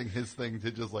reducing his thing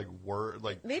to just like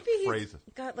Maybe phrases.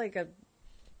 He's got like a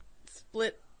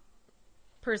split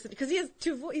person, because he has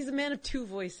he's a man of two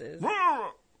voices.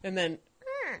 And then...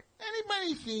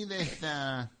 Anybody see this,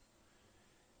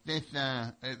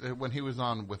 when he was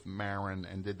on with Marin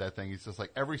and did that thing, he's just like,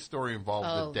 every story involves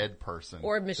a dead person.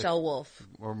 Or Michelle Wolf.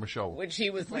 Or Michelle Wolf. Which he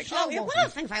was like, Michelle one Wolf. of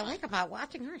the things I like about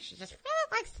watching her, she just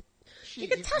really likes it. You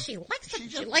can tell she likes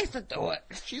it. She likes to do it.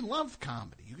 She loves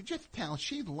comedy. You could just tell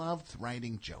she loves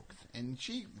writing jokes. And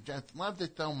she just loved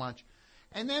it so much.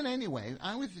 And then anyway,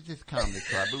 I was at this comedy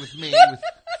club. It was me, it was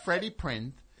Freddie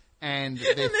Prinze, and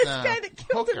this guy that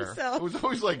killed hooker. himself. It was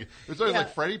always like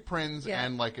Freddie Prinze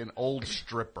and like an old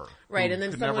stripper. Right, who and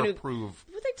then could someone never who prove.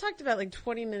 Well, they talked about like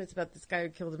 20 minutes about this guy who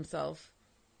killed himself.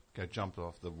 Got jumped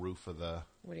off the roof of the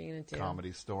What are you gonna do?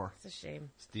 Comedy Store. It's a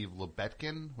shame. Steve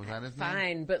Lebetkin, was that his name?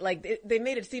 Fine, but like they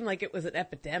made it seem like it was an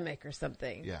epidemic or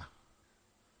something. Yeah.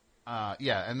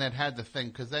 And that had the thing,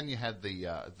 because then you had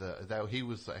that he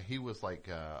was like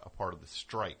a part of the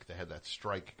strike. They had that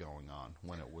strike going on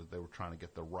when they were trying to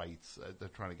get the rights. They're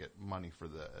trying to get money for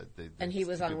and he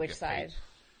was on which side?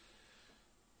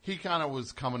 He kind of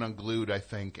was coming unglued, I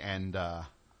think, and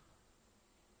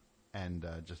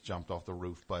just jumped off the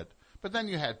roof. But then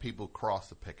you had people cross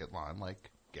the picket line, like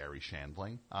Gary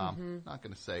Shandling. Not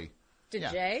going to say. Did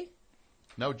Jay?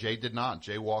 No, Jay did not.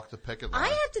 Jay walked the picket line. I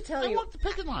have to tell you. I walked the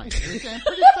picket line. It was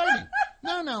pretty exciting.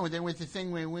 No, there was the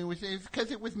thing where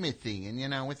because it was Mitzi,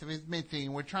 and with Mitzi,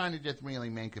 and we're trying to just really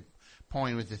make a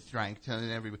point with the strike,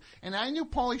 telling everybody. And I knew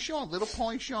Paulie Shaw. Little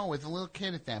Paulie Shaw was a little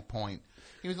kid at that point.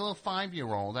 He was a little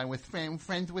 5-year-old. I was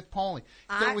friends with Paulie.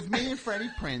 So it was me and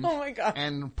Freddie Prinze. Oh, my God.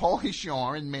 And Paulie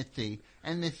Shaw and Mitzi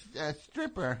and this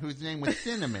stripper whose name was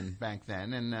Cinnamon back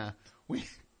then. And we...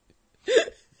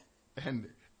 and...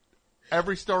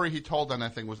 Every story he told on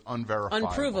that thing was unverifiable.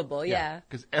 Unprovable, yeah.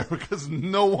 Because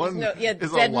no one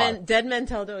is alive. Dead men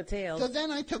tell no tales. So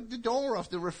then I took the door off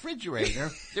the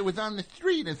refrigerator that was on the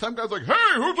street, and some guy's like, "Hey,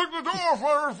 who took the door off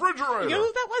my refrigerator?" You know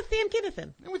who that was? Sam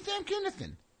Kinison. It was Sam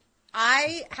Kinison.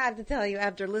 I have to tell you,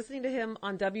 after listening to him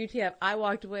on WTF, I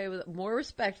walked away with more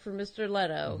respect for Mr.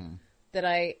 Leto than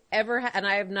I ever had, and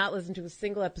I have not listened to a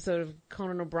single episode of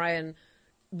Conan O'Brien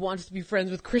wants to be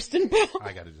friends with Kristen Bell.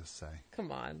 I got to just say.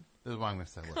 Come on. This is what I'm going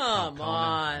to say. Look, Come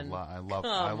on. I love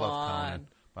Conan,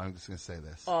 but I'm just going to say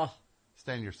this. Oh.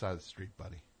 Stay on your side of the street,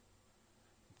 buddy.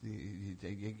 You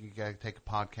got to take a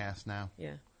podcast now.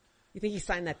 Yeah. You think he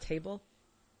signed that table?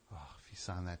 Oh, if he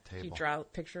signed that table. Did he draw a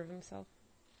picture of himself?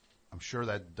 I'm sure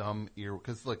that dumb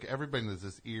because look, everybody knows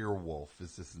this Earwolf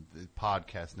is this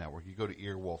podcast network. You go to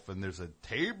Earwolf and there's a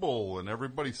table and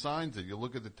everybody signs it. You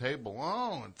look at the table.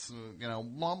 Oh, it's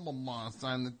blah blah blah.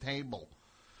 Sign the table,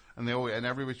 and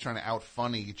everybody's trying to out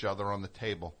funny each other on the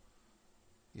table.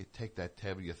 You take that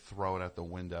table, you throw it out the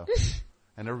window,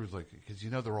 and everybody's like, because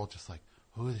they're all just like,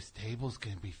 oh, this table's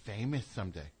gonna be famous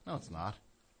someday. No, it's not.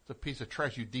 It's a piece of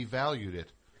trash. You devalued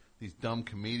it. These dumb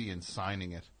comedians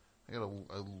signing it. I got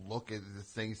to look at this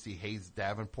thing, see Hayes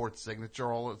Davenport's signature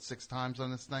all 6 times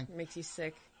on this thing. It makes you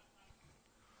sick.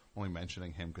 Only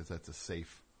mentioning him because that's a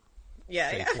safe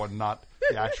one, not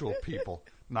the actual people.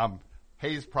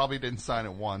 Hayes probably didn't sign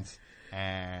it once,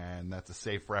 and that's a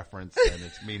safe reference, and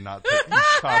it's me not taking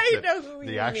shots at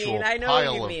the actual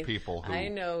pile of people. I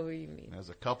know who you mean. There's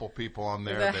a couple people on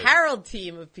there. The Harold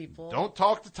team of people. Don't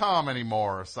talk to Tom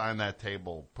anymore. Sign that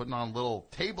table. Putting on little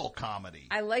table comedy.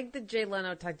 I like that Jay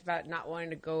Leno talked about not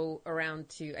wanting to go around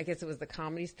to, I guess it was the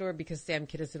Comedy Store, because Sam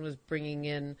Kinison was bringing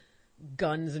in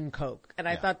guns and coke. And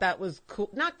I thought that was cool.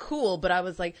 Not cool, but I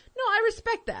was like, no, I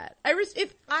respect that.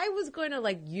 If I was going to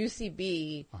like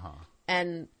UCB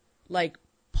and like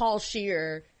Paul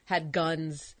Scheer had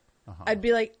guns, I'd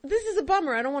be like, this is a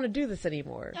bummer. I don't want to do this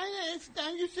anymore. I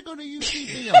used to go to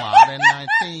UCB a lot, and I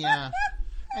see,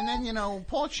 and then,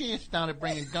 Paul Scheer started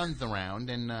bringing guns around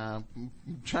and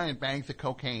giant bags of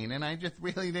cocaine, and I just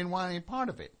really didn't want any part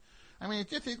of it. I mean,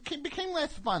 it became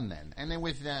less fun then, and it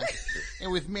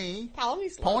was me,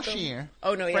 Paul Scheer.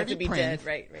 Oh no, he had to be Prinze, dead,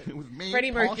 right? It was me,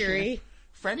 Freddie Paul Mercury, Scheer,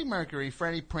 Freddie Mercury,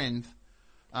 Freddie Prinze,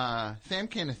 Sam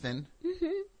Kinison,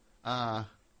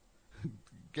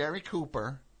 Gary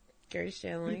Cooper, Gary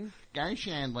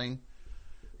Shandling,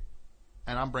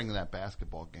 and I'm bringing that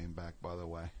basketball game back. By the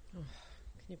way, can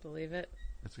you believe it?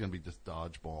 It's going to be just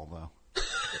dodgeball though.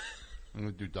 I'm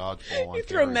going to do dodgeball. On you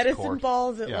throw Gary's medicine court.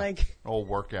 balls at old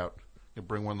workout. You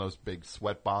bring one of those big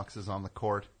sweat boxes on the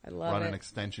court. I love Run it. an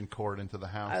extension cord into the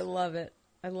house. I love it.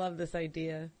 I love this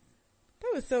idea.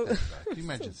 That was so. Can you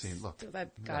imagine seeing? Look,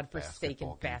 that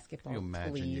godforsaken basketball. Can you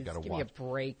imagine? Please, You got to give watch. me a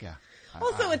break. Yeah.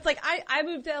 Also, it's like I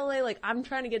moved to LA. Like I'm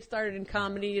trying to get started in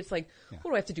comedy. It's like,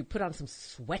 what do I have to do? Put on some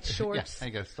sweat shorts? Yeah,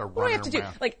 you got to start what do I running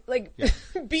have to around.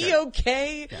 do? Be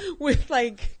okay with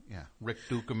like. Yeah, Rick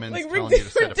Dukeman like is Rick telling you to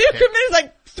set a Dukeman pick. is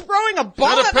like throwing a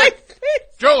ball at my face.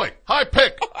 Julie, high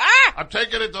pick. I'm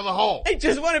taking it to the hole. I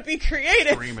just want to be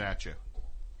creative. Screaming at you.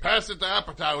 Pass it to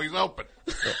Apatow. He's open.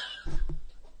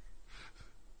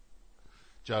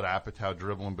 Judd Apatow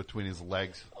dribbling between his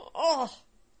legs. Oh,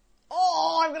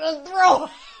 I'm gonna throw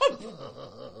up.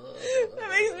 That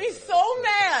makes me so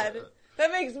mad.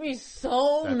 That makes me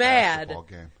so That mad. basketball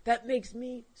game. That makes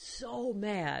me so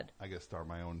mad. I gotta start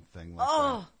my own thing like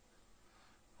Oh,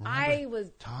 that. I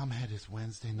was. Tom had his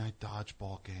Wednesday night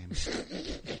dodgeball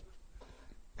game.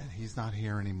 And he's not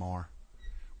here anymore.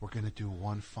 We're gonna do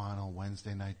one final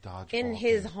Wednesday night dodgeball In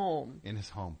his game. home. In his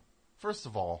home. First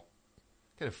of all,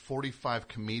 get 45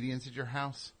 comedians at your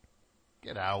house.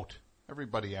 Get out.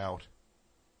 Everybody out.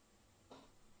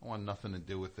 I want nothing to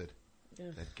do with it.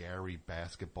 Ugh. That Gary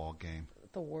basketball game.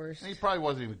 The worst. And he probably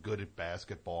wasn't even good at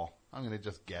basketball. I'm going to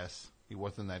just guess. He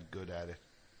wasn't that good at it.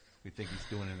 You think he's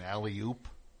doing an alley-oop?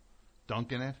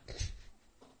 Dunking it?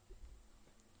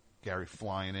 Gary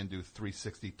flying in, do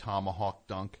 360 tomahawk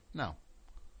dunk? No.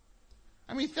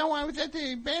 I mean, so I was at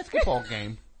the basketball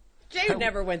game. Jay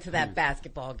never went to that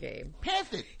basketball game.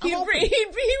 Pass it. He would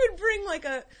bring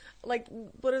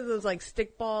what are those, like,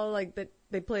 stickball, like, that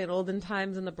they play in olden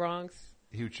times in the Bronx?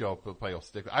 He would show up and play a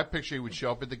stick. I picture he would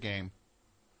show up at the game.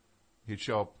 He'd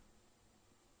show up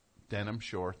denim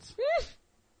shorts,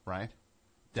 right?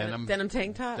 Denim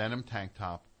tank top? Denim tank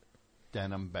top.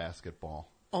 Denim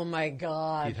basketball. Oh, my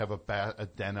God. He'd have a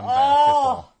denim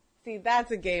basketball. See,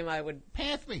 that's a game I would...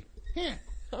 Pass me. Here.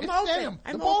 I'm It's open. denim.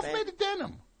 I'm The ball's open. made of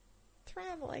denim.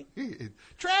 Traveling.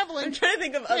 Traveling. I'm trying to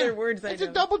think of other words I It's know.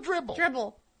 a double dribble.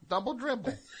 Dribble. Double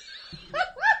dribble.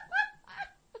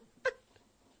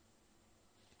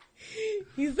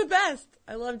 He's the best.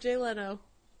 I love Jay Leno.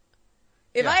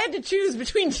 If Yeah. I had to choose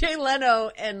between Jay Leno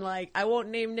and, like, I won't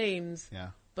name names, Yeah.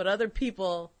 but other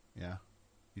people... Yeah.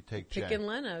 You take Jay. Picking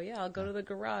Leno, yeah. I'll go to the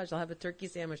garage. I'll have a turkey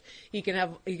sandwich. He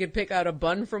could pick out a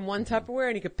bun from one Tupperware,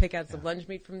 and he could pick out some lunch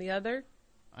meat from the other.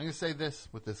 I'm going to say this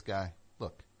with this guy.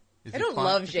 Look. I don't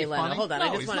love Jay Leno. Funny? Hold on, No, I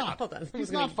just he's want to not. hold on.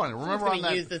 He's not funny. Remember on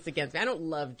that use this against me. I don't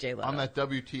love Jay Leno. on that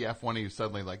WTF one, he was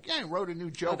suddenly like, "Yeah, I wrote a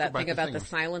new joke that about thing this about thing." the It was-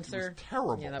 silencer. It was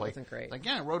terrible. Yeah, that like, wasn't great. Like,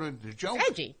 yeah, I wrote a joke. It's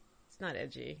edgy. It's not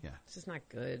edgy. Yeah. It's just not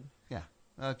good. Yeah,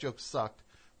 that joke sucked.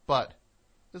 But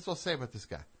this is what I'll say about this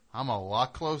guy. I'm a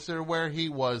lot closer to where he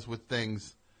was with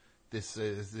things. This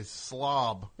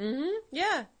slob Mm-hmm.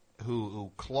 Yeah.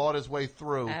 who clawed his way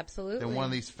through. Absolutely. Than one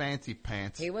of these fancy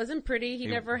pants. He wasn't pretty. He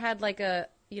never had like a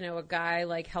guy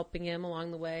like helping him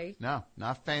along the way. No,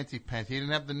 not fancy pants. He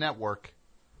didn't have the network.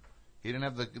 He didn't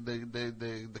have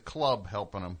the club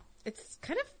helping him. It's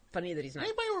kind of funny that he's not.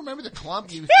 Anybody remember the club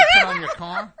you used to put on your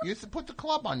car? You used to put the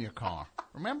club on your car.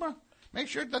 Remember? Make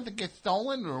sure it doesn't get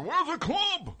stolen. Or where's the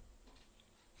club?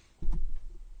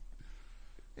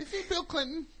 Is he Bill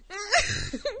Clinton?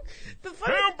 The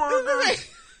funny Hamburgers.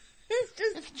 It's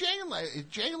just It's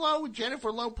J-Lo and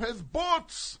Jennifer Lopez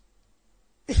butts.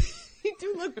 you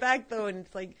do look back though, and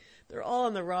it's like they're all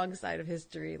on the wrong side of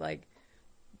history. Like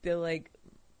they're like,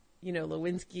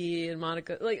 Lewinsky and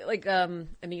Monica, like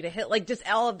Anita Hill, like just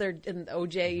all of their and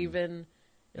OJ even.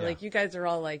 Yeah. Like you guys are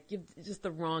all like just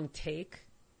the wrong take.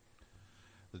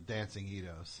 The dancing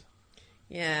Edos.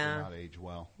 Yeah. Did not age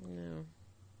well. No.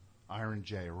 Iron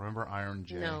J. Remember Iron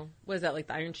J? No. Was that like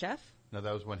the Iron Chef? No,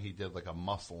 that was when he did like a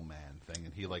muscle man thing,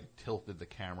 and he like tilted the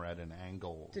camera at an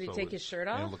angle. Did he so take it- his shirt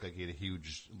and off? It looked like he had a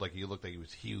huge, like he looked like he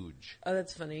was huge. Oh,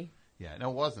 that's funny. Yeah, no,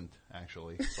 it wasn't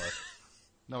actually, but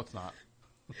no, it's not.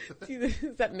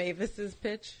 Is that Mavis's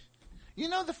pitch? You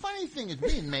know, the funny thing is,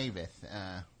 me and Mavis,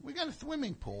 we got a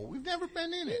swimming pool. We've never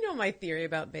been in it. You know my theory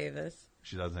about Mavis.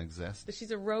 She doesn't exist. That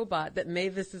she's a robot. That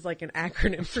Mavis is like an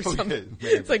acronym for Oh, something. yeah,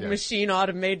 Mavis, It's like yeah. machine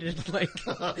automated, like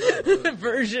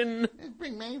version.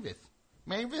 Bring Mavis.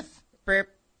 Mavis? Burp,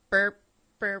 burp,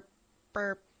 burp,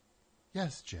 burp.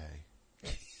 Yes, Jay.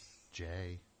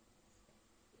 Jay.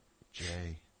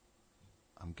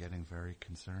 I'm getting very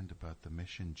concerned about the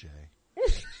mission, Jay.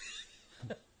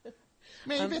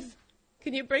 Mavis?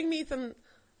 Can you bring me some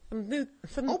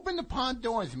Open the pond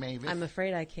doors, Mavis. I'm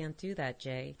afraid I can't do that,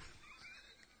 Jay.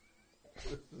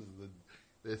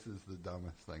 This is the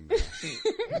dumbest thing.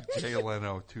 Jay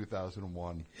Leno,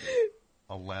 2001.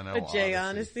 A Leno A Jay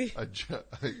Odyssey.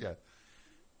 Yeah.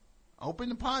 Open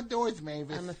the pond doors,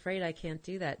 Mavis. I'm afraid I can't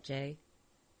do that, Jay.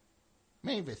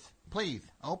 Mavis, please,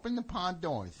 open the pond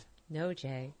doors. No,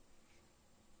 Jay.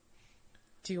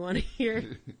 Do you want to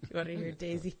hear?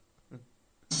 Daisy?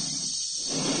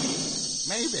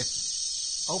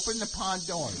 Mavis, open the pond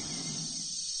doors.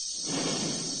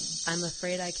 I'm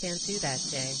afraid I can't do that,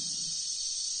 Jay.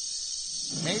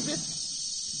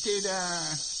 Mavis, did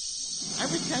I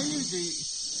would tell you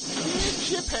this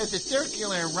ship has a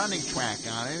circular running track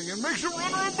on it. It makes it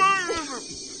run around.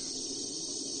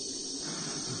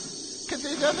 Because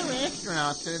there's other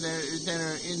astronauts that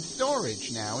are in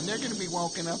storage now, and they're going to be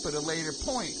woken up at a later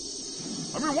point.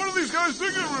 I mean, what are these guys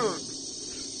thinking about?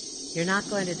 You're not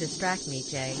going to distract me,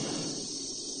 Jay.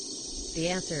 The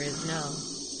answer is no.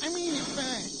 I mean,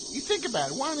 if you think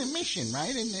about it, we're on a mission,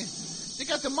 right? And they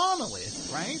got the monolith,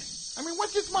 right? I mean,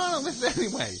 what's this monolith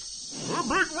anyway? A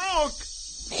big rock.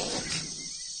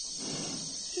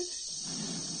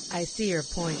 I see your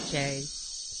point, Jay.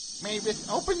 Mavis,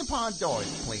 open the pond doors,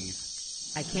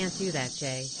 please. I can't do that,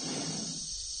 Jay.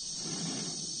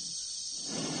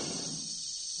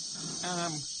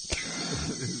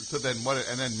 So then what?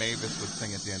 And then Mavis would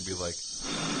sing at the end, be like,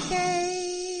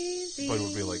 Daisy. but it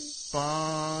would be like,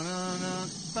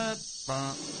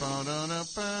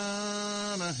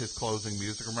 his closing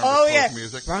music. Remember his closing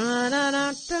music? The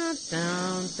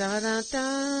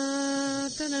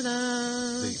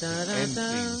end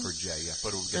theme for Jay, yeah,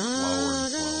 but it would get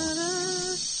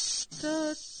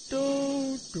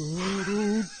slower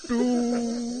and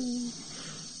slower.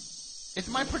 It's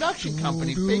my production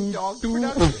company, Big Dog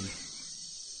Productions.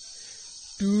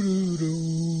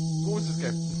 What was this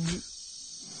guy?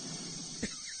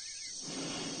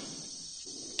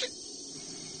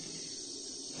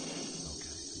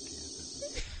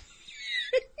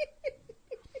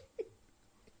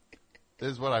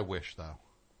 This is what I wish, though.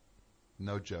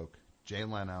 No joke. Jay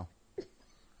Leno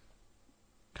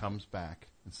comes back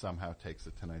and somehow takes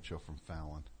the Tonight Show from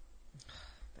Fallon.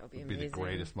 That would be amazing. amazing. Be the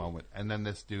greatest moment. And then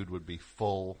this dude would be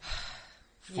full.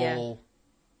 Yeah.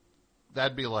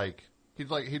 That'd be like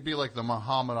he'd be like the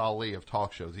Muhammad Ali of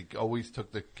talk shows. He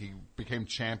became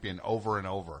champion over and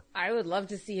over. I would love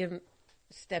to see him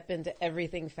step into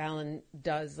everything Fallon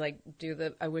does, like do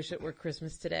the I Wish It Were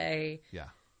Christmas Today. Yeah.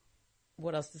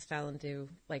 What else does Fallon do?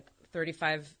 Like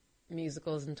 35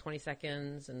 musicals in 20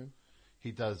 seconds, and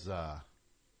he does. I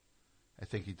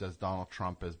think he does Donald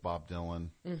Trump as Bob Dylan.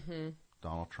 Mm-hmm.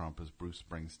 Donald Trump as Bruce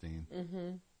Springsteen.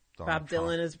 Mm-hmm. Bob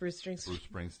Dylan as Bruce Springsteen. Bruce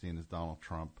Springsteen as Donald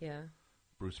Trump. Yeah.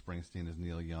 Bruce Springsteen as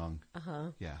Neil Young. Uh-huh.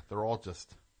 Yeah, they're all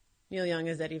just. Neil Young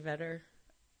as Eddie Vedder.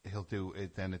 He'll do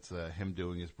it. Then it's him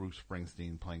doing his Bruce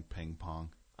Springsteen playing ping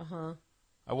pong. Uh-huh.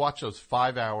 I watched those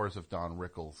 5 hours of Don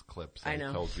Rickles clips. I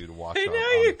told you to watch. I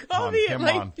know you called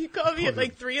me at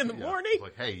like 3 in the morning.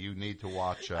 Like, hey, you need to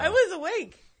watch. I was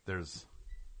awake. There's.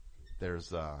 It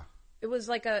was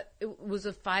a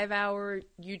 5-hour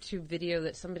YouTube video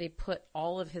that somebody put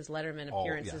all of his Letterman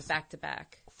appearances back to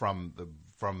back. From the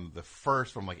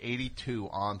first, from like 82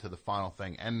 on to the final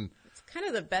thing. And it's kind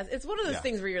of the best. It's one of those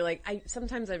things where you're like, I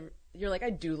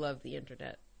do love the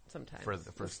internet sometimes.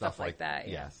 For stuff like that.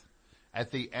 Yeah. Yes.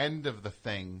 At the end of the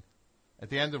thing, at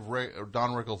the end of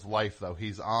Don Rickles' life, though,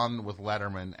 he's on with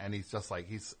Letterman, and he's just like,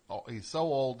 he's so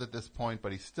old at this point,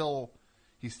 but he's not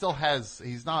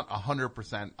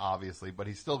 100% obviously, but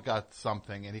he's still got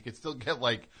something, and he could still get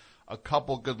like a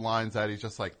couple good lines out. He's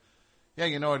just like, yeah,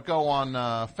 I'd go on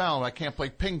Fallon, I can't play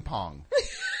ping pong.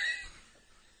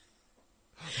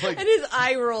 Like, and his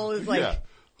eye roll is like,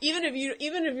 even if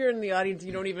you're in the audience,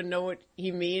 you don't even know what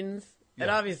he means. And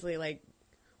obviously, like,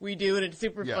 we do, and it's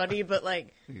super funny, but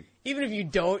like, even if you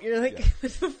don't, you're like,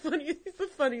 he's the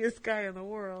funniest guy in the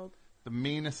world. The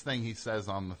meanest thing he says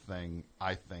on the thing,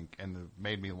 I think, and it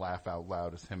made me laugh out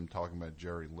loud, is him talking about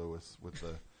Jerry Lewis with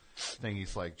the thing.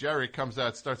 He's like, Jerry comes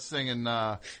out, starts singing,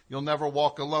 You'll Never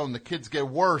Walk Alone, the kids get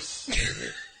worse.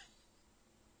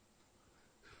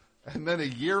 And then a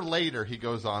year later, he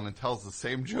goes on and tells the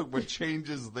same joke, but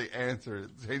changes the answer,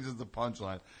 changes the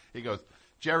punchline. He goes,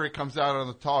 Jerry comes out on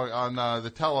the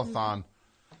telethon,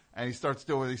 and he's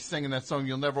singing that song,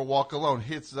 You'll Never Walk Alone.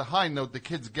 Hits the high note, the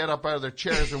kids get up out of their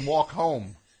chairs and walk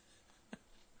home.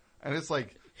 And it's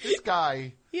like, this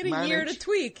guy He had a year to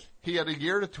tweak. He had a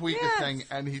year to tweak a thing,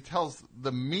 and he tells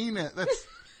the meanest,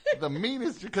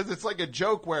 because it's like a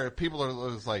joke where people are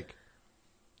like,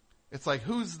 it's like,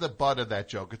 who's the butt of that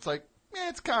joke? It's like,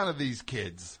 it's kind of these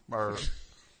kids. Or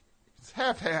it's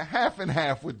half and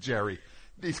half with Jerry.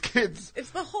 These kids. It's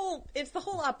the whole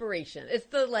operation. It's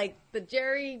the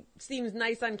Jerry seems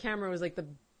nice on camera was like the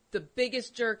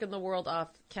biggest jerk in the world off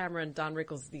camera, and Don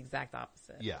Rickles is the exact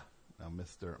opposite. Yeah. No,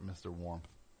 Mr. Warmth.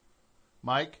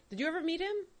 Mike? Did you ever meet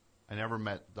him? I never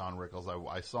met Don Rickles.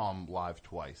 I saw him live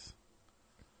twice.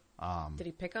 Did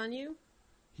he pick on you?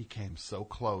 He came so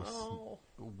close. Oh.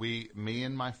 Me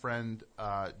and my friend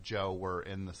Joe were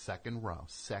in the second row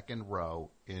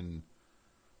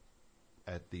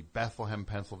at the Bethlehem,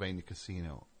 Pennsylvania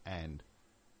casino, and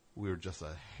we were just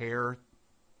a hair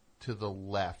to the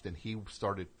left, and he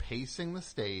started pacing the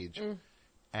stage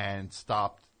and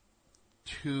stopped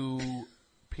 2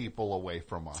 people away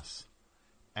from us.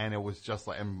 And it was just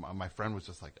like, and my friend was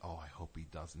just like, oh, I hope he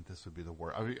doesn't. This would be the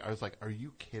worst. I was like, are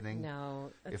you kidding?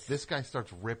 No. If this guy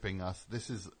starts ripping us, this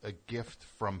is a gift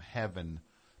from heaven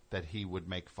that he would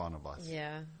make fun of us.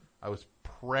 Yeah. I was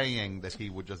praying that he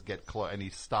would just get close, and he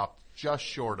stopped just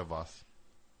short of us.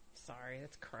 sorry.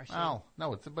 That's crushing. Well,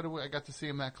 no, I got to see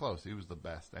him that close. He was the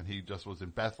best. And he just was in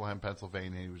Bethlehem,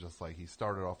 Pennsylvania. He was just like, he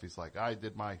started off, he's like, I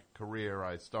did my career.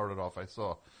 I started off, I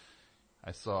saw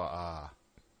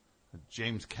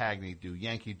James Cagney do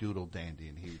Yankee Doodle Dandy,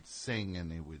 and he'd sing,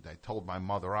 and I told my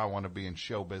mother, I want to be in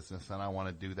show business, and I want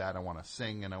to do that. I want to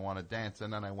sing, and I want to dance.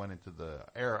 And then I went into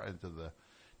the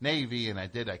Navy, and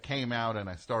I came out, and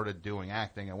I started doing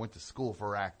acting. I went to school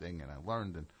for acting, and I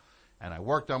learned, and I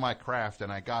worked on my craft, and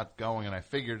I got going, and I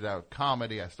figured out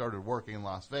comedy. I started working in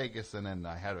Las Vegas, and then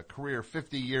I had a career,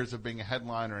 50 years of being a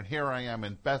headliner, and here I am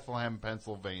in Bethlehem,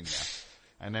 Pennsylvania.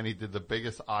 And then he did the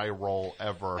biggest eye roll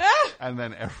ever, and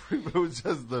then it was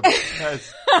just the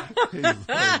best.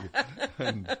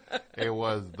 And it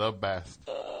was the best.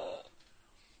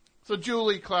 So,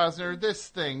 Julie Klausner, this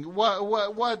thing,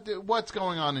 what's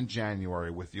going on in January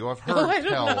with you? I've heard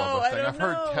tell of a thing. I've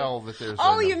heard tell that there's.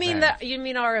 Oh, an you event.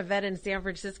 mean our event in San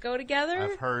Francisco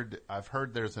together? I've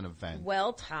heard there's an event.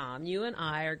 Well, Tom, you and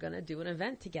I are going to do an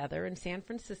event together in San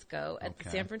Francisco at the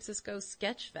San Francisco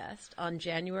Sketch Fest on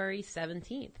January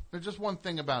 17th. There's just one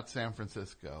thing about San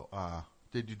Francisco.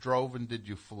 Did you drove and did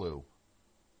you flew?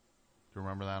 Do you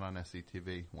remember that on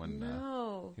SCTV? When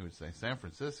he would say, San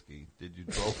Francisco, did you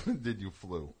drove and did you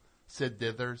flew? Sid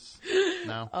Dithers?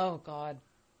 No? Oh, God.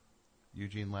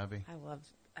 Eugene Levy?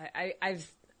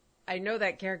 I know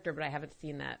that character, but I haven't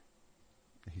seen that.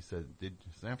 He said, Did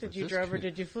you drove or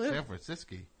did you flew? San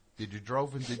Francisco, did you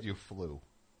drove and did you flew?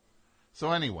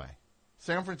 So anyway,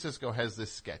 San Francisco has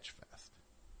this sketch fest,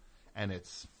 and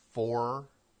it's 4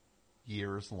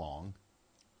 years long.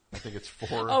 I think it's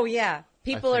 4. Oh, yeah.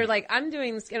 People are like, I'm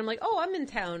doing this, and I'm like, oh, I'm in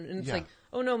town. And it's like,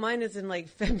 oh, no, mine is in, like,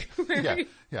 February.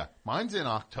 Yeah. Mine's in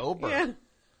October. Yeah.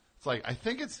 It's like, I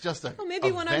think it's just a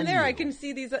maybe when I'm there, I can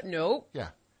see these. Nope. Yeah.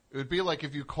 It would be like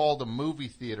if you called a movie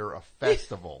theater a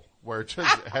festival, where it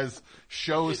just has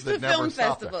shows that never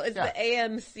stop. Film festival. It's the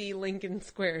AMC Lincoln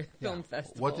Square Film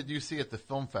Festival. What did you see at the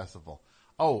film festival?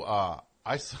 Oh,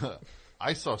 I saw,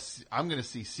 I'm going to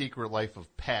see Secret Life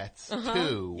of Pets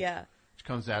 2. Yeah. Which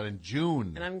comes out in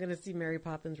June. And I'm going to see Mary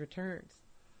Poppins Returns.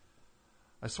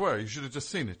 I swear, you should have just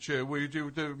seen it.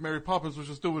 Mary Poppins was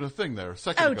just doing a thing there a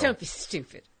second ago. Oh, don't be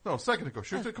stupid. No, a second ago.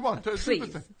 Come on.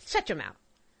 Please, shut your mouth.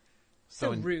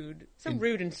 So rude.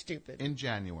 Rude and stupid. In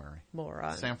January.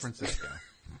 Morons. San Francisco.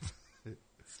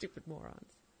 Stupid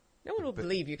morons. No one will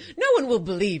believe you. No one will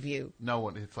believe you. No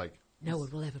one. It's like. No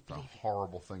one will ever believe you. It's a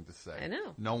horrible thing to say. I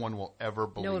know. No one will ever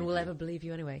believe you. No one will ever believe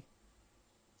you anyway.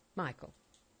 Michael.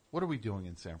 What are we doing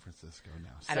in San Francisco now?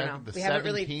 I don't know. We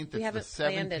haven't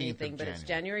planned anything, but it's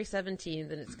January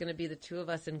 17th, and it's going to be the two of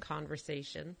us in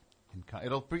conversation.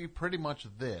 It'll be pretty much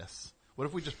this. What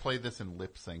if we just play this and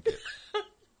lip sync it?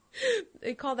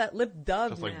 They call that lip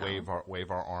dub. Just like now.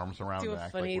 wave our arms around. Do and a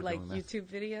act funny like we're doing YouTube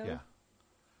video. Yeah,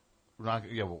 we're not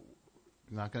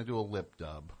going to do a lip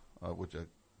dub,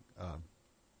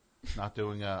 not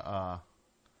doing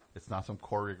it's not some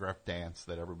choreographed dance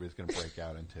that everybody's going to break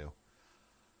out into.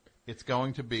 It's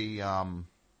going to be an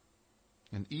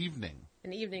evening.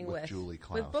 An evening with Julie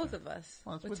Klausner. With both of us.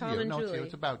 Well, it's with Tom you. and Julie.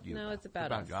 It's about you. No, it's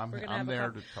about us. You. I'm there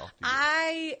to talk to you.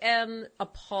 I am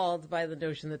appalled by the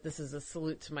notion that this is a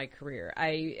salute to my career.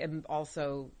 I am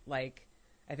also like,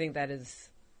 I think that's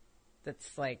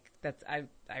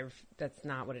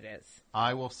not what it is.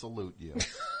 I will salute you.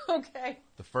 Okay.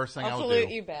 The first thing I'll do. salute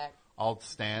you back. I'll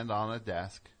stand on a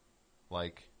desk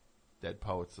like Dead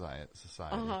Poets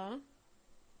Society.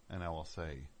 And I will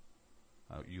say,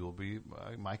 you will be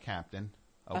my captain.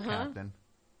 Oh, Captain.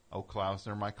 Oh,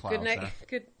 Klausner, my Klausner. Good night.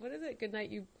 What is it? Good night,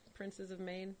 you princes of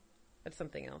Maine. That's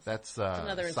something else. That's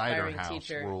another inspiring Cider House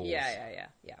teacher. Rules. Yeah.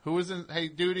 Who is in? Hey,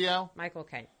 Dudio. Michael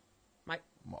Caine.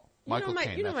 Michael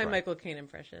Caine. You know my right. Michael Caine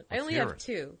impression. I Let's only hear have it.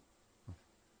 2.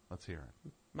 Let's hear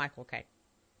it. Michael Caine.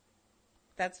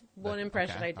 That's one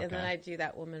impression okay, I did. And then okay. I do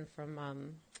that woman from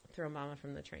Throw Mama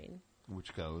from the Train.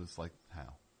 Which goes like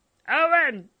how?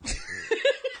 Owen!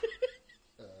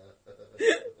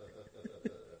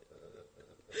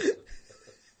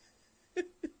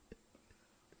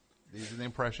 These are the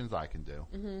impressions I can do.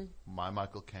 Mm-hmm. My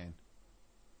Michael Caine.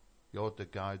 You're the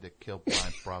guy that killed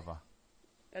my brother.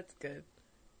 That's good.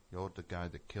 You're the guy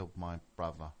that killed my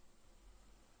brother.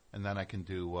 And then I can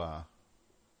do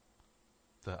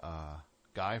the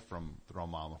guy from Throw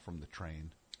Mama from the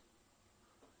Train.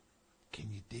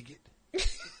 Can you dig it?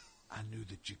 I knew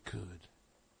that you could.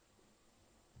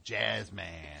 Jasmine.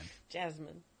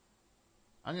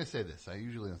 I'm going to say this. I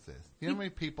usually don't say this. You know how many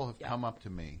people have come up to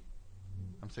me?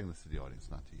 I'm saying this to the audience,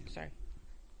 not to you. Sorry.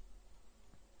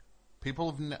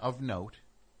 People of note,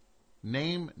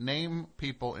 name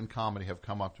people in comedy have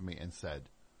come up to me and said,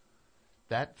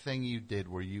 That thing you did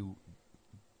where you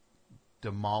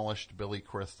demolished Billy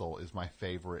Crystal is my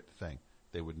favorite thing.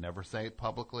 They would never say it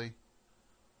publicly.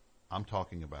 I'm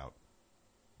talking about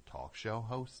talk show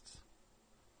hosts,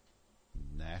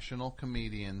 national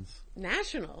comedians,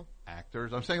 National.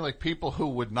 actors. I'm saying like people who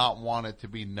would not want it to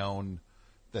be known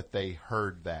that they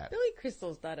heard that. Billy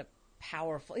Crystal's not a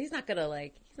powerful. He's not gonna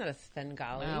he's not a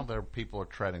Svengali. Now there people are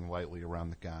treading lightly around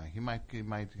the guy. He might.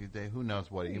 Who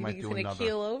knows what he might He's do gonna another.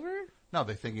 keel over. No,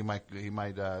 they think he might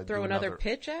Throw do another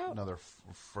pitch out. Another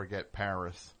Forget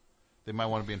Paris. They might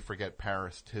want to be in Forget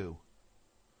Paris too.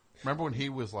 Remember when he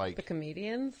was like The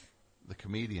Comedians? The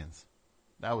Comedians.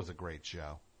 That was a great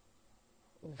show.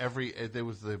 There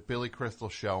was the Billy Crystal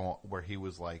show where he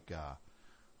was like,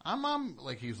 I'm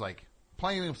like he was like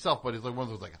playing himself, but he's like one of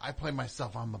those like I play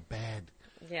myself. I'm a bad.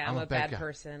 Yeah, I'm a bad guy.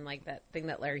 person. Like that thing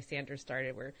that Larry Sanders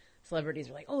started, where celebrities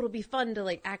were like, "Oh, it'll be fun to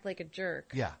like act like a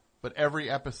jerk." Yeah, but every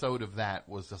episode of that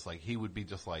was just like he would be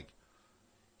just like.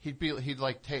 He'd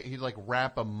like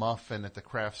wrap a muffin at the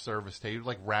craft service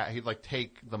table. He'd like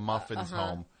take the muffins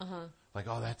home. Like,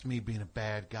 oh, that's me being a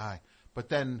bad guy. But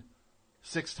then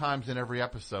 6 times in every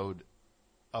episode,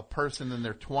 a person in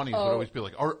their 20s would always be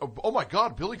like, oh my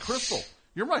God, Billy Crystal,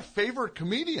 you're my favorite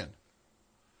comedian.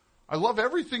 I love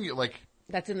everything you like.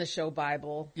 That's in the show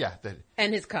Bible. Yeah.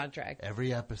 And his contract.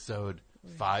 Every episode,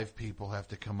 5 people have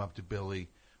to come up to Billy.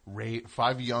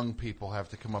 5 young people have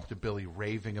to come up to Billy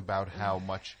raving about how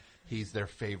much he's their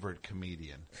favorite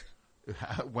comedian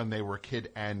when they were a kid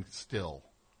and still.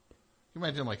 Can you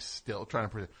imagine like still trying to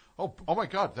present, oh my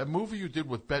God, that movie you did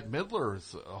with Bette Midler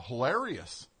is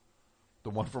hilarious. The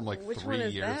one from like Which 3 one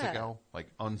is years that? ago, like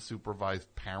Unsupervised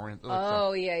Parent.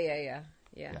 Oh, yeah.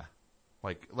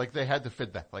 Like they had to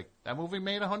fit that. Like that movie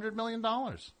made $100 million.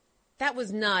 That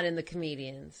was not in The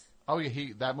Comedians. Oh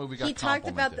yeah, that movie got He talked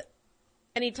complimented. about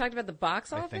and he talked about the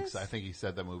box office? I think so. I think he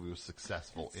said that movie was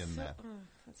successful in that.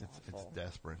 That's It's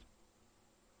desperate.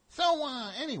 So,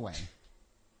 anyway,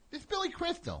 it's Billy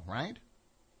Crystal, right?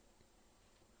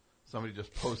 Somebody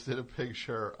just posted a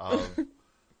picture of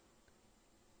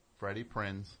Freddie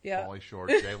Prinze, Pauly Shore,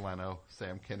 Jay Leno,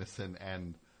 Sam Kinison,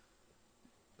 and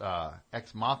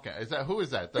Ex Machina. Who is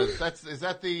that? Is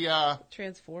that the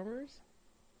Transformers?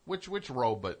 Which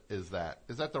robot is that?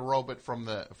 Is that the robot from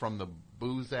the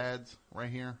booze ads right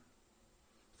here?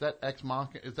 Is that Ex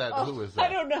Machina? Who is that?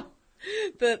 I don't know.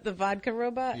 The vodka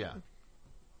robot? Yeah.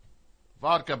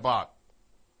 Vodka bot.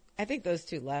 I think those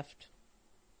two left.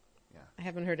 Yeah. I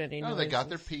haven't heard any No, noises. they got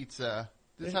their pizza.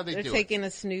 This is how they do it. They're taking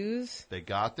a snooze. They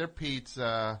got their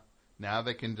pizza. Now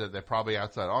they can. They're probably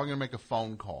outside. Oh, I'm going to make a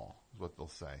phone call. Is what they'll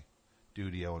say.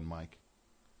 Dudio and Mike.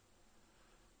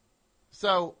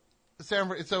 So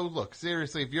look,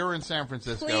 seriously, if you're in San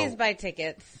Francisco, Please buy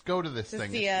tickets. Go to this to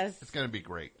thing. See us. It's going to be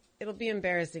great. It'll be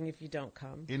embarrassing if you don't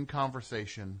come. In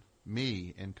conversation,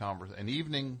 an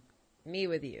evening. Me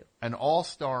with you. An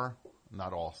all-star,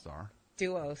 not all-star.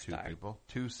 Duo star. 2 people.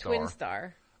 2-star. Twin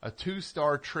star. A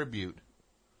 2-star tribute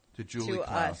to Julie to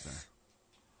Klausner. Us.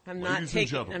 I'm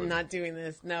Gentlemen. not doing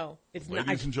this. No, it's not.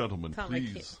 Ladies and gentlemen, Tom,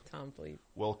 please. Tom, please.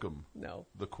 Welcome. No.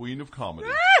 The Queen of Comedy.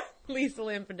 Lisa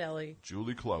Lampanelli.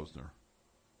 Julie Klausner.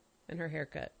 And her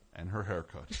haircut.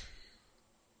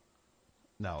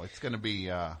 No, it's going to be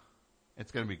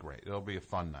great. It'll be a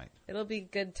fun night. It'll be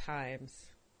good times.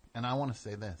 And I want to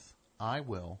say this. I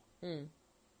will.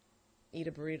 Eat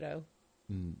a burrito.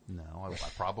 No, I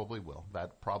probably will.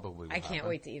 That probably will I can't happen.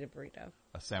 wait to eat a burrito.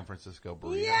 A San Francisco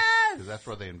burrito. Yes! Because that's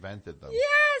where they invented them.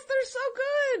 Yes, they're so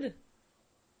good.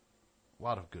 A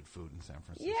lot of good food in San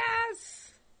Francisco.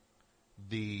 Yes.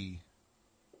 The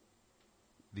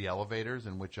elevators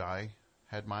in which I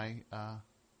had my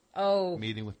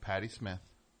meeting with Patti Smith.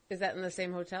 Is that in the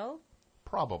same hotel?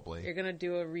 Probably. You're going to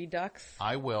do a redux?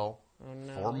 I will,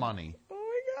 no. for money, Oh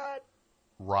my God.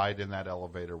 ride in that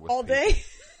elevator with all people. day?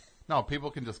 No,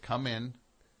 people can just come in,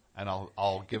 and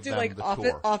I'll give them like the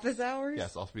office, tour. Office hours?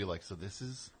 Yes, I'll be like, so this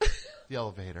is the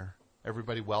elevator.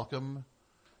 Everybody, welcome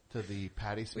to the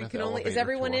Patti Smith elevator Is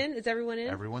everyone tour. in? Is everyone in?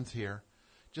 Everyone's here.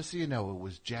 Just so you know, it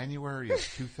was January of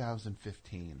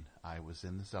 2015. I was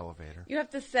in this elevator. You have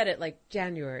to set it like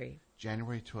January.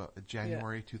 January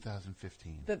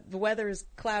 2015. The weather is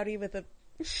cloudy with a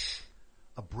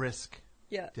brisk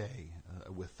Yeah. day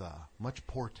with much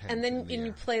portent. And then in the you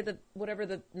air. play whatever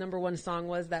the number one song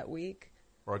was that week.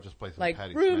 Or I'll just play some like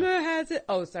Patti rumor Smith. has it.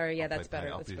 Oh, sorry. Yeah, I'll that's play better.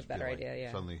 Patti- That's I'll a just better be idea.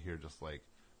 Yeah. Suddenly hear just like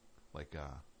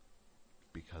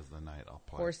because of the night I'll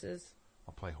play Horses.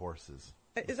 I'll play Horses.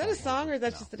 Is that a song or is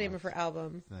that No, just the name of her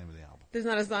album? It's the name of the album. There's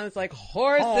not a song that's like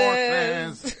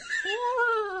horses. Horses.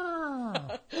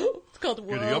 It's called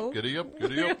Whoa. Giddy up, giddy up,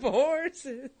 giddy up.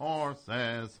 Horses.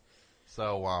 Horses.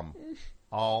 So,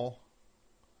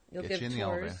 You'll get give you in the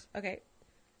elevator. tours. Okay.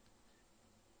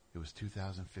 It was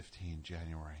 2015,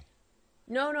 January.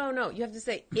 No. You have to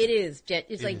say it is.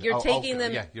 It's like you're taking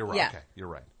them. Yeah, you're right. Yeah. Okay, you're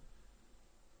right.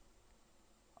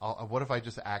 What if I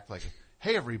just act like,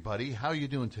 hey, everybody, how you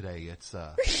doing today? It's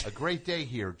a great day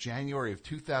here, January of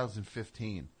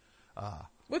 2015.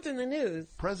 What's in the news?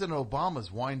 President Obama's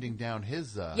winding down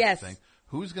his yes. thing.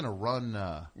 Who's going to run?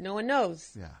 No one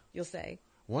knows. Yeah. You'll say.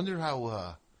 Wonder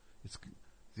how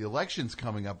the election's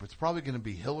coming up. It's probably going to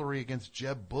be Hillary against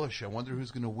Jeb Bush. I wonder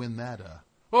who's going to win that.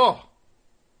 What?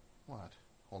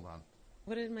 Hold on.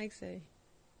 What did Mike say?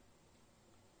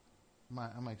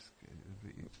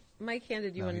 Mike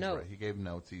handed you a note. Right. He gave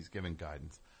notes. He's giving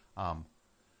guidance.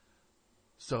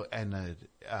 So, and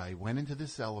I went into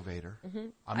this elevator. Mm-hmm.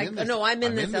 I'm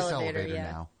in this elevator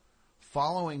now,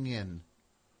 following in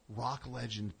rock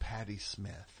legend Patti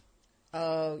Smith.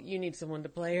 Oh, you need someone to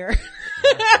play her.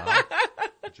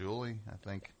 Julie, I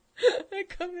think. I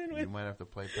come in with. You might have to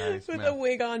play Patti Smith with a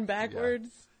wig on backwards.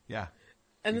 Yeah.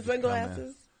 And the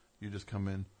sunglasses. You just come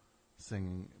in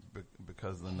singing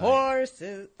because of the night.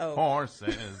 Horses. Oh.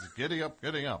 Horses. Giddy up,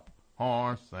 giddy up.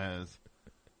 Horses.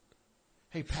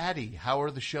 Hey, Patty, how are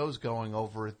the shows going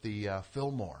over at the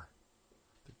Fillmore?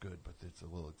 They're good, but it's a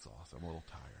little exhausting. I'm a little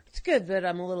tired. It's good, but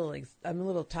I'm a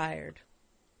little tired.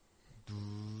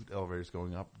 Elevator's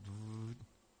going up.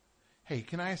 Hey,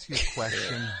 can I ask you a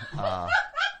question?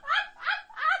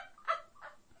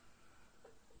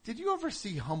 Did you ever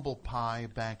see Humble Pie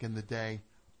back in the day?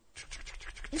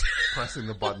 Pressing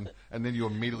the button, and then you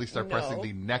immediately start pressing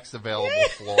the next available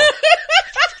floor.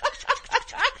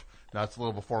 Now it's a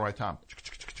little before my time.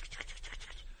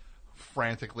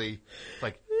 Frantically,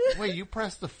 like, wait, you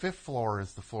pressed the 5th floor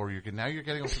as the floor you're getting. Now you're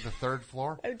getting up to the 3rd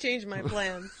floor? I've changed my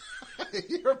plans.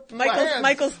 Your plans?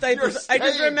 Michael Stipe I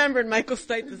just remembered Michael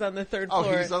Stipe is on the 3rd floor.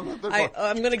 Oh, he's on the 3rd floor.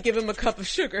 I'm going to give him a cup of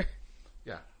sugar.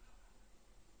 Yeah.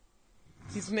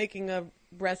 He's making a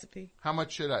recipe. How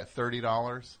much should I?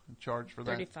 $30 charge for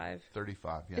that? 35.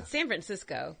 35. Yeah. It's San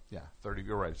Francisco. Yeah, 30.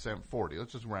 You're right. 40.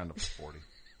 Let's just round up to 40.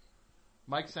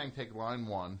 Mike's saying take line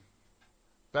 1.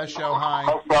 Best show.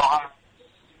 Hi.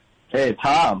 Hey,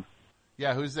 Tom.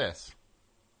 Yeah, who's this?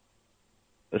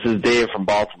 This is Dave from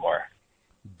Baltimore.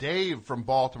 Dave from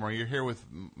Baltimore. You're here with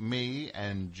me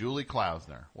and Julie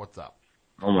Klausner. What's up?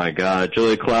 Oh my God,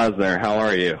 Julie Klausner. How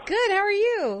are you? Good. How are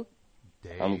you?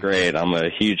 Dave. I'm great. I'm a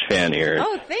huge fan here.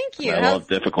 Oh, thank you. I love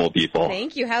difficult people.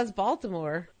 Thank you. How's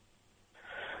Baltimore?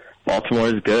 Baltimore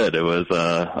is good. It was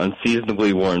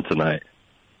unseasonably warm tonight.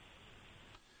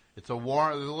 It's a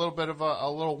little bit of a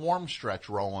little warm stretch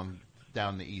rolling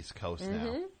down the East Coast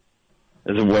now.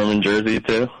 Is it warm in Jersey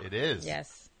too? It is.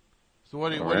 Yes. So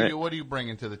what are you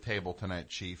bringing to the table tonight,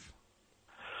 Chief?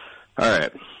 All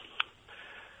right.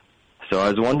 So I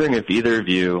was wondering if either of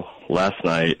you last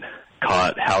night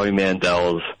caught Howie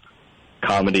Mandel's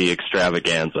comedy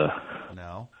extravaganza.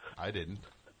 No, I didn't.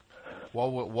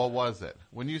 What was it?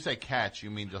 When you say catch,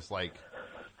 you mean just like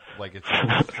it's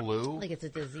a flu? Like it's a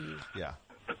disease. Yeah.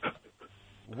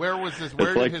 Where was this?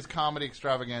 Where did his comedy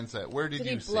extravaganza? Where did you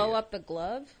see it? Did he blow up the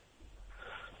glove?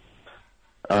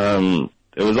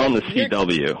 It was on the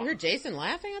CW. You heard Jason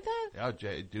laughing at that? Yeah,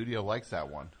 Dudio likes that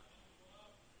one.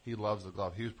 He loves the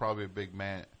glove. He was probably a big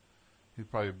man. He's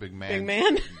probably a big man. Big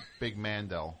man? Big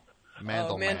Mandel.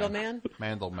 Mandel man?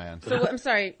 Mandel man. So, I'm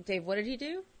sorry, Dave, what did he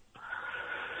do?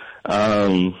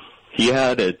 He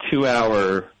had a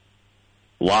 2-hour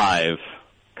live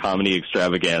comedy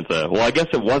extravaganza. Well, I guess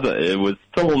it wasn't. It was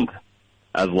filmed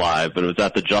as live, but it was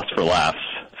at the Just for Laughs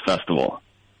festival.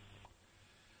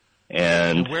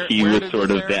 And he was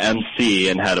sort of the MC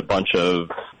and had a bunch of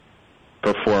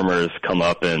performers come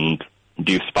up and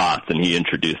do spots, and he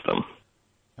introduced them.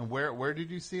 And where did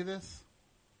you see this?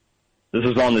 This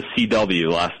was on the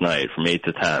CW last night from 8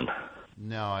 to 10.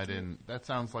 No, I didn't. That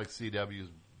sounds like CW's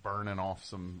burning off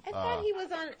some... I thought he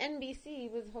was on NBC. He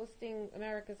was hosting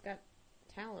America's Got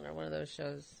Talent or one of those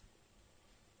shows.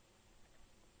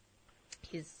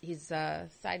 He's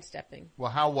sidestepping.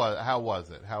 Well, how was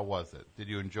it? How was it? Did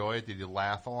you enjoy it? Did you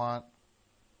laugh a lot?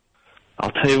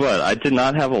 I'll tell you what, I did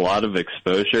not have a lot of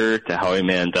exposure to Howie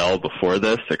Mandel before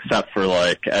this, except for,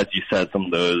 like, as you said, some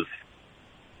of those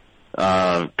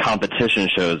competition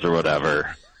shows or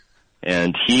whatever.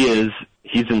 And he's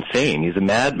insane. He's a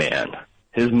madman.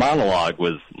 His monologue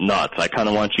was nuts. I kind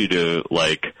of want you to,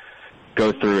 like,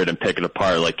 go through it and pick it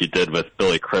apart like you did with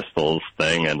Billy Crystal's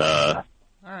thing and all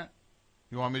right.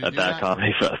 You want me to at do that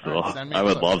comedy festival. Right, I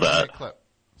would love that.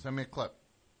 Send me a clip.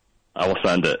 I will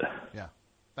send it. Yeah.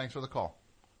 Thanks for the call.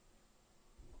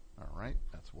 All right.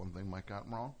 That's one thing Mike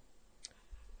got wrong.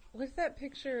 What's that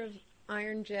picture of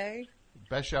Iron J.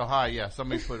 Best show, hi, yeah.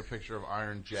 Somebody put a picture of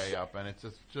Iron J up, and it's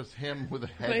just him with a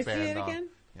headband Can I see it on. again?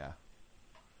 Yeah.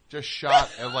 Just shot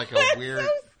at like a weird,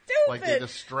 like they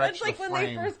just stretched That's like the when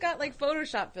frame. they first got like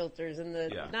Photoshop filters in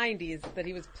the Yeah. 90s that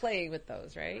he was playing with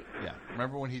those, right? Yeah.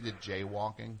 Remember when he did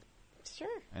jaywalking? Sure.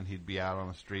 And he'd be out on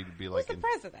the street, he'd be Who's like the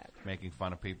president? making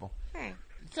fun of people. Hey.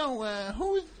 So,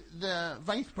 who's the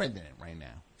vice president right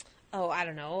now? Oh, I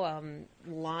don't know.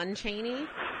 Lon Chaney.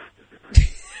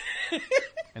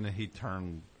 And then he'd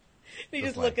turn. He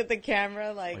just look at the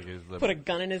camera, like put a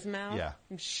gun in his mouth. Yeah.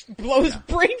 And blow his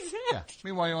brains out. Yeah.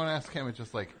 Meanwhile, you want to ask him, it's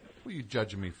just like, what are you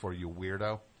judging me for, you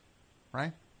weirdo?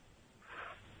 Right?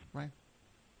 Right?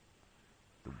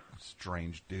 The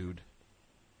strange dude.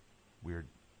 Weird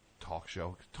talk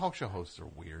show. Talk show hosts are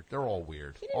weird. They're all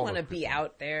weird. He didn't want to be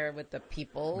out there with the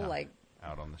people, No, like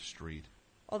out on the street.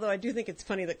 Although I do think it's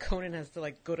funny that Conan has to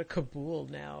like go to Kabul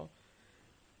now.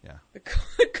 Yeah.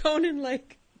 Conan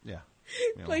like Yeah.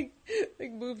 You know, like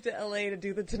moved to LA to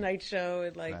do the Tonight Show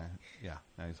and like yeah.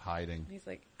 Now he's hiding. he's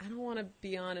like, I don't want to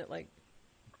be on at like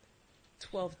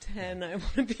 12:10. I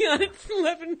want to be on at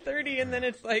 11:30, and then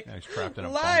it's like he's trapped in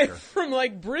a live bunker. from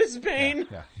like Brisbane.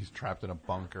 Yeah, he's trapped in a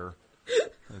bunker.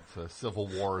 It's a civil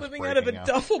war. is Living out of a breaking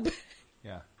duffel bag.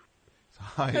 Yeah.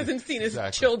 Hasn't seen his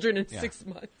children in 6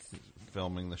 months. He's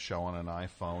filming the show on an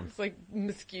iPhone. It's like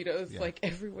mosquitoes like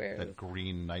everywhere. That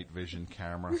green night vision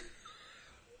camera.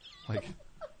 Like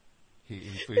he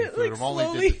It, would like, have only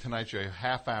slowly- did the Tonight Show a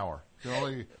half hour. If he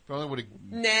only would have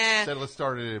Nah. said let's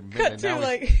start it at Cut midnight. to, Now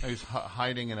like- he's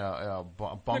hiding in a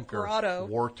bunker, grotto.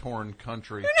 war-torn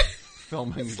country,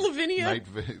 filming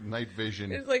Slovenia. night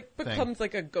vision. It like thing. becomes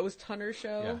like a ghost hunter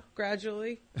show Yeah.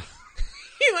 gradually.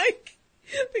 He like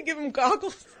they give him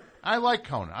goggles. I like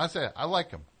Conan. I say I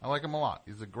like him. I like him a lot.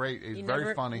 He's He very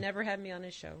never, funny. Never had me on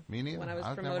his show. Me neither. When I was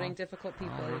promoting difficult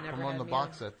people, he never promoting had the me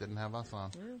box on. set didn't have us on.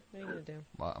 Well, what are you gonna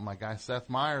do? My guy Seth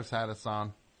Meyers had us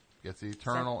on. Gets the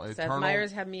Seth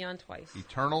Meyers had me on twice.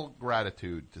 Eternal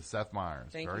gratitude to Seth Meyers.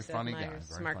 Thank Very you, Seth funny Meyers. guy. Very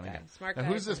Smart funny guy. guy. Smart Now, guy,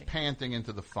 who's this funny. panting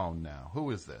into the phone now? Who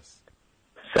is this?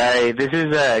 Sorry, this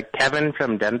is Kevin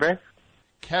from Denver.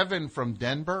 Kevin from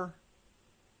Denver?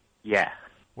 Yeah.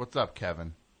 What's up,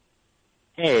 Kevin?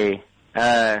 Hey,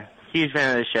 huge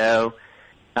fan of the show.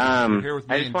 You're here with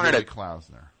me I just and wanted Julie to.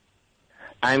 Klausner.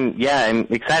 I'm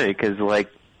excited because like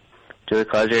Julie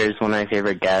Klausner is one of my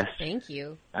favorite guests. Thank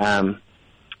you.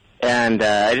 And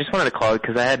I just wanted to call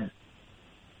because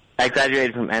I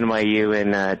graduated from NYU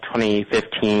in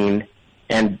 2015,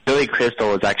 and Billy Crystal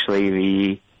was actually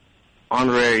the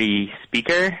honorary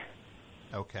speaker.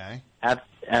 Okay. At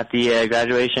the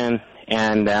graduation,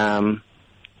 and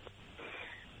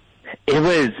it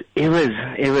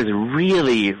was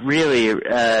really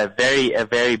a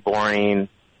very boring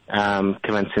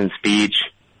commencement speech.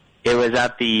 It was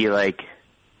at the like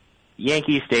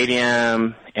Yankee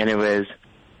Stadium, and it was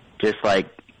just like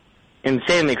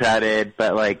insanely crowded.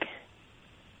 But like,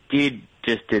 dude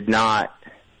just did not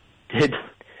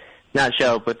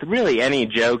show up with really any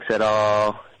jokes at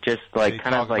all. Just like They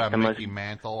kind of talk like about the most. Mickey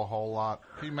Mantle a whole lot.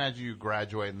 Can you imagine you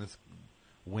graduate and this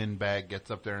windbag gets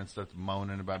up there and starts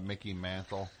moaning about Mickey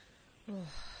Mantle? I'm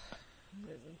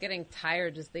getting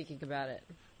tired just thinking about it.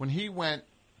 When he went,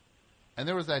 and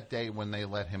there was that day when they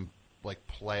let him like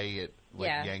play at like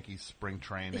Yeah. Yankees spring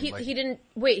training. He like, didn't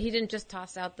wait. He didn't just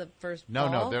toss out the first No,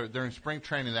 ball? no, they're in spring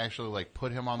training. They actually like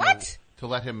put him on What? to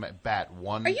let him bat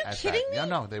one. Are you at kidding bat. me?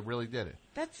 No, they really did it.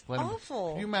 That's Let him-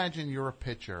 awful. Can you imagine you're a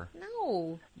pitcher?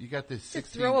 No. You got this Just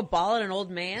 60, throw a ball at an old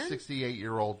man?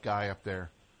 68-year-old guy up there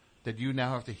that you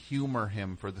now have to humor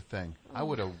him for the thing. I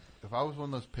would have, if I was one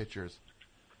of those pitchers,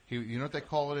 you know what they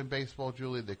call it in baseball,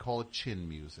 Julie? They call it chin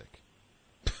music.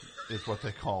 Is what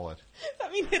they call it. I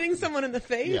mean, hitting someone in the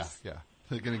face? Yeah.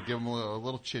 They're going to give him a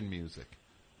little chin music.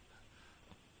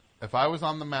 If I was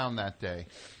on the mound that day,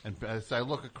 and as I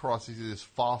look across, I see this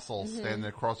fossil Mhm. standing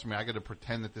across from me, I got to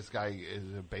pretend that this guy is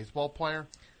a baseball player.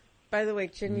 By the way,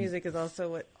 chin music is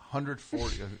also what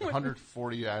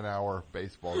 140 an hour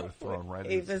baseball they're throwing right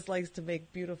at his- Avis likes to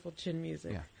make beautiful chin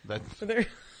music. Yeah, that's They're-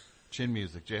 Chin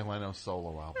Music, Jay Leno's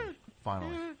solo album.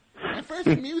 Finally, my first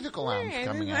musical album's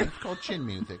coming out. It's called Chin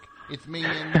Music. It's me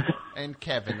and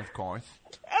Kevin, of course.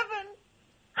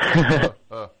 Kevin.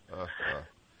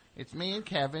 It's me and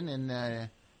Kevin and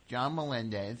John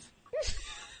Melendez.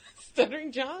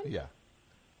 Stuttering John? Yeah,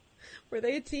 Were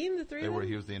they a team, the three they of were. them?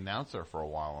 He was the announcer for a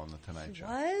while on the Tonight Show.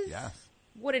 Was? Yes.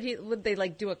 What did he? Would they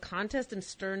like do a contest and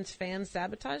Stern's fans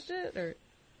sabotaged it, or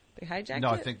they hijacked it? No,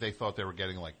 I think they thought they were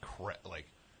getting like cred, like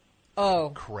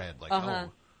Uh-huh.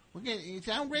 it's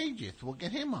outrageous. We'll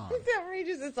get him on. It's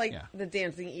outrageous. It's like Yeah. the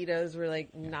Dancing Itos were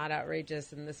like not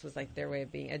outrageous, and this was like their way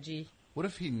of being edgy. What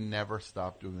if he never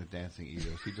stopped doing the dancing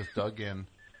Edos? He just dug in,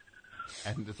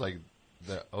 and it's like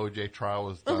the OJ trial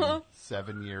was done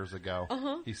 7 years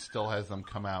ago. He still has them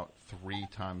come out 3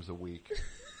 times a week.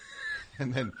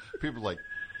 And then people are like,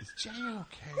 is Jay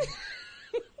okay?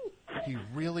 He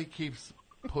really keeps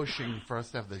pushing for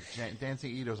us to have the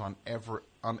dancing Edos on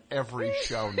every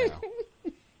show now.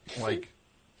 Like,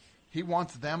 he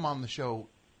wants them on the show.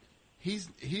 He's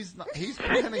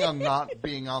planning on not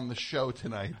being on the show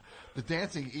tonight. The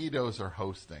dancing Edos are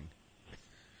hosting.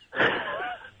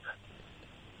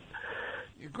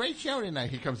 Great show tonight.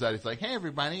 He comes out. He's like, "Hey,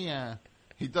 everybody!"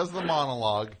 He does the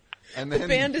monologue, and then the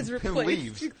band is he replaced.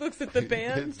 leaves. He looks at the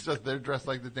band. It's just they're dressed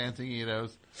like the dancing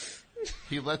Edos.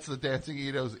 He lets the dancing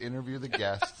Edos interview the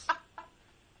guests.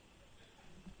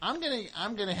 I'm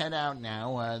gonna head out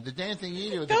now. The dancing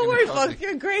Edos. Don't worry, folks.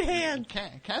 You're in great hands.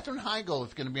 Catherine Heigl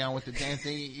is going to be on with the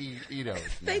dancing Edos.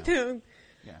 Stay tuned.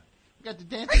 Yeah, we got the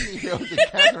dancing Edos and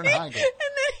Catherine Heigl. And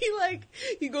then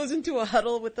he goes into a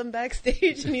huddle with them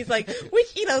backstage, and he's like,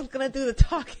 "Which Edo's gonna do the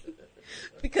talking?"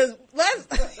 Because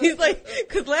last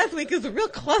week was a real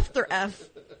cluster F.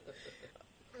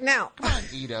 Now, come on,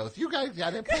 Edos, you guys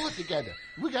got to pull it together.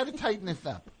 We got to tighten this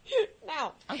up.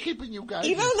 Now, I'm keeping you guys.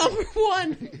 Edo number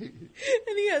 1,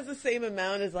 and he has the same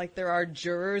amount as like there are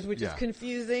jurors, which is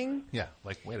confusing. Yeah,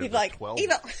 like wait, he's like 12.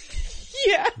 Edo.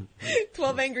 Yeah,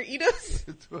 12 angry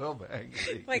Edos. 12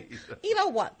 angry. Like Edo,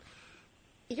 what?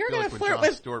 You're gonna like flirt when with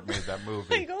Jon Stewart made that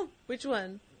movie. Michael? Which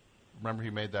one? Remember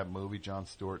he made that movie? Jon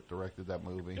Stewart directed that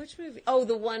movie. Which movie? Oh,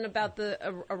 the one about the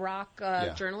Iraq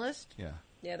journalist? Yeah.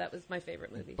 Yeah, that was my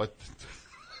favorite movie. But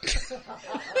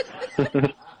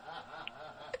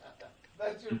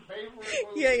that's your favorite movie?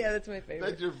 Yeah, that's my favorite.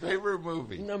 That's your favorite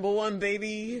movie. Number 1,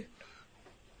 baby.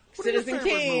 What Citizen are your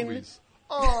favorite Kane. Movies?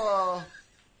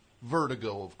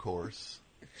 Vertigo, of course.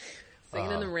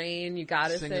 Singing in the Rain. You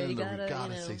gotta say,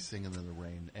 say Singing in the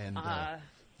Rain. And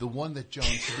the one that Jon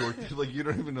Stewart did, like you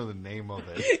don't even know the name of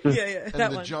it. Yeah, and that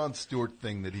the one. Jon Stewart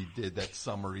thing that he did that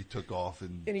summer, he took off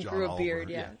and he John grew a Oliver, beard.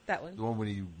 Yeah, that one. The one when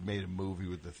he made a movie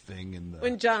with the Thing and the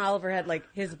when John Oliver had like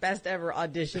his best ever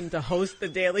audition to host the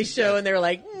Daily Show, and they were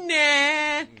like,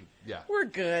 "Nah, we're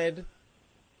good."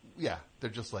 Yeah,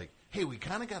 they're just like, "Hey, we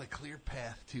kind of got a clear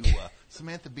path to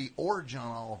Samantha Bee or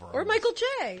John Oliver or Michael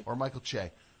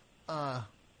Che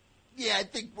Yeah, I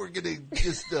think we're gonna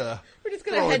just we're just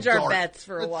gonna hedge our bets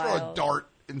for a while. Throw a dart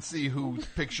and see whose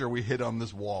picture we hit on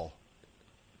this wall.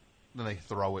 Then they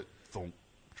throw it. Thump.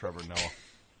 Trevor Noah.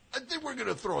 I think we're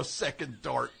gonna throw a second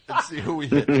dart and see who we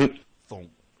hit. Thump.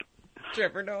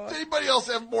 Trevor Noah. Does anybody else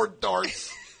have more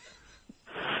darts?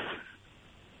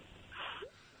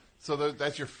 So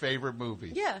that's your favorite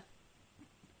movie? Yeah.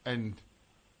 And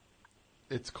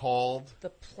it's called The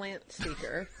Plant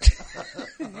Seeker.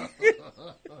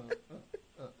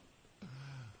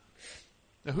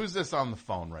 Now, who's this on the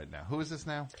phone right now? Who is this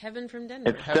now? Kevin from Denver.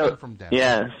 It's Kevin from Denver.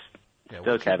 Yes. Yeah,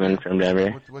 Still Kevin from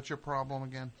Denver. What's your problem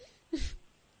again?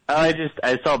 Oh,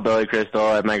 I saw Billy Crystal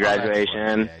at my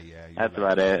graduation. That's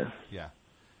about it. Yeah.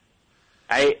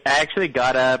 I actually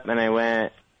got up and I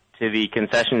went to the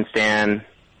concession stand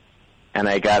and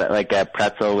I got like a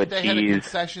pretzel with They cheese. had a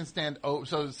concession stand. Oh,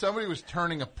 so somebody was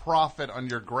turning a profit on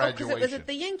your graduation. Because it was at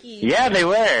the Yankees. Yeah, they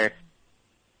were.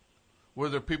 Were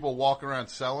there people walking around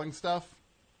selling stuff?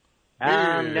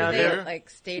 No, they they were like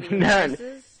stadium none of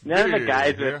the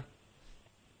guys Beer.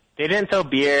 they didn't sell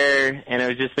beer, and it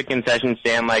was just a concession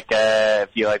stand. Like if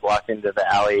you like walked into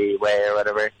the alleyway or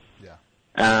whatever. Yeah.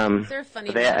 Is there a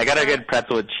funny I got a mascot? good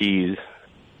pretzel with cheese.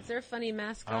 Is there a funny I don't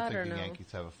mascot or think the no?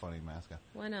 Yankees have a funny mascot.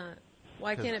 Why not?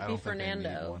 Why 'Cause can't it I be don't think they need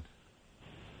Fernando? one.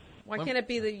 Why Well, can't it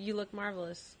be the "You Look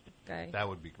Marvelous" guy? That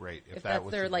would be great if that that's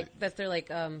was their the- like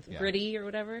Yeah. gritty or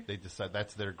whatever. They decide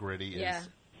that's their gritty. Yeah.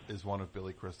 Is one of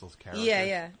Billy Crystal's characters.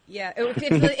 Yeah.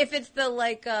 If it's the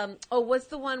like, what's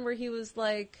the one where he was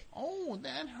like, oh,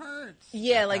 that hurts.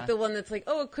 Yeah, like the one that's like,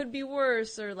 oh, it could be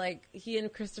worse, or like he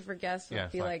and Christopher Guest would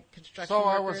it's be like construction So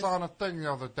workers. I was on a thing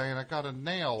the other day and I got a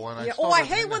nail and Yeah. I. Oh, I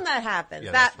hate when that happens.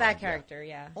 Yeah, that that's right, character,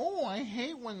 yeah. Oh, I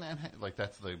hate when that like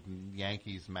that's the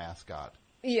Yankees mascot.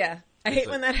 Yeah, I hate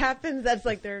when that happens. That's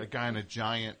like a guy in a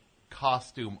giant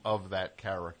costume of that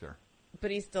character.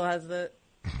 But he still has the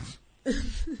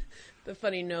the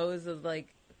funny nose of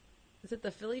like, is it the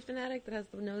Philly Fanatic that has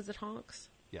the nose that honks?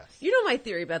 Yes. You know my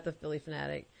theory about the Philly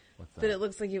Fanatic. What's that it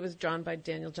looks like it was drawn by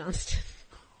Daniel Johnston.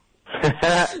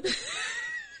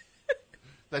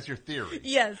 That's your theory.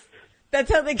 Yes. That's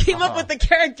how they came up with the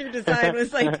character design.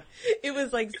 Was like it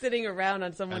was like sitting around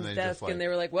on someone's And they desk, just, like- and they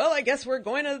were like, "Well, I guess we're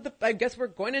going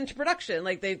into production."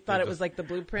 Like they thought it was like the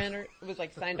blueprint, or it was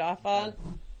like signed off on.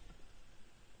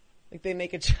 Like they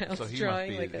make a child's So he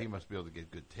drawing. he must be able to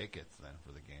get good tickets then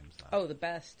for the games. Then. Oh, the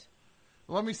best.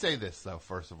 Let me say this though.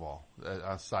 First of all,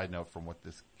 a side note from what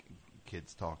this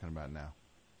kid's talking about now.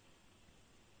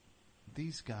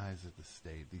 These guys at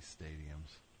these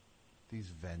stadiums, these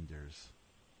vendors,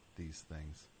 these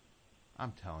things.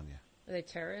 I'm telling you. Are they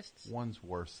terrorists? One's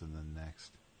worse than the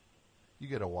next. You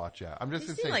got to watch out. I'm just They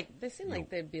going to seem say. they seem like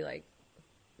they'd be like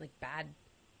bad.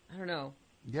 I don't know.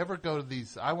 You ever go to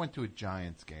these? I went to a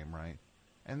Giants game, right?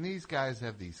 And these guys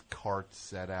have these carts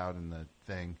set out in the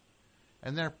thing,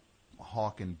 and they're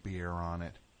hawking beer on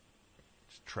it.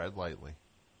 Just tread lightly.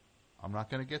 I'm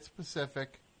not going to get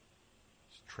specific.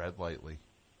 Just tread lightly.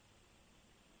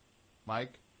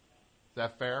 Mike, is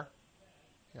that fair?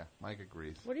 Yeah, Mike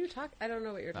agrees. What are you talking? I don't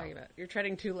know what you're talking about. You're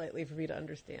treading too lightly for me to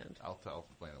understand. I'll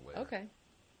explain it later. Okay.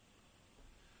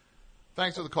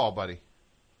 Thanks for the call, buddy.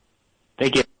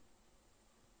 Thank you.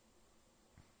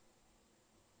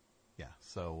 Yeah,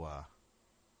 so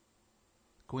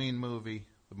Queen movie,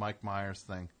 the Mike Myers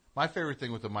thing. My favorite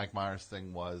thing with the Mike Myers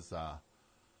thing was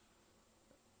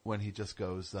when he just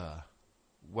goes,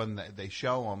 when they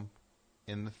show him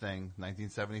in the thing,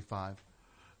 1975,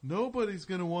 nobody's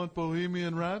going to want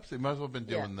Bohemian Rhapsody. He might as well have been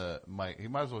doing he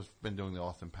might as well have been doing the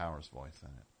Austin Powers voice in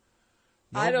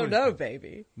it. I don't know,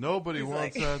 baby. Nobody He's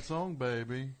wants like- that song,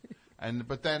 baby.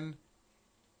 But then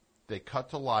they cut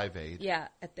to Live Aid. Yeah,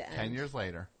 at the end. 10 years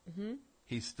later. Mhm.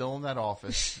 He's still in that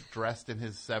office, dressed in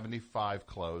his 75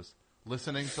 clothes,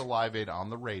 listening to Live Aid on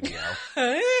the radio,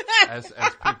 as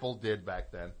people did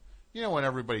back then. You know, when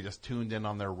everybody just tuned in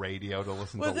on their radio to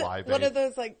listen to Live Aid. One of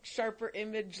those like sharper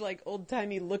image, like old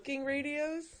timey looking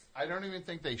radios? I don't even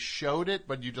think they showed it,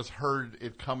 but you just heard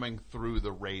it coming through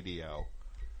the radio.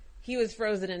 He was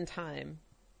frozen in time.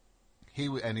 He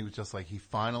was just like, he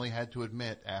finally had to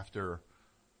admit after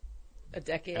A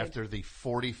decade. after the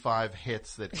 45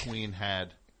 hits that Queen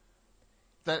had,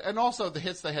 and also the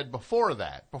hits they had before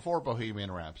that, before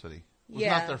Bohemian Rhapsody, was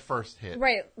not their first hit.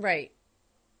 Right.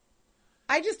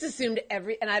 I just assumed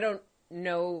and I don't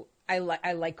know, I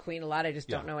like Queen a lot, I just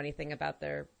don't know anything about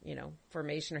their,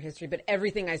 formation or history, but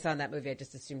everything I saw in that movie I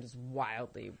just assumed was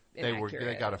wildly inaccurate.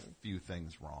 They got a few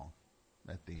things wrong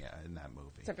in that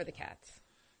movie. Except for the cats.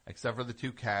 Except for the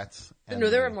two cats. No,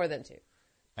 there were more than two.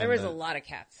 There was a lot of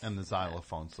cats. And the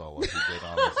xylophone solo he did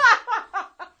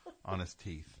on his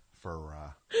teeth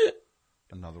for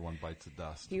Another One Bites the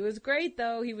Dust. He was great,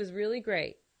 though. He was really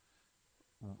great.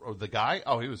 The guy?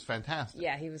 Oh, he was fantastic.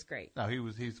 Yeah, he was great. No,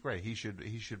 he's great. He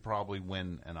should probably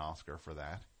win an Oscar for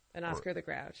that. An Oscar the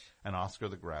Grouch. An Oscar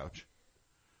the Grouch.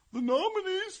 The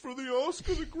nominees for the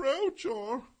Oscar the Grouch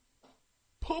are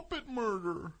Puppet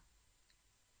Murder,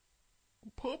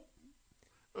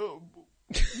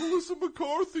 Melissa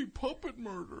McCarthy, Puppet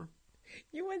Murder.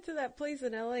 You went to that place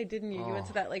in LA, didn't you? You went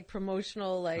to that like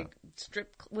promotional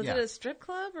strip. Was it a strip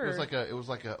club or? It was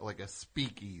like a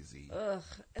speakeasy. Ugh.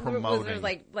 And promoting. Was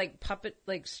there like puppet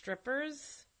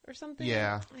strippers or something?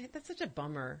 Yeah. That's such a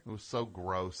bummer. It was so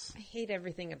gross. I hate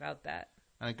everything about that.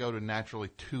 And I go to naturally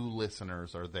 2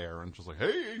 listeners are there and just like,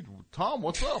 hey, Tom,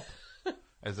 what's up?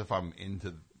 As if I'm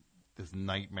into this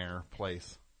nightmare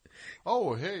place.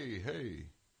 Oh, hey.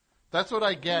 That's what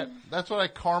I get. That's what I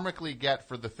karmically get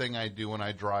for the thing I do when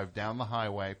I drive down the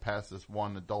highway past this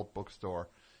one adult bookstore.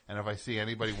 And if I see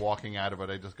anybody walking out of it,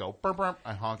 I just go, burp, burp.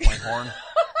 I honk my horn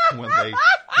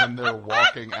when they're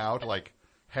walking out, like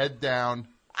head down,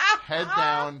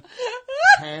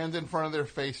 hand in front of their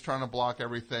face, trying to block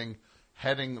everything,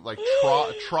 heading like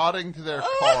trotting to their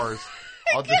cars.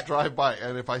 I'll just drive by,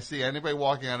 and if I see anybody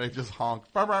walking out, I just honk,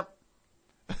 burp, burp.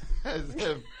 As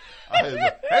if,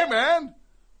 hey man.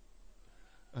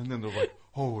 And then they're like,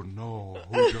 oh no,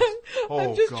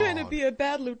 I'm just trying to be a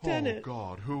bad lieutenant. Oh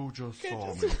God, who just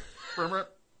saw me?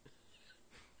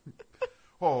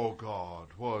 Oh God,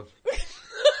 what?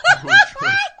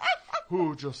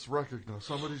 Who just recognized?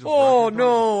 Somebody just recognized?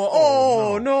 No.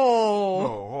 Oh no.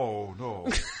 Oh no.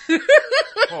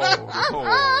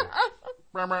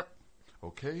 Oh no.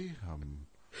 Okay,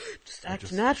 just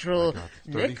act natural.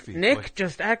 Nick,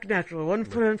 just act natural. One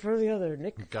foot in front of the other.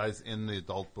 Nick. The guy's in the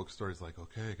adult bookstore. He's like,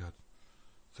 okay, I got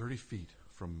 30 feet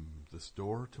from this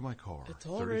door to my car. It's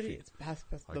already, it's past.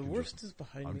 The worst is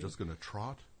behind me. I'm just going to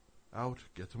trot out,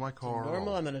 get to my car. It's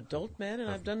normal. I'm an adult man and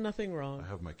I've done nothing wrong. I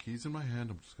have my keys in my hand.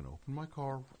 I'm just going to open my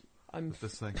car with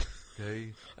this thing.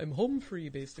 Okay. I'm home free,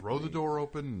 basically. Throw the door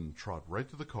open and trot right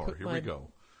to the car. Here we go.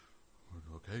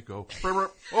 Okay, go.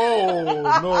 Oh,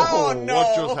 no. Oh, no.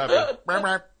 What just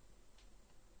happened?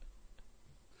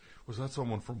 Was that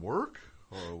someone from work?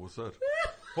 Or was that...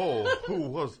 Oh,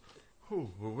 who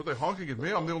were they honking at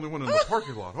me? I'm the only one in the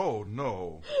parking lot. Oh,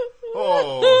 no.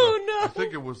 Oh, no. I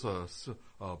think it was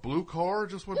a blue car.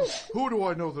 Who do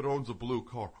I know that owns a blue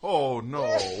car? Oh, no.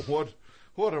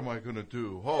 What am I going to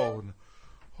do?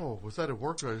 Oh, was that at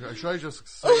work? Should I just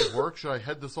say at work? Should I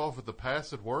head this off at the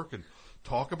pass at work and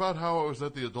talk about how I was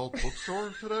at the adult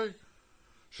bookstore today?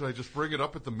 Should I just bring it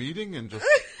up at the meeting and just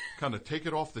kind of take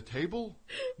it off the table?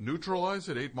 Neutralize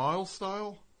it 8 Mile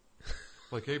style?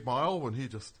 Like 8 Mile when he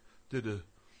just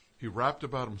he rapped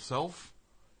about himself?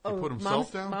 He put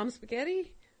himself down? Mom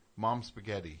Spaghetti? Mom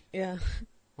Spaghetti. Yeah.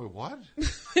 Wait, what?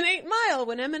 In 8 Mile,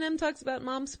 when Eminem talks about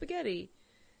Mom Spaghetti.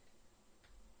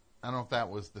 I don't know if that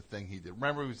was the thing he did.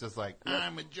 Remember, he was just like,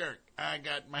 I'm a jerk.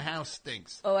 My house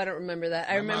stinks. Oh, I don't remember that.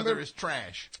 My mother is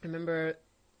trash. I remember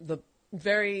the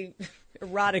very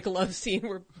erotic love scene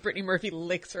where Brittany Murphy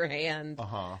licks her hand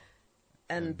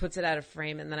and puts it out of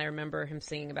frame. And then I remember him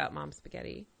singing about Mom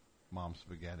Spaghetti. Mom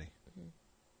Spaghetti. Mm-hmm.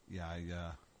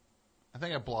 Yeah, I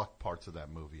think I blocked parts of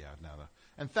that movie out now.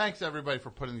 And thanks, everybody,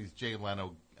 for putting these Jay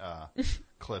Leno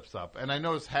clips up. And I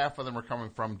noticed half of them are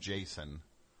coming from Jason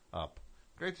up.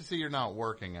 Great to see you're not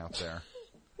working out there.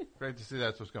 Great to see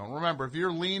that's what's going on. Remember, if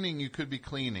you're leaning, you could be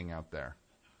cleaning out there.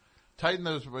 Tighten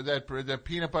those. That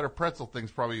peanut butter pretzel thing's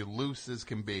probably loose as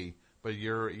can be. But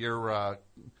you're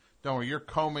don't worry, you're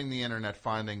combing the internet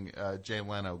finding Jay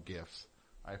Leno gifs.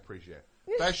 I appreciate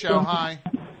it. Best show, hi.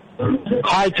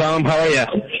 Hi, Tom. How are you?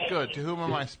 Good. To whom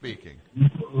am I speaking?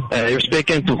 You're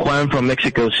speaking to Juan from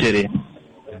Mexico City.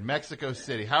 In Mexico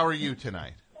City. How are you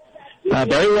tonight?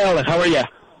 Very well. How are you?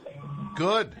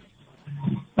 Good.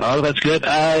 Oh, that's good.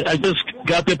 I just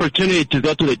got the opportunity to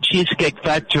go to the Cheesecake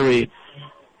Factory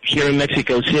here in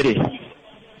Mexico City.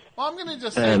 Well, I'm going to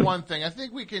just say one thing. I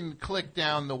think we can click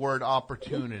down the word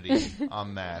opportunity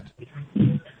on that.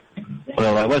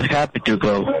 Well, I was happy to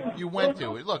go. You went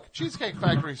to it. Look, Cheesecake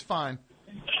Factory's fine,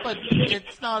 but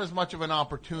it's not as much of an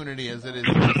opportunity as it is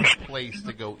just a place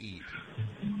to go eat.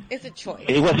 It's a choice.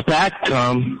 It was packed,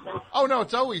 Tom. Oh, no,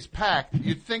 it's always packed.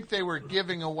 You'd think they were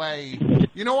giving away...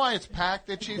 You know why it's packed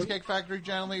at Cheesecake Factory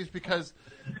generally? Is because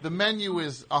the menu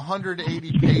is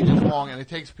 180 pages long, and it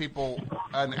takes people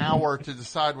an hour to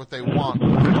decide what they want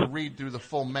to read through the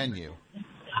full menu.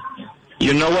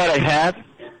 You know what I had?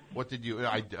 What did you...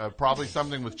 probably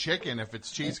something with chicken if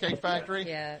it's Cheesecake Factory.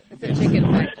 Yeah, it's a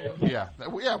chicken factory. Yeah.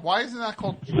 Why isn't that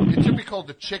called... It should be called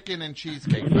the Chicken and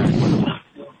Cheesecake Factory.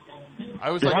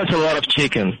 There's a lot of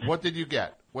chicken. What did you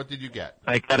get?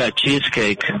 I got a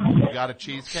cheesecake. You got a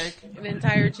cheesecake? An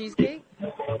entire cheesecake?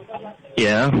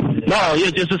 Yeah. No,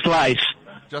 just a slice.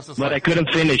 Just a slice. But I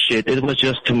couldn't finish it. It was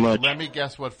just too much. Let me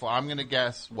guess I'm going to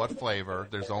guess what flavor.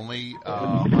 There's only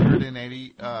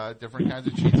 180 different kinds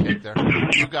of cheesecake there.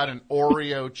 You got an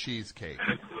Oreo cheesecake.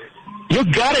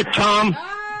 You got it, Tom.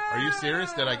 Are you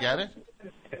serious? Did I get it?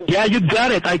 Yeah, you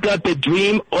got it. I got the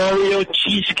Dream Oreo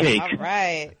cheesecake. All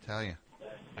right. I tell you.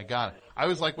 I got it. I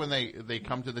was like when they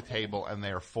come to the table and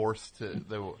they are forced to,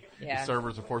 the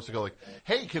servers are forced to go like,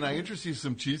 hey, can I interest you in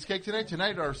some cheesecake tonight?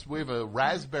 Tonight we have a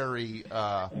raspberry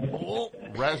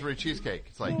cheesecake.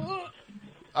 It's like,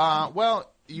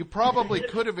 well, you probably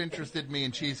could have interested me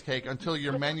in cheesecake until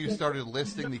your menu started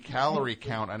listing the calorie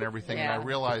count on everything, and I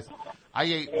realized I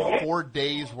ate 4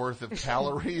 days worth of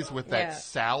calories with that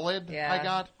salad I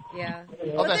got. Yeah.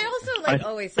 Oh, But they also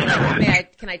always say,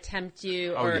 like, can I tempt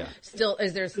you? Or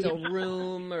is there still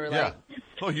room? Or like,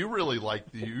 oh, you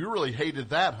really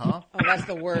hated that, huh? Oh, that's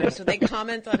the worst. So they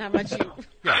comment on how much you.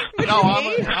 Yeah. No,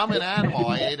 I'm an animal.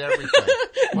 I ate everything.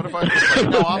 What if I was like,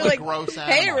 no, I'm a gross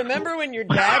animal. Hey, remember when your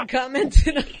dad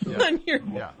commented on your?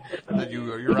 Yeah. That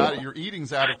your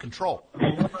eating's out of control.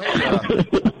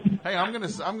 Hey, I'm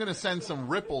gonna send some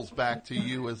ripples back to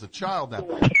you as a child now.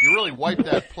 You really wiped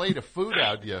that plate of food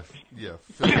out, you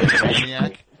filthy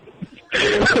maniac.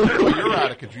 Well, you're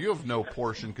out of control. You have no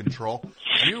portion control.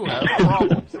 You have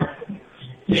problems.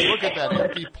 Look at that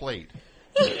empty plate.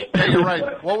 Hey, you're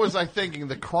right. What was I thinking?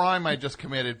 The crime I just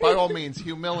committed. By all means,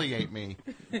 humiliate me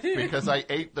because I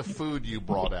ate the food you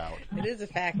brought out. It is a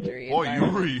factory. Boy,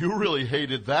 you really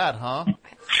hated that, huh?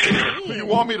 You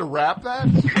want me to wrap that?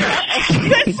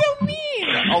 That's so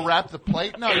mean. I'll wrap the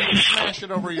plate? No, you can smash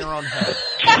it over your own head.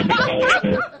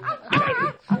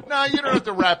 No, you don't have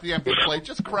to wrap the empty plate.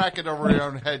 Just crack it over your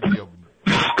own head, you.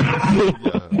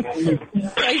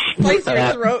 Slice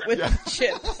your throat with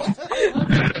chips.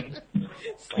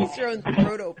 Slice your own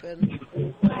throat open.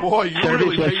 Boy, you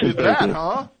really hated that,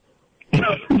 huh?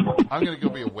 I'm going to go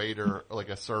be a waiter, like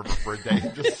a server for a day,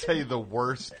 and just say the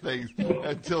worst things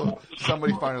until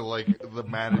somebody finally, like, the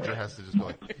manager has to just go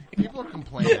like, people are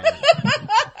complaining.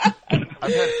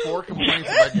 I've had 4 complaints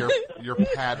about your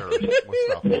patter with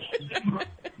stuff.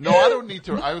 No, I don't need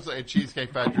to. I was at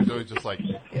Cheesecake Factory. It's always just like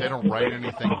they don't write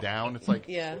anything down. It's like,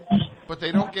 yeah, but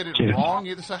they don't get it wrong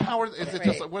either. So how is it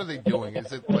just like, what are they doing?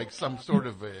 Is it like some sort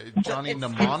of Johnny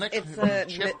mnemonic?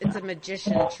 It's a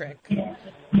magician trick.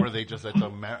 Where they just like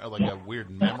a weird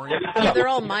memory. Yeah, they're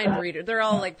all mind readers. They're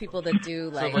all like people that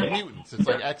do like. So like mutants. It's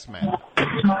like X-Men.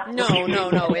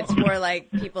 No. It's more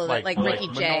like people that like Ricky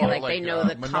Jay. Like they know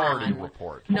the Minority con.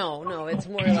 Report. No. It's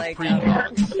more like.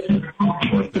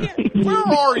 Where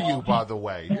are you, by the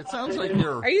way? It sounds like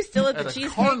you're. Are you still at the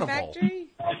Cheesecake carnival. Factory?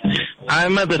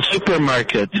 I'm at the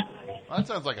supermarket. That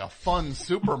sounds like a fun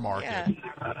supermarket.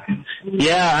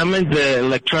 Yeah, I'm in the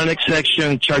electronics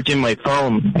section charging my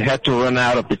phone. I had to run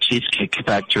out of the Cheesecake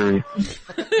Factory.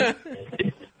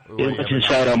 It's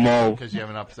inside a mall. Because you have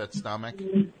an upset stomach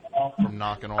from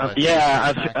knocking all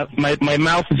that. My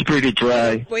mouth is pretty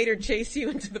dry. Waiter chase you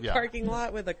into the parking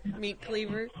lot with a meat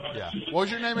cleaver. Yeah. What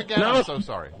was your name again? No. I'm so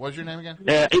sorry. What was your name again?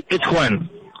 It's Juan.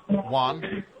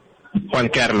 Juan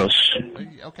Carlos.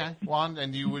 Okay, Juan,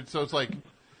 and you would. So it's like,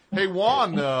 hey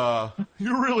Juan,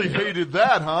 you really hated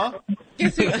that, huh?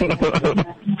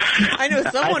 I know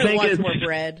someone who wants more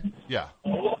bread. Yeah.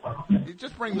 You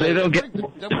just bring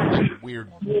the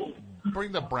weird.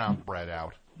 Bring the brown bread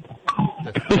out.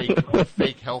 The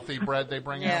fake healthy bread they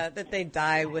bring out. Yeah, that they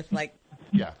dye with like.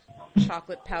 Yeah.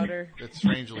 Chocolate powder. That's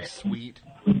strangely sweet.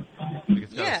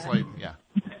 It's got a slight. Yeah.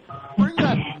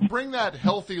 Bring that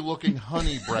healthy-looking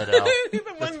honey bread out. The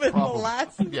one with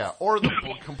molasses. Yeah, or the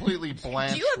completely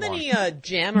blanched. Do you have one. any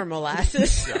jam or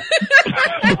molasses? Yeah.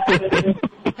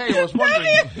 Hey, I was wondering.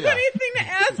 That'd be a funny thing to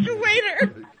ask a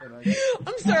waiter.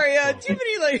 I'm sorry. Do you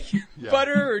have any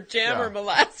butter or jam or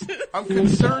molasses? I'm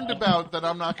concerned about that.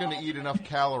 I'm not going to eat enough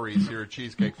calories here at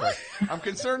Cheesecake Factory. I'm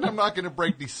concerned I'm not going to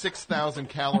break the 6,000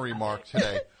 calorie mark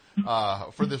today.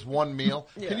 For this one meal,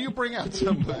 can you bring out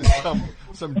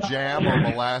some jam or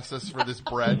molasses for this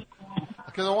bread?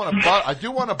 Because I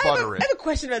do want to butter it. I have a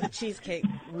question about the cheesecake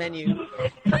menu.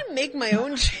 Can I make my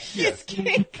own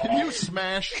cheesecake? Can you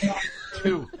smash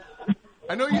 2?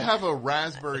 I know you have a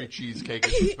raspberry cheesecake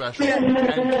as a special. And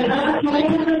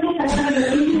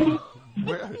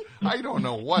I don't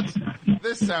know what.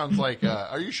 This sounds like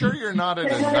are you sure you're not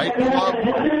at a nightclub?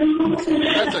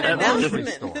 That's a grocery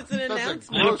store. It's an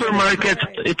announcement. Supermarket.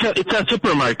 It's a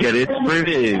supermarket. It's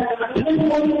pretty.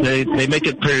 They make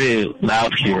it pretty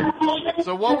loud here.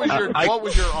 So what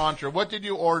was your entree? What did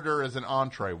you order as an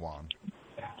entree, Juan?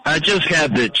 I just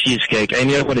had the cheesecake. I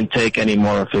knew I wouldn't take any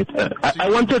more of it. I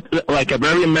wanted like a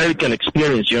very American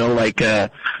experience, like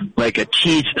a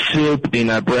cheese soup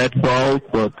in a bread bowl,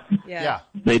 but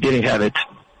they didn't have it.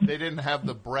 They didn't have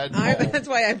the bread bowl. That's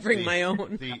why I bring my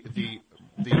own. The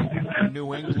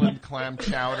New England clam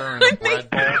chowder in a bread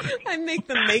bowl. I make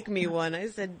them make me one. I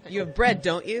said, you have bread,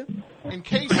 don't you? In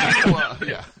case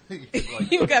you,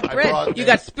 you got bread. You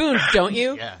got spoons, don't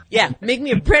you? Yeah. Make me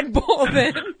a bread bowl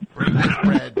then. Bring this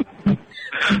bread.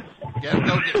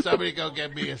 Somebody go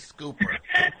get me a scooper.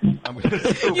 I'm gonna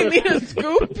scoop. You need a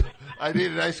scoop? I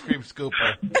need an ice cream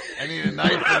scooper. I need a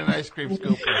knife and an ice cream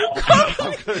scooper.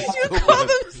 You call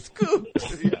them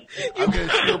scoops. I'm going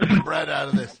to scoop the bread out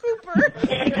of this. Scooper.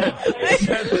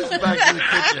 Send this back to the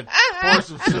kitchen. Pour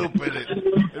some soup in it.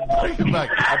 And bring it back.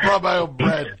 I brought my own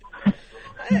bread.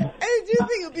 I do think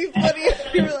it would be funny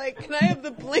if you were like, can I have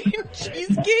the plain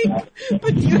cheesecake?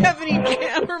 But do you have any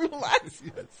jam or molasses?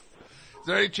 Yes. Is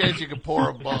there any chance you could pour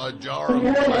a jar of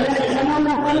molasses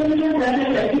in the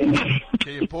bread?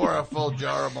 Can you pour a full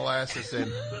jar of molasses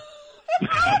in?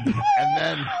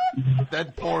 And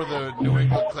then pour the New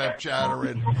England clam chowder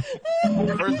in.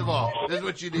 First of all, this is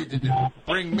what you need to do.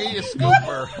 Bring me a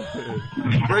scooper.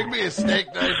 Bring me a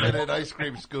steak knife and an ice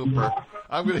cream scooper.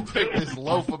 I'm going to take this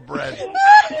loaf of bread,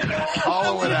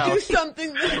 hollow it out. Do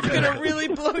something that's going to really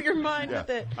blow your mind with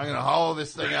it. I'm going to hollow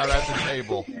this thing out at the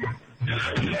table.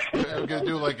 I'm going to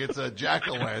do like it's a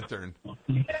jack-o'-lantern.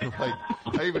 Like,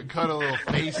 I even cut a little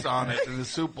face on it and the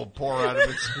soup will pour out of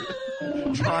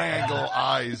its triangle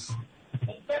eyes.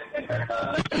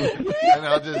 And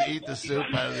I'll just eat the soup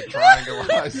out of the triangle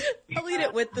eyes. I'll eat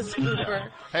it with the scooper.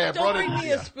 Hey, Don't bring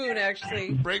me a spoon,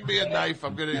 actually. Bring me a knife. I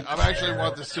actually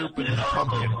want the soup in the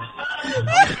pumpkin.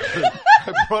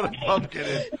 I brought a pumpkin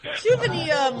in. Do you have any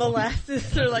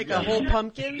molasses or like a whole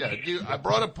pumpkin? Yeah, I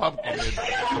brought a pumpkin in.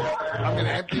 I'm going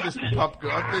to empty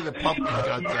the pumpkin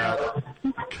guts out.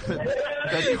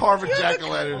 Then carve a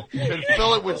jack-o'-lantern and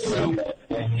fill it with soup.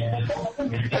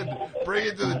 And bring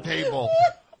it to the table.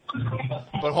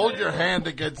 But hold your hand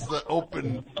against the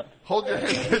open Hold your hand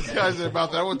this guy's in the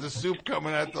mouth. I want the soup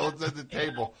coming at the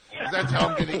table. That's how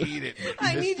I'm going to eat it.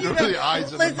 I It's need you through to the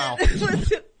eyes of listen, the mouth.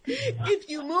 Listen, if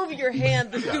you move your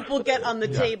hand, the soup will get on the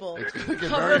table. It's going to get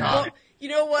Cover very hot. You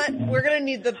know what? We're going to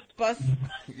need the bus.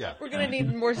 Yeah. We're going to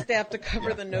need more staff to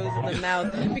cover the nose and the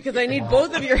mouth because I need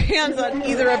both of your hands on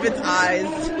either of its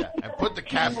eyes. And put the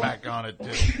cap back on it,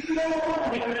 too.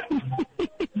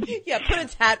 Yeah, put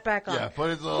its hat back on. Yeah, put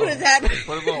his little Put his hat. Put his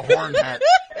little horn hat.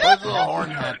 Put his little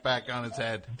horn hat back on his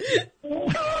head.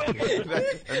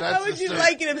 How would you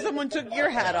like it if someone took your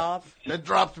hat off? Then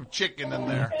drop some chicken in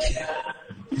there.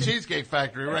 Cheesecake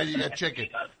Factory, right? You got chicken.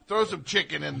 Throw some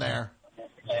chicken in there.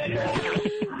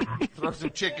 Throw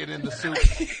some chicken in the soup.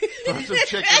 Throw some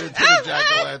chicken into the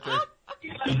jack-o'-lantern.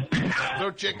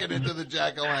 Throw chicken into the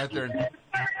jack-o'-lantern.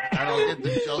 And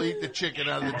I'll eat the chicken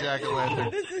out of the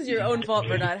jack-o'-lantern. This is your own fault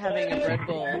for not having a bread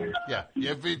bowl. Yeah.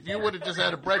 If you would have just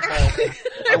had a bread bowl,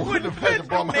 I wouldn't have had to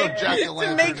bring my own jack-o'-lantern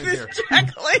to make in this here.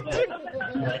 jack-o'-lantern.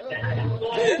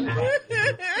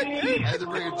 I had to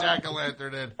bring a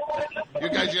jack-o'-lantern in. You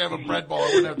guys should have a bread bowl. I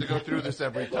wouldn't have to go through this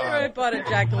every Or I time. bought a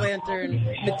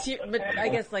jack-o'-lantern, I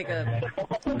guess like a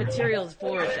materials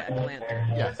for a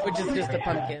jack-o'-lantern. Yes. Which is just a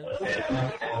pumpkin.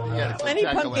 Yeah, it's a Any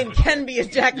jack-o'-lantern. pumpkin can be a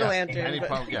jack-o'-lantern. Yeah, any but-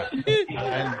 pumpkin, yeah.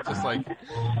 And just like,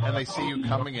 and they see you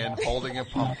coming in holding a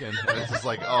pumpkin, and it's just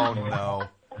like, oh no.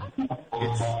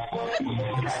 It's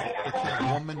that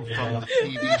woman from the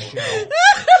TV show.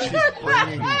 She's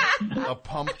bringing a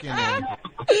pumpkin in.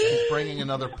 She's bringing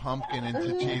another pumpkin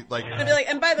into cheese. Like, I'd be like,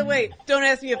 and by the way, don't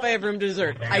ask me if I have room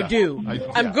dessert. I do. I'm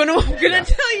yeah. gonna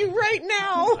tell you right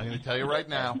now. I'm going to tell you right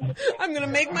now. I'm gonna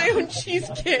make my own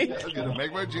cheesecake. I'm going to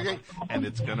make my cheesecake, and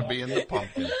it's going to be in the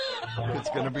pumpkin. It's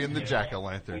going to be in the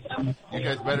jack-o'-lantern. You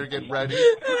guys better get ready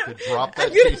to drop that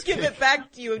I'm gonna cheesecake. give it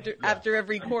back to you after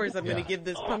every course. I'm gonna give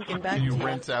this pumpkin back to You you.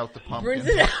 rinse out the pumpkin. Rinse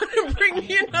it out and bring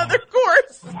me another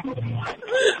course.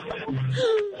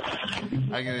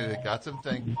 I got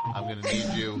something. I'm gonna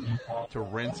need you to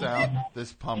rinse out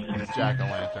this pumpkin, this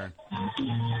jack-o'-lantern.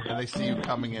 And they see you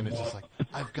coming in. It's just like,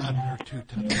 I've gotten her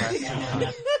the last 2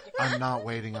 times. I'm not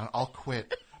waiting on. I'll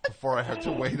quit before I have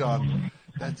to wait on.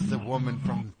 That's the woman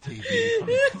from the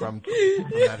TV, from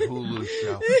that Hulu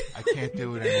show. I can't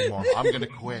do it anymore. I'm gonna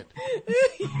quit.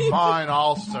 Fine,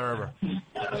 I'll serve her.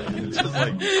 It's just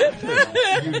like,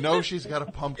 you know she's got a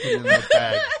pumpkin in that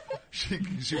bag.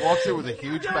 She walks in with a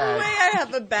huge No bag. way I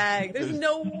have a bag. There's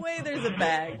no way there's a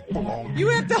bag. You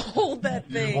have to hold that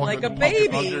thing walk like with a the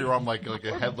pumpkin baby. under your arm like a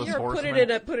headless Or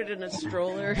horseman. put it in a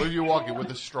stroller. What are you walking with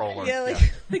a stroller? Yeah,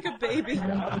 like a baby.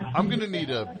 I'm gonna need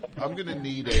a Like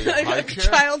high a chair.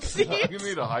 child seat. I'm gonna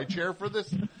need a high chair for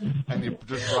this, and you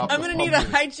just drop. I'm the gonna need a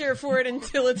pumpkin. high chair for it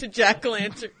until it's a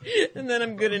jack-o'-lantern, and then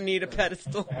I'm gonna need a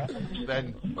pedestal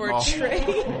Then or a tray.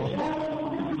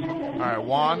 All right,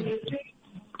 Juan.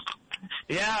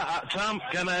 Yeah, Tom,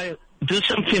 can I do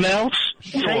something else?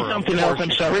 Sure, Say of something course. else,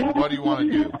 I'm sorry. What do you want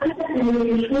to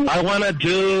do? I want to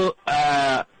do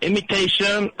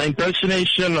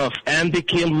impersonation of Andy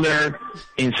Kindler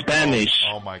in Spanish.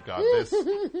 Oh my God, this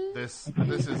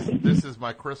is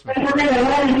my Christmas. Go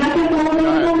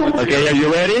ahead, Okay, are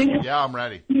you ready? Yeah, I'm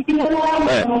ready.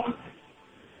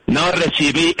 No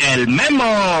recibí el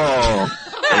memo.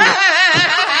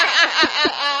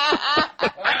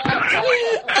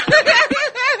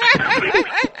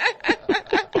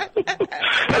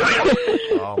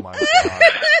 Oh my God,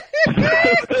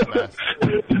 that's the best.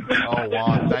 Oh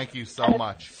Juan, thank you so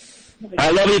much.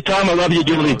 I love you, Tom. I love you,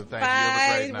 Julie. Oh, thank you. You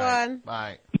have a great night. Juan.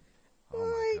 Bye. Oh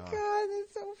my God,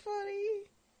 that's so funny.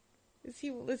 Is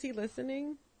he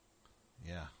listening?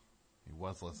 Yeah, he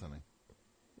was listening.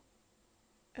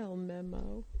 El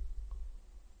Memo.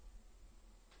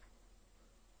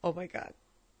 Oh my God.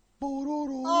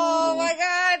 Oh my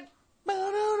God.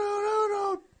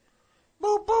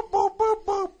 Boop, boop, boop, boop,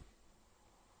 boop.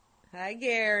 Hi,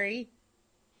 Gary.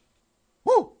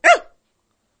 Woo!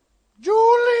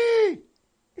 Julie!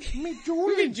 Me,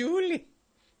 Julie. Julie.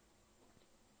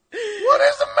 What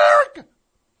is America?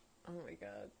 Oh my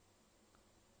God.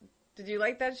 Did you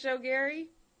like that show, Gary?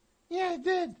 Yeah, I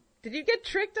did. Did you get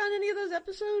tricked on any of those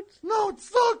episodes? No, it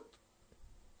sucked.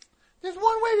 There's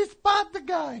one way to spot the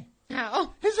guy.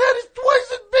 How? His head is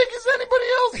twice as big as anybody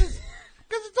else's.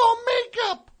 Because it's all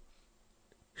makeup.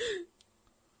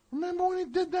 Remember when he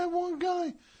did that one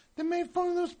guy that made fun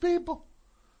of those people?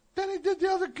 Then he did the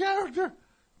other character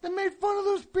that made fun of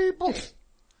those people.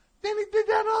 Then he did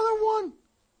that other one.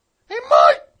 Hey,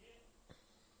 Mike!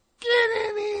 Get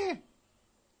in here!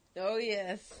 Oh,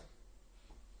 yes.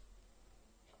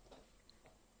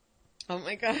 Oh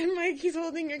my God, Mike, he's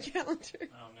holding your calendar.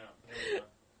 Oh, no.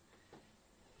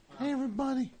 Hey,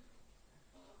 everybody.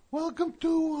 Welcome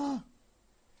to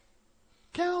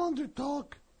Calendar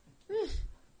Talk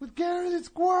with Gary the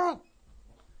Squirrel.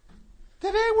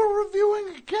 Today we're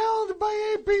reviewing a calendar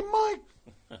by A.P. Mike.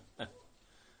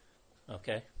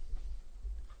 Okay.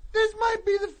 This might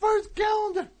be the first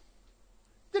calendar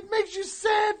that makes you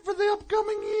sad for the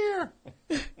upcoming year.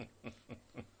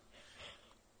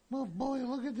 Oh boy,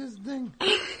 look at this thing.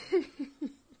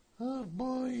 Oh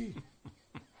boy.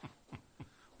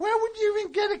 Where would you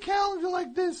even get a calendar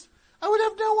like this? I would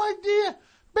have no idea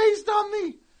based on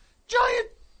the giant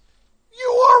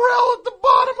URL at the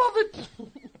bottom of it.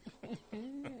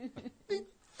 The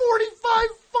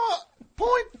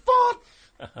 45-point font.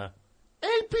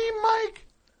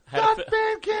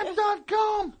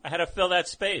 apmike.bandcamp.com. I had to fill that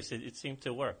space. It seemed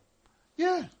to work.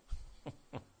 Yeah.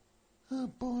 Oh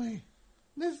boy.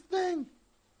 This thing.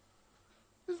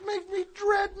 This makes me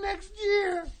dread next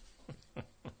year.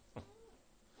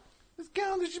 This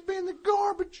calendar should be in the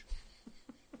garbage.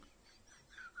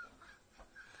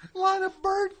 Line a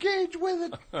birdcage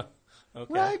with it. Okay.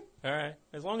 Right? All right.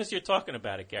 As long as you're talking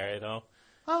about it, Gary, though.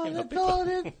 Oh, You know, that's all it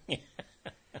is?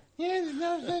 Yeah, there's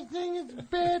no such thing as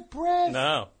bad press.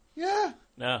 No. Yeah?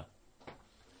 No.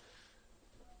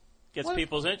 Gets What?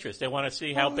 people's interest. They want to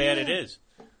see how bad it is.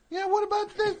 Yeah, what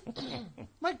about this?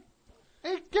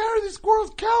 Hey, Gary the Squirrel's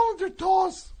calendar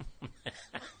toss.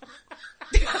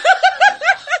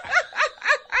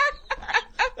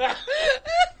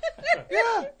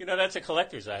 Yeah. You know, that's a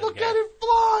collector's item. Look Gary. at it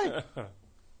fly.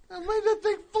 I made that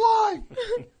thing fly.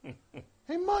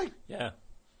 Hey, Mike. Yeah.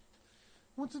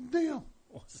 What's the deal?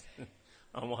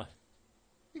 On what?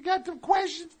 You got some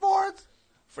questions for us?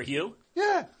 For you?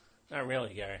 Yeah. Not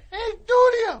really, Gary. Hey,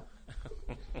 Studio.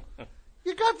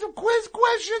 You got some quiz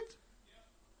questions?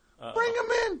 Uh-oh. Bring them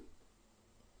in.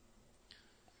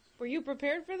 Were you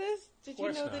prepared for this? Did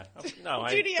you know not. that? No,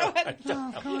 Studio had I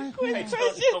don't quiz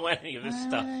know any of this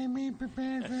stuff. I ain't me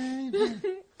prepared for anything.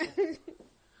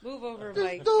 Move over, This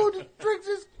Mike. dude drinks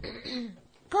his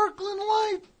Kirkland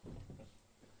Light.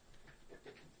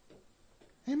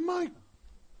 Hey, Mike.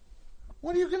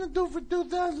 What are you going to do for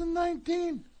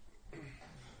 2019?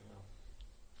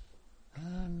 I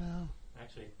don't know.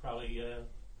 Actually, probably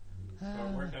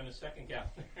start working on the second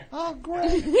calendar. Oh,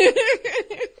 great.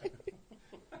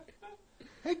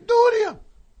 Hey, Studio.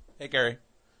 Hey, Gary.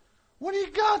 What do you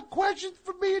got? Questions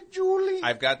for me and Julie?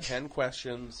 I've got 10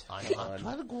 questions. I got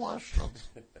 10 questions.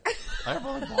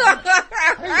 Everybody. Hey,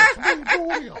 it's me,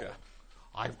 Studio.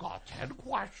 I've got 10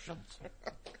 questions.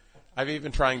 I've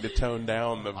even trying to tone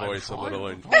down the voice a little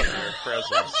in tone your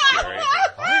presence, Gary.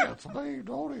 Hey, it's me,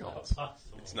 Studio.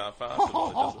 It's not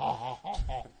possible.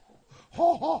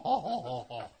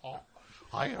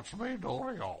 Hey, it's me,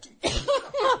 Studio. You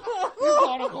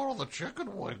gotta go to the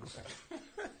chicken wings.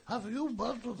 Have you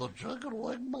been to the chicken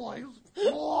wing place?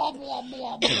 Blah, blah,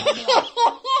 blah, blah,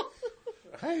 blah.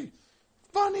 Hey,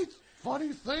 funny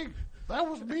thing. That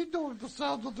was me doing the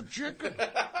sound of the chicken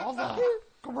on the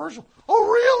commercial. Oh,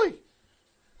 really?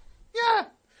 Yeah.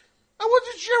 I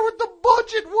wasn't sure what the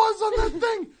budget was on that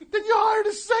thing. Then you hired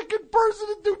a second person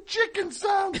to do chicken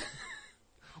sounds.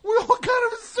 We all kind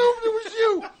of assumed it was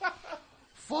you.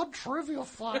 Fun trivia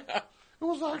fact. It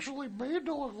was actually me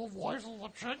doing the voice of the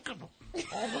chicken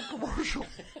on the commercial.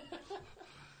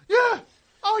 Yeah.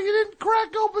 Oh, you didn't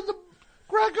crack open the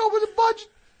budget?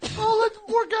 Oh, let's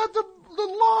work out the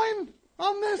line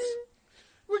on this.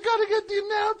 We gotta get the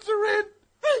announcer in.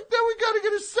 Then we gotta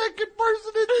get a second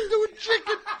person in to do a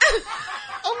chicken.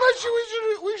 Unless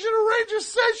we should arrange a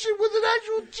session with an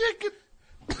actual chicken.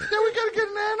 Then we gotta get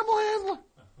an animal handler.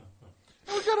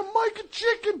 And we gotta mic a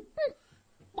chicken.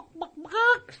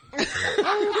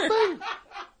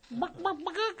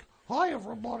 Hi,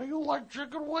 everybody. You like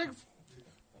chicken wings?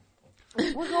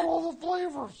 We got all the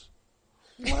flavors.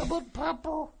 Lemon,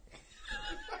 pepper.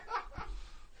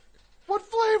 What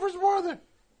flavors were there?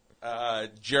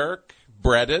 Jerk,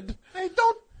 breaded. Hey,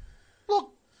 don't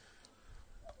look.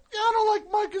 I don't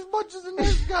like Mike as much as the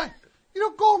next guy. You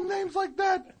don't call him names like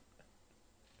that.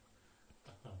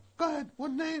 Go ahead.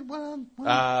 What name? What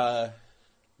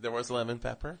There was lemon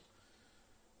pepper.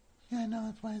 Yeah, I know.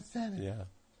 That's why I said it. Yeah.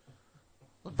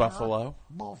 Buffalo.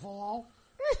 Buffalo.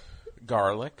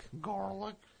 Garlic.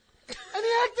 Garlic. And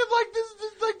he acted like this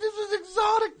was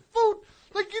exotic food.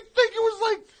 Like you'd think it was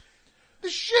like the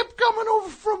ship coming over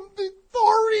from the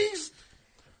Far East,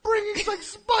 bringing like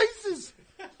spices.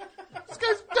 This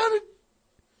guy's down in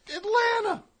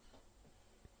Atlanta,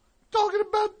 talking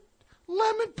about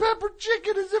lemon pepper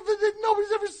chicken as if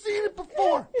nobody's ever seen it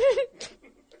before.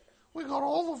 We got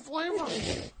all the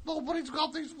flavors. Nobody's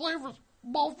got these flavors.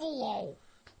 Buffalo.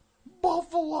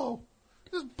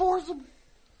 Just pour some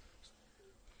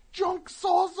junk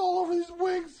sauce all over these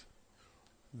wings.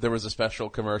 There was a special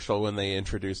commercial when they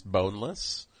introduced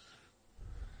boneless.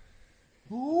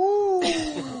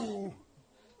 Ooh.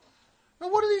 Now,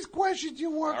 what are these questions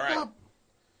you worked up?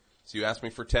 So you asked me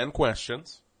for 10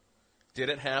 questions. Did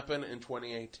it happen in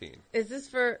 2018? Is this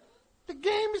for... The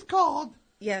game is called...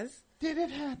 Yes. Did it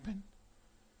happen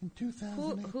in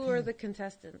 2018? Who are the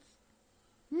contestants?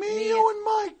 Me, you, and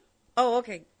Mike. Oh,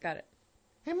 okay. Got it.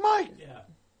 Hey, Mike. Yeah.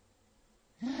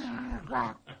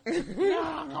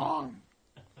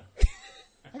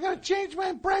 I gotta change my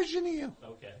impression of you.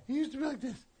 Okay. He used to be like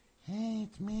this. Hey,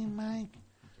 it's me, Mike.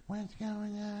 What's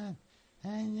going on?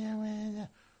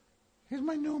 Here's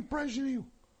my new impression of you.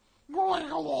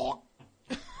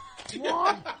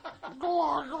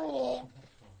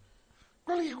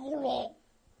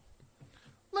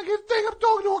 Like you think I'm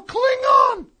talking to a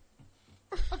Klingon.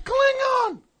 A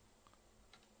Klingon.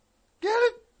 Get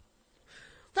it?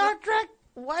 Star Trek.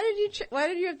 Why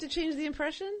did you have to change the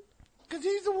impression? Because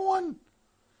he's the one.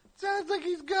 Sounds like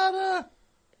he's got a...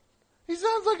 He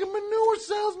sounds like a manure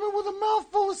salesman with a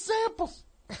mouthful of samples.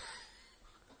 Okay.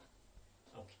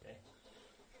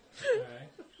 All right.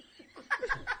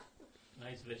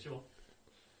 Nice visual.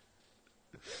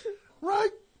 Right?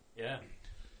 Yeah.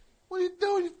 What are you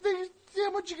doing? You think see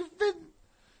how much you can fit?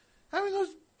 Having those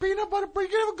peanut butter... You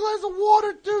can have a glass of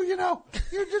water, too, you know.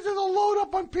 You're just going to load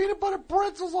up on peanut butter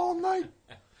pretzels all night.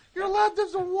 You're allowed to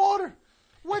have some water.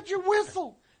 Wet your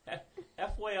whistle.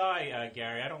 FYI,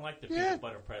 Gary, I don't like the peanut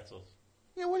butter pretzels.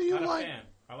 Yeah, what do you Not like? a fan.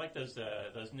 I like those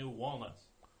new walnuts.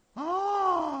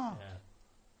 Oh. Yeah.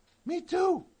 Me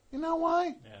too. You know why?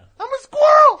 Yeah. I'm a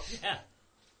squirrel. Yeah.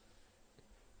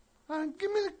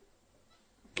 Give me the...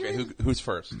 Okay, who's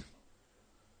first?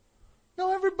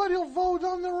 No, everybody will vote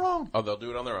on their own. Oh, they'll do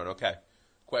it on their own. Okay.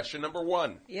 Question number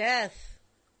 1. Yes.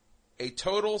 A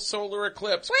total solar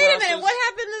eclipse Wait a crosses... minute, what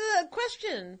happened to the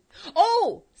question?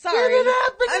 Oh, sorry. Did it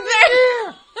happen in the I'm year?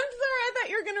 sorry, I thought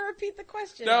you were going to repeat the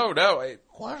question. No.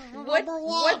 Question What number 1.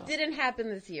 what didn't happen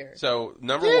this year? So,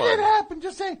 number Did 1. it happen?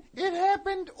 Just say it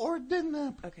happened or it didn't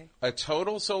happen. Okay. A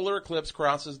total solar eclipse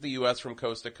crosses the U.S. from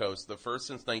coast to coast, the first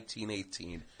since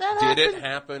 1918. That Did it happened-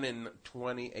 happen in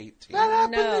 2018? That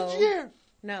happened No. this year.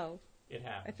 No. It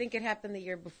happened. I think it happened the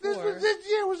year before. This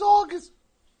year was August.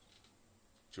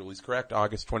 Julie's correct.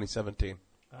 August 2017.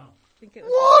 Oh. I think it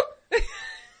was What?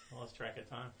 Well, let's track of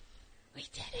time. We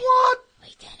did it. What? We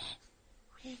did it.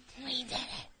 We did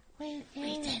it.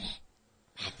 We did it.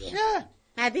 Matthew. Yeah.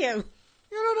 Matthew. You know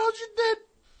what else you did?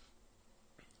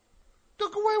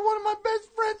 Took away one of my best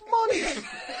friend's money.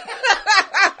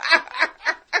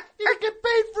 He didn't get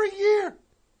paid for a year.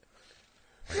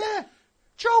 Yeah.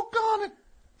 Choke on it.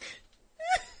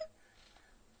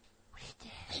 We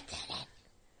did it.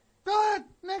 Go ahead.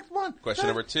 Next one. Question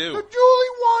number 2. So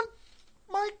Julie won.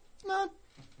 Mike, not.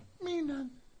 Me, none.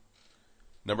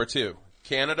 Number 2.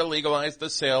 Canada legalized the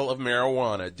sale of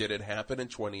marijuana. Did it happen in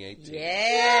 2018?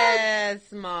 Yes,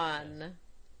 man.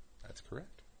 That's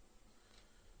correct.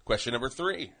 Question number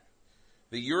 3.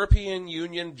 The European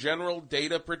Union General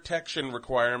Data Protection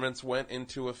Requirements went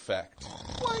into effect.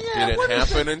 Well, yeah, Did it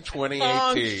happen in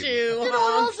 2018? You know what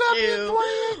else happened in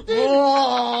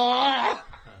 2018?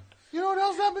 You know what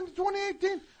else happened in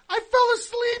 2018? I fell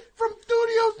asleep from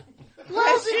studios.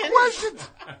 Lousy questions.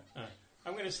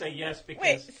 I'm going to say yes because...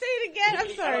 Wait, say it again. I'm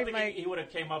I sorry, don't think Mike. he would have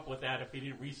came up with that if he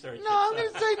didn't research it. No, I'm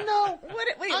going to say no.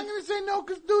 Wait. I'm going to say no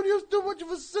because Studio's too much of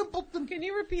a simpleton. Can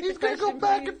you repeat He's the going question, to go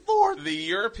back please? and forth. The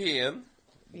European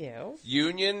Yes.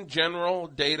 Union General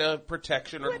Data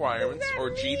Protection Requirements,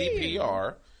 or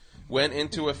GDPR, went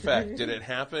into effect. Did it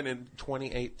happen in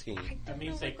 2018? That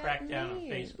means they cracked down on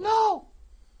Facebook. No.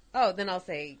 Oh, then I'll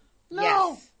say No.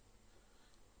 yes.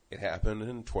 It happened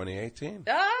in 2018.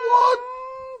 Oh,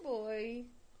 boy.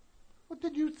 What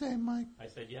did you say, Mike? I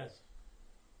said yes.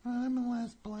 I'm in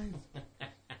last place.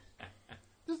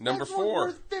 This Number next one's 4.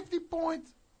 worth 50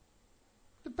 points,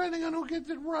 depending on who gets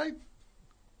it right.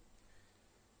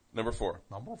 Number 4.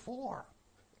 Number 4.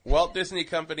 Walt Disney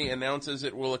Company announces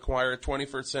it will acquire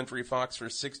 21st Century Fox for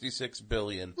 $66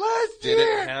 billion. Last Did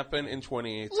year. it happen in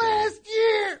 2018? Last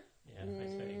year. Yeah, I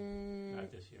say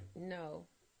not this year. No.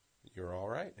 You're all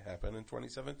right. It happened in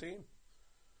 2017.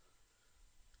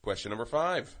 Question number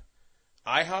 5.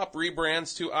 IHOP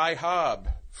rebrands to IHOB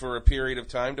for a period of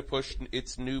time to push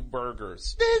its new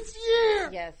burgers. This year.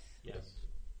 Yes. Yes.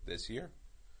 This year.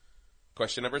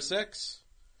 Question number 6.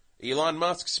 Elon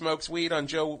Musk smokes weed on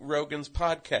Joe Rogan's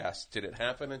podcast. Did it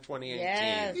happen in 2018?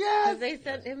 Yes. Yes. Because they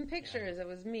sent him pictures. It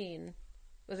was mean.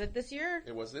 Was it this year?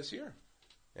 It was this year.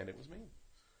 And it was me.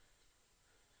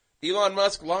 Elon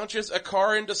Musk launches a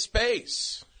car into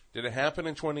space. Did it happen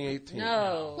in 2018?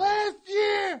 No. Last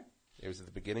year. It was at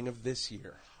the beginning of this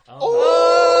year. Oh!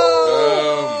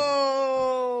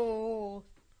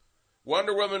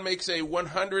 Wonder Woman makes a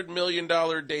 $100 million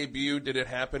debut. Did it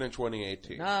happen in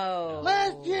 2018? No.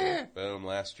 Last year. Boom,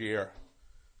 last year.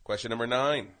 Question number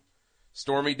 9.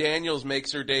 Stormy Daniels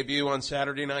makes her debut on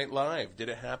Saturday Night Live. Did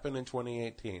it happen in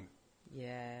 2018?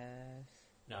 Yes.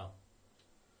 No.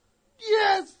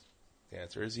 Yes. The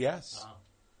answer is yes.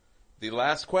 The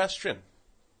last question.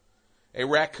 A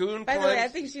raccoon By the way, I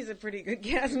climbs... think she's a pretty good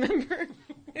cast member.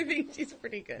 I think she's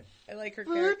pretty good. I like her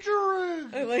character.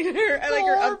 I like her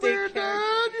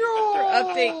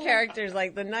update characters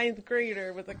like the 9th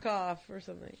grader with a cough or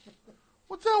something.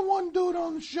 What's that one dude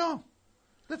on the show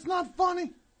that's not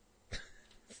funny?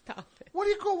 Stop it. What do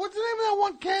you call? What's the name of that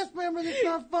one cast member that's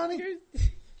not funny?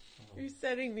 You're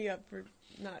setting me up for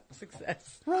not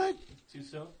success. Right? Too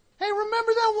soon? Hey,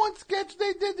 remember that one sketch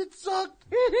they did that sucked?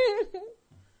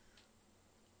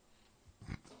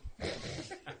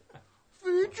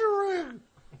 Featuring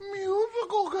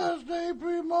musical guest AP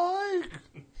Mike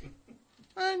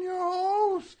and your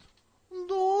host,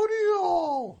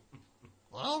 Dodio.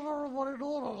 How's everybody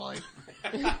doing tonight?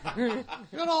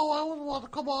 You know, I always want to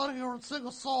come out here and sing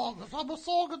a song, 'cause I'm a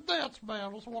song and dance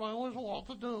man. That's what I always want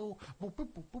to do.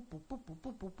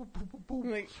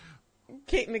 Like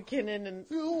Kate McKinnon and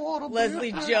wanna be Leslie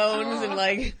a Jones dancer? and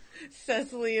like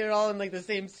Cecily are all in like the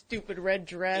same stupid red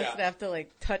dress Yeah. and have to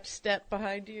like touch step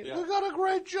behind you. We got a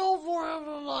great show for you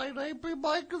tonight. AP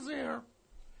Mike is here.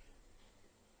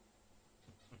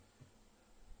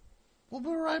 We'll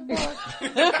be right back.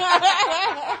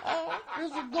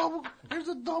 Here's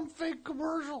a dumb fake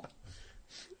commercial.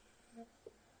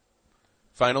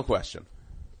 Final question.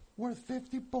 Worth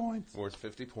 50 points. Worth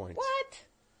 50 points. What?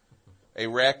 A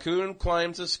raccoon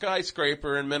climbs a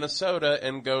skyscraper in Minnesota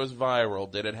and goes viral.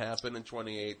 Did it happen in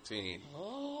 2018?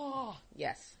 Oh.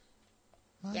 Yes.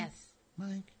 Mike, Yes.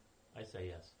 Mike, I say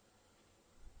yes.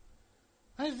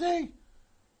 I say,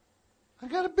 I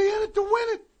gotta be in it to win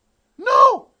it.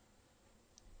 No!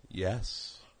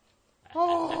 Yes.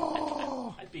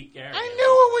 Oh! I beat Gary. I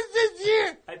knew it was this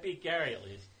year! I beat Gary at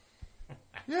least.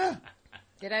 Yeah.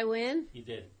 Did I win? You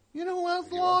did. You know who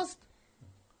else lost?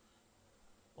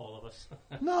 All of us.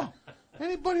 No.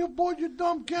 Anybody aboard your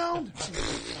dumb calendar.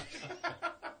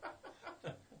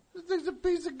 This thing's a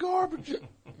piece of garbage.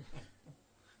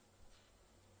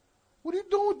 What are you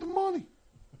doing with the money?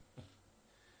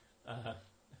 I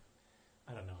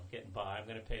don't know. I'm getting by. I'm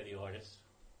going to pay the artist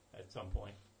at some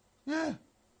point. Yeah.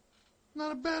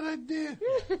 Not a bad idea.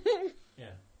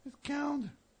 Yeah. This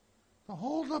calendar. The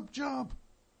hold-up job.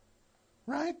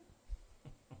 Right?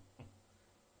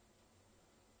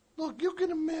 Look, you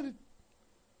can admit it.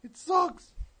 It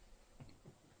sucks.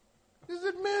 Just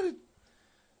admit it.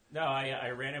 No, I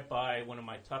ran it by one of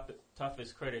my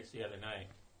toughest critics the other night.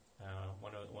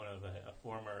 One of a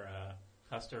former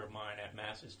customer of mine at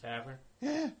Mass's Tavern.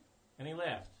 Yeah. And he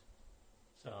laughed.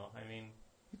 So, I mean...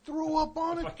 You threw up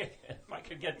on it? If I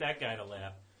could get that guy to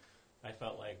laugh, I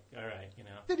felt like, all right, you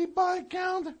know. Did he buy a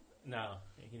calendar? No,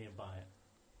 he didn't buy it.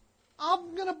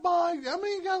 I'm going to buy... How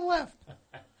many you got left?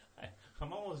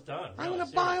 I'm almost done. I'm really, going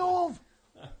to buy seriously. all of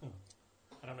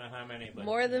I don't know how many, but...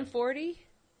 More than 40?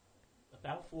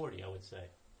 About 40, I would say.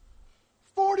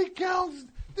 40 calendars.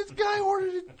 This guy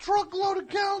ordered a truckload of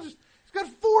calendars. He's got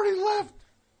 40 left.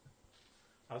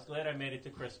 I was glad I made it to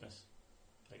Christmas.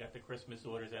 I got the Christmas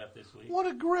orders out this week. What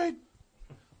a great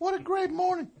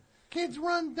morning. Kids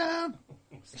run down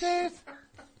stairs.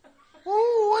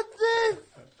 Ooh, what's this?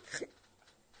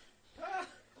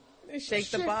 They shake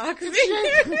the box.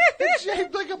 It's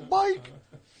shaped like a bike.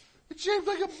 It's shaped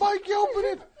like a bike. You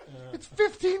open it. It's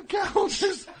 15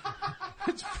 calendars.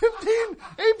 It's 15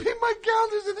 AP my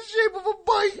calendars in the shape of a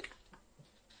bike.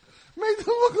 Made them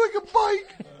look like a bike.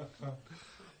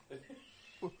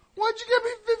 Why'd you get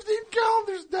me 15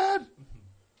 calendars, Dad?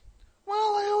 Well,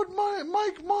 I owed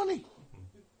Mike money.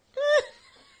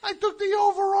 I took the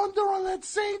over-under on that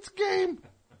Saints game.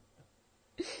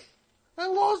 I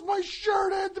lost my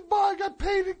shirt. I had to buy. I got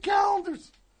paid in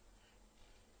calendars.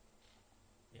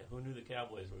 Yeah, who knew the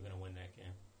Cowboys were going to win that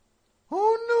game?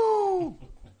 Who knew?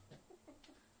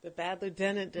 The Bad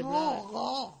Lieutenant did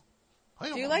not.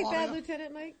 Do you like Bad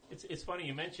Lieutenant, Mike? It's funny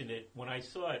you mentioned it. When I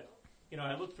saw it, you know,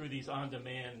 I looked through these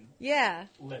on-demand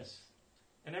lists.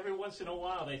 And every once in a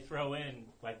while they throw in,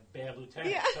 like, Bad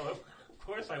Lieutenant. Yeah. So, of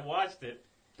course, I watched it.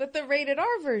 But the rated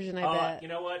R version, I bet. You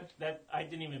know what? That I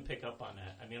didn't even pick up on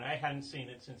that. I mean, I hadn't seen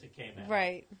it since it came out.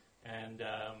 Right. And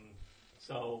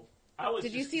so I was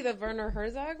Did you see the Werner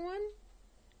Herzog one?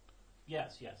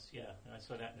 Yes, yeah. I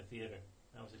saw that in the theater.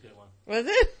 That was a good one. Was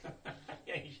it?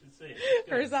 Yeah, you should see it. It's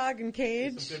good. Herzog and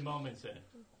Cage. There's some good moments in it.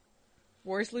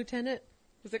 Worst Lieutenant?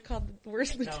 Was it called the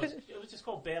Worst No, Lieutenant? it was just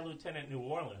called Bad Lieutenant New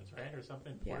Orleans, right? Or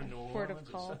something? Yeah, Port of New Orleans. Port of or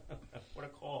Call. something. Port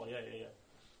of Call, yeah.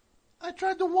 I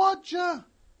tried to watch that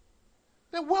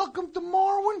Welcome to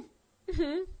Marwin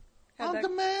on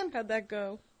demand. How'd that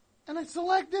go? And I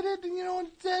selected it, and you know what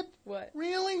it said? What?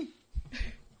 Really?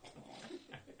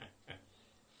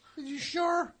 Are you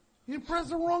sure? You pressed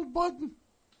the wrong button.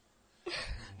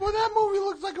 Well, that movie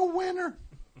looks like a winner.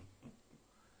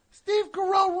 Steve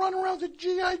Carell running around with a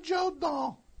G.I. Joe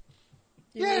doll.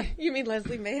 You mean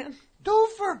Leslie Mann?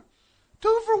 Twofer,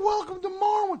 welcome to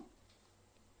Marwin.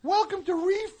 Welcome to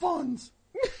refunds.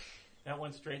 That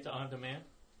went straight to On Demand?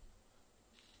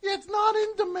 Yeah, it's not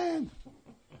in demand.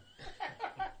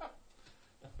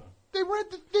 They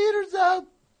rent the theaters out.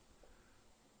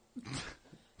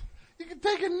 You can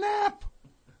take a nap.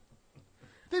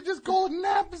 They just call it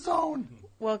Nap Zone.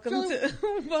 Welcome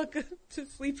to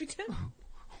Sleepy Town.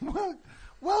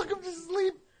 Welcome to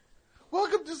sleep.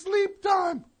 Welcome to sleep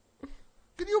time.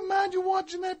 Can you imagine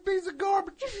watching that piece of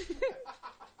garbage?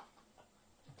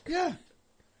 Yeah.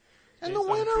 And the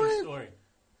winner is... Story.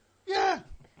 Yeah.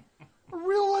 A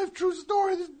real life true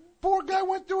story. This poor guy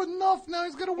went through enough. Now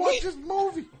he's going to watch this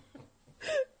movie.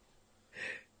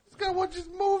 He's going to watch this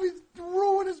movie to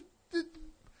ruin his...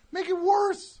 make it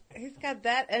worse. He's got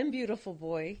that and Beautiful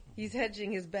Boy. He's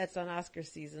hedging his bets on Oscar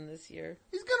season this year.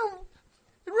 He's going to...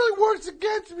 It really works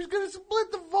against him. He's going to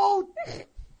split the vote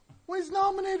when he's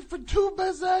nominated for 2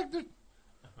 Best Actors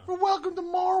for Welcome to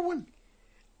Marwin.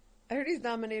 I heard he's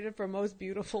nominated for Most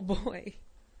Beautiful Boy.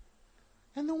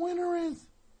 And the winner is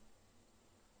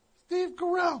Steve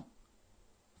Carell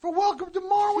for Welcome to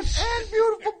Marwin and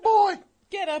Beautiful Boy.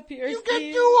 Get up here, You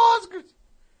Steve. get 2 Oscars.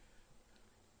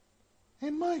 Hey,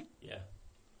 Mike. Yeah.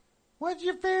 What's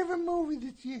your favorite movie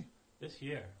this year? This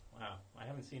year? Wow. I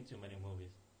haven't seen too many movies.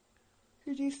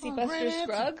 Did you see great Buster answer.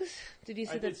 Scruggs? Did you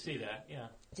see I did see that, yeah.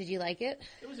 Did you like it?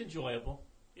 It was enjoyable.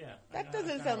 Yeah. That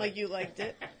doesn't sound like you liked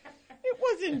it. It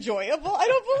was enjoyable. I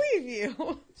don't believe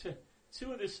you.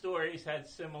 Two of the stories had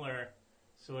similar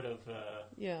sort of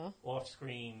Yeah.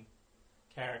 off-screen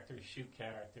characters, shoot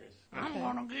characters. I'm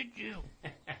going to get you.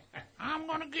 I'm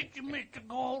going to get you, Mr.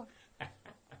 Gold.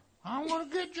 I'm going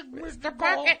to get you, Mr.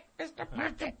 Pocket.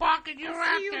 Mr. Pocket, you're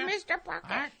out see you, there. Mr.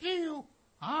 Pocket. I see you.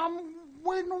 I'm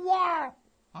waiting a while.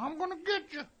 I'm going to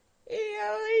get you. He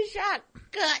only shot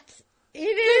guts. He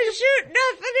didn't shoot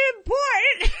nothing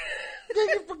important. Get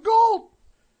you for gold.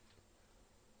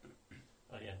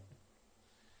 Oh, yeah.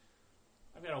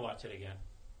 I've got to watch it again.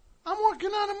 I'm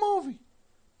working on a movie.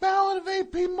 Ballad of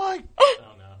A.P. Mike.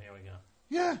 Oh, no. Here we go.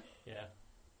 Yeah. Yeah.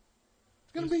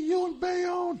 It's going to be you and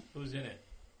Bayonne. Who's in it?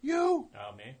 You.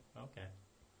 Oh, me? Okay.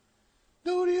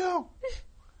 Studio.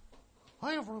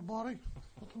 Hi, everybody.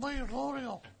 It's me,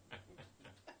 Studio.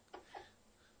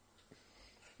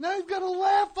 Now he's got to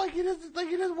laugh like he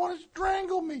doesn't want to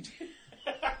strangle me.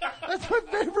 That's my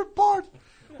favorite part.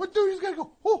 What dude, he's got to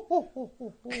go, ho, ho, ho,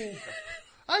 ho, ho.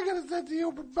 I got a sense of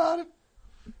humor about it.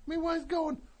 Meanwhile, he's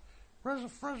going,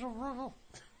 frizzle.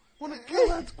 Want to kill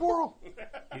that squirrel.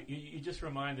 You just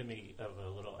reminded me of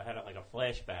I had like a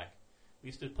flashback. We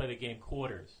used to play the game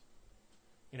Quarters.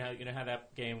 You know how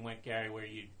that game went, Gary, where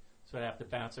you sort of have to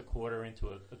bounce a quarter into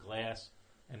a glass,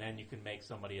 and then you can make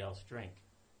somebody else drink.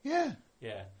 Yeah.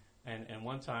 Yeah. And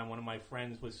one time, one of my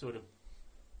friends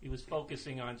he was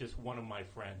focusing on just one of my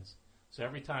friends. So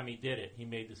every time he did it, he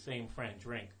made the same friend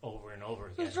drink over and over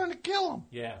again. He's trying to kill him.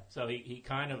 Yeah. So he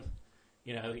kind of,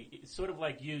 it's sort of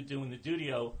like you doing the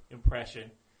Dudio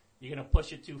impression. You're going to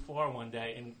push it too far one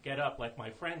day and get up like my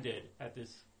friend did at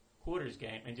this Quarters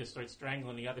game and just start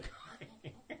strangling the other guy.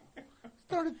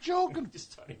 Started choking.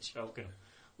 Just started choking.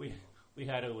 We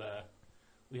had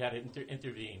to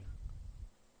intervene.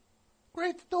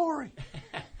 Great story.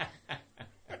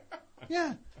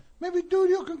 Yeah. Maybe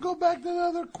Dudio can go back to that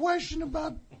other question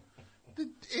about the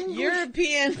English.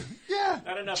 European. Yeah.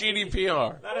 Not enough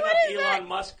GDPR. Not enough Elon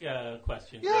Musk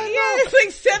questions. Yeah, it's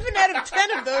like 7 out of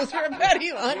 10 of those were about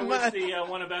Elon What Musk. was the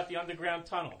one about the underground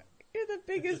tunnel? You're the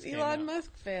biggest came Elon out.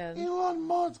 Musk fan. Elon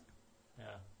Musk. Yeah.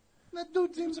 That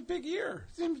dude seems a big ear.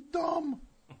 Seems dumb.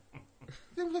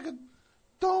 Seems like a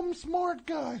dumb, smart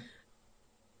guy.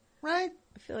 Right?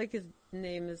 I feel like his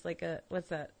name is like an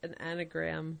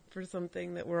anagram for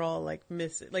something that we're all like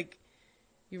missing. Like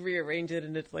you rearrange it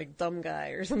and it's like dumb guy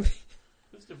or something.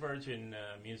 Who's the Virgin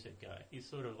music guy? He's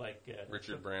sort of like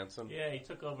Richard Branson. Yeah, he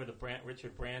took over the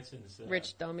Richard Branson's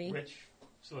rich dummy, rich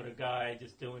sort of guy,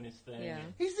 just doing his thing. Yeah.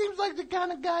 He seems like the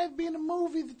kind of guy to be in a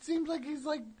movie that seems like he's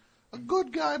like a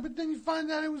good guy, but then you find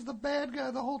out he was the bad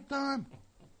guy the whole time.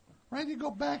 Right? You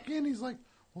go back in, he's like,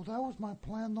 well, that was my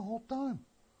plan the whole time.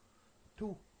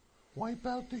 To wipe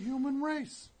out the human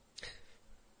race.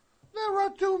 There are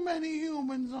too many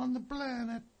humans on the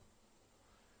planet.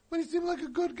 But he seemed like a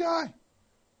good guy.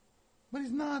 But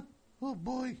he's not. Oh,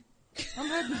 boy. I'm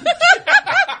heading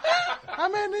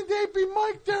into AP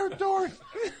Mike territory.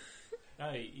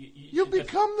 No, You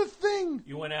become the thing.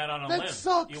 You went out on a that limb.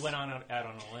 Sucks. You went out on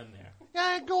a limb there. Yeah,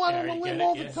 I go out on a limb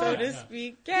all the time. So to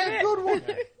speak. Get it? Good one.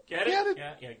 Get it?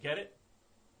 Yeah, get it?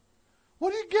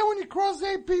 What do you get when you cross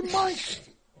AP Mike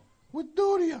with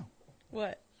Dudio?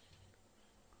 What?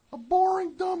 A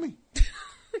boring dummy.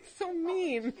 So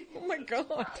mean. Oh my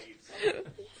God. So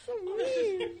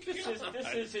mean. This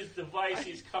is his device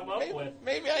he's come up with.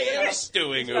 Maybe I am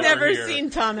stewing over Never here. seen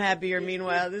Tom happier.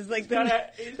 Meanwhile, this is like the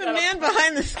he's got man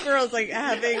behind the squirrel's like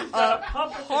having a got a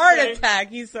puppet to heart say- attack.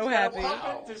 He's so happy.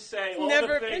 To say all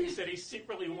Never the things that he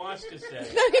secretly wants to say.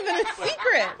 It's not even a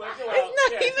secret.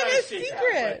 It's not even a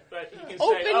secret. But he can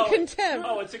Open say, oh, contempt.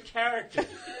 Oh, it's a character.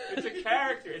 It's a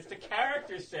character. It's the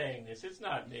character saying this. It's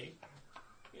not me.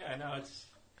 Yeah, no, it's.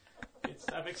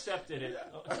 I've accepted it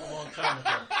a long time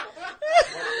ago.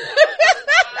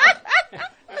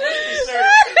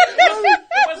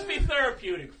 It must be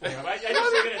therapeutic for him. I just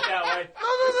look at it that way. No.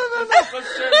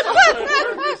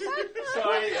 So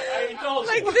I indulge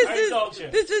Like him. I indulge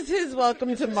him. this is his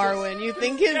welcome to Marwin. You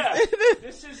think his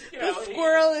This is, the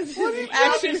squirrel is his he action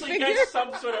obviously figure? gets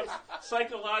some sort of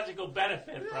psychological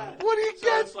benefit from it. What do you So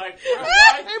get? it's like, Hey,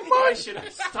 why Mike. should I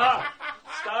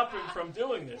stop him from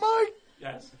doing this? Mike,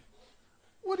 Yes.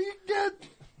 what do you get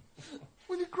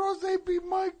when you cross AP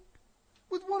Mike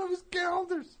with one of his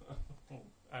calendars?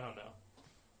 I don't know.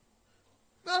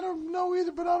 I don't know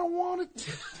either, but I don't want it.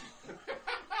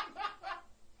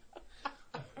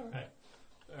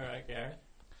 All right, Gary.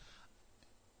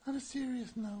 On a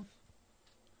serious note,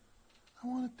 I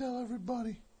want to tell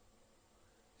everybody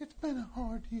it's been a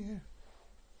hard year.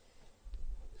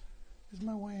 Is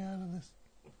my way out of this.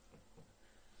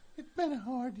 It's been a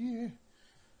hard year.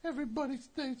 Everybody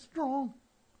stay strong.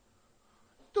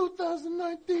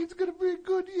 2019 is going to be a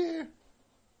good year.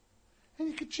 And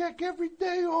you can check every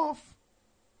day off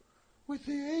with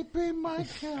the AP Mike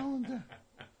calendar.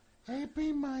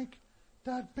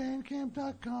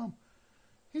 apmike.bandcamp.com.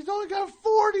 He's only got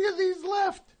 40 of these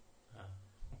left.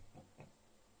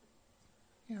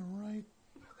 Yeah, right.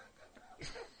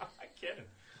 I'm kidding.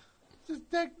 It's his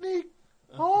technique.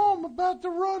 Oh, I'm about to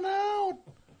run out.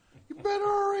 You better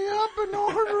hurry up and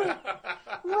order it.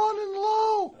 Running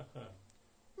low.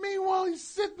 Meanwhile, he's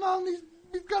sitting on these.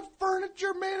 He's got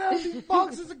furniture made out of these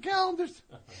boxes of calendars.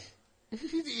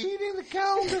 He's eating the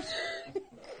calendars.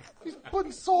 He's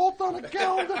putting salt on a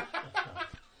calendar.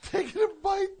 Taking a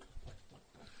bite.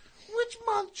 Which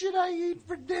month should I eat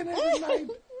for dinner tonight?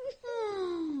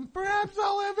 Perhaps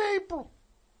I'll have April.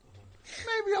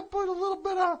 Maybe I'll put a little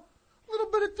bit of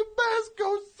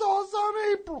Tabasco sauce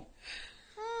on April.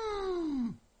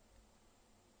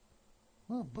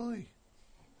 Oh boy.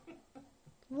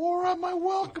 Wore out my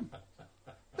welcome.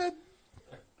 That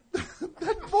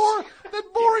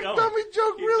boring dummy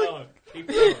joke really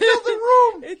Keep filled going. the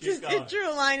room. It just it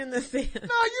drew a line in the sand. No,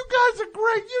 you guys are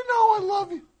great. You know I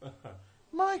love you.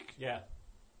 Mike, Yeah,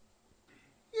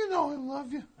 you know I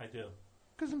love you. I do.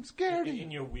 Because I'm scared of you.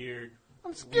 In your weird.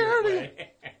 I'm scared of you.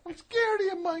 way. I'm scared of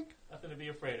you, Mike. Nothing to be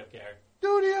afraid of, Gary.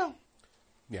 Dudio.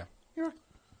 Yeah.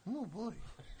 Oh boy.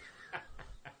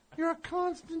 You're a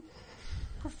constant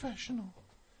professional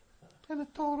and a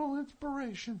total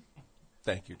inspiration.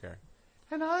 Thank you, Gary.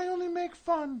 And I only make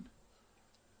fun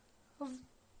of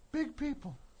big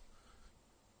people.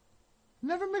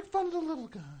 Never make fun of the little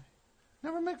guy.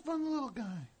 Never make fun of the little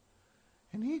guy.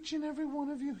 And each and every one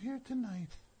of you here tonight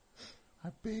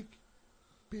are big,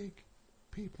 big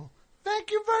people.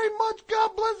 Thank you very much.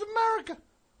 God bless America.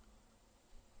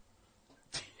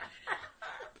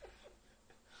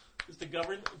 Is the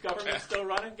government still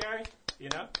running, Gary? You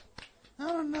know? I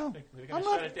don't know. They're going to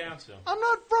shut it down soon. I'm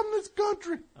not from this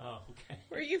country. Oh, okay.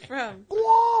 Where are you from?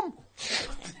 Guam.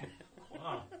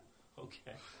 Wow.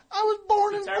 Okay. I was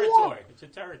born in It's a Guam. territory. It's a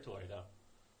territory, though.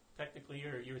 Technically,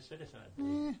 you're a citizen, I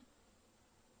believe. Yeah.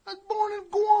 I was born in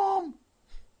Guam.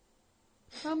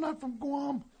 I'm not from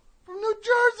Guam. From New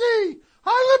Jersey.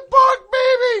 Highland Park,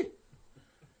 baby.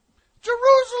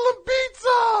 Jerusalem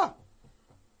pizza.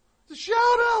 It's a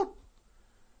shout out.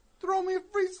 Throw me a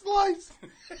free slice.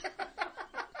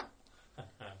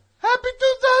 Happy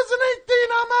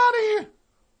 2018. I'm out of here.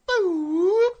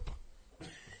 Boop.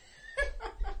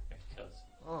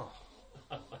 Oh.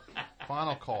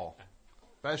 Final call.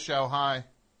 Best show, hi.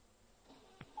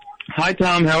 Hi,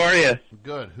 Tom. How are you?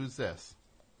 Good. Who's this?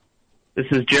 This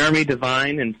is Jeremy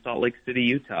Devine in Salt Lake City,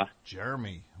 Utah.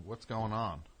 Jeremy, what's going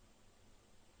on?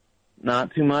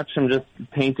 Not too much. I'm just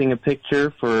painting a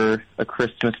picture for a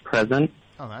Christmas present.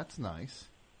 Oh, that's nice.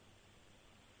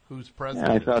 Whose present?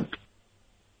 Yeah, I thought,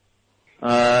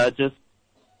 just,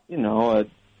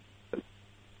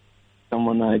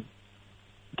 someone I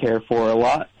care for a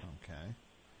lot. Okay.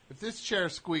 If this chair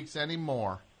squeaks any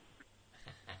more,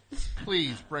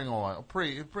 please bring oil.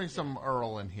 Bring some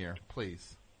Earl in here,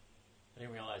 please. I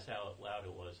didn't realize how loud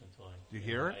it was until I... Do you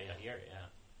hear it? I hear it, yeah.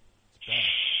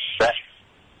 It's bad.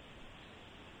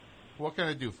 What can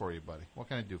I do for you, buddy? What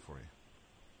can I do for you?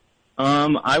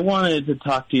 I wanted to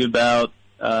talk to you about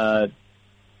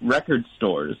record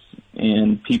stores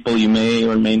and people you may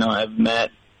or may not have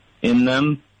met in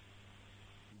them.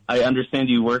 I understand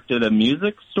you worked at a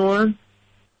music store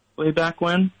way back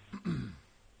when?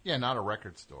 Yeah, not a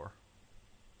record store.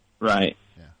 Right.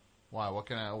 Yeah. Why?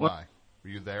 Why? Were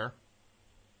you there?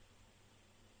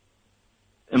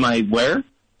 Am I where?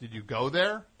 Did you go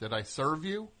there? Did I serve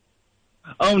you?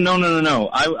 Oh, no.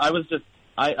 I was just,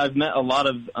 I've met a lot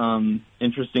of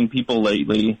interesting people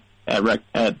lately at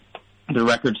the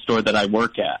record store that I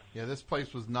work at. Yeah, this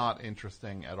place was not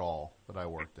interesting at all that I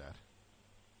worked at.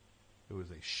 It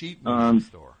was a sheet music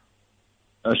store.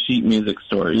 A sheet music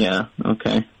store, yeah.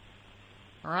 Okay.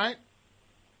 All right.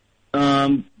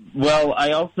 Well, I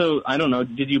don't know,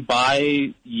 did you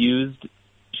buy used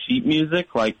sheet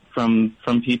music, like, from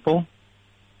people?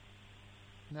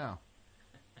 No.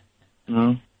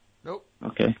 No? Nope.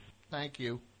 Okay. Thank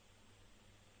you.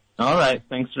 All right.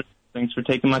 Thanks for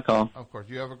taking my call. Of course.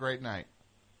 You have a great night.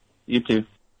 You too.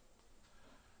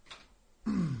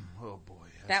 Oh, boy.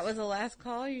 That was the last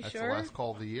call? You That's sure? the last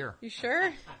call of the year. You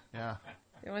sure? Yeah.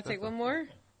 You want to take one more?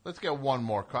 Let's get one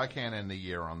more. I can't end the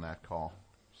year on that call.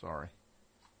 Sorry.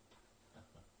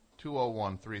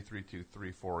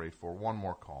 201-332-3484. One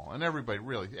more call. And everybody,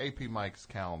 really, AP Mike's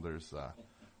calendars are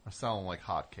selling like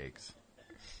hotcakes.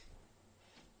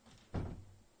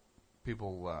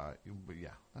 People, yeah.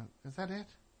 Is that it?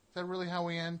 Is that really how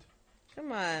we end?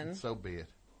 Come on. So be it.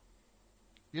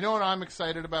 You know what I'm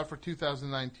excited about for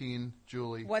 2019,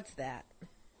 Julie? What's that?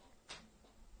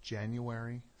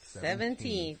 January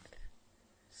 17th.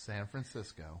 San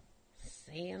Francisco.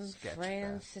 San Sketch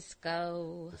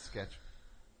Francisco. Fest. The sketch.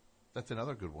 That's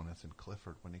another good one. That's in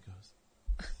Clifford when he goes,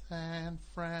 San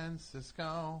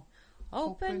Francisco.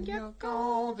 Open your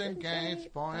golden gates,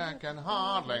 boy, I can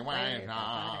hardly wait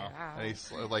now. And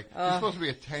he's like, he's supposed to be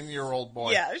a 10-year-old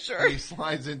boy. Yeah, sure. And he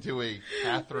slides into a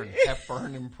Katharine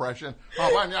Hepburn impression.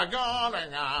 Open your golden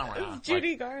gates. It's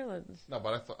Judy Garland. No,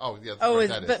 but I thought,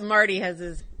 but Marty has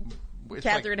his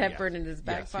Katharine Hepburn in his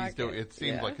back pocket. It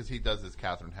seems like, because he does his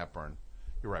Katharine Hepburn.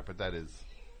 You're right, but that is,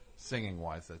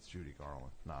 singing-wise, that's Judy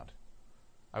Garland, not.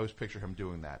 I always picture him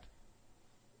doing that.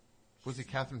 Was he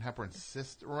Katharine Hepburn's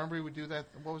sister? Remember he would do that?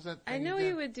 What was that? I know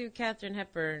he would do Katharine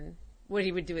Hepburn. What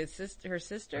he would do his sister, her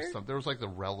sister? There was like the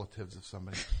relatives of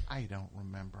somebody. I don't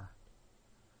remember.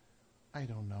 I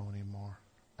don't know anymore.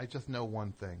 I just know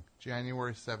one thing.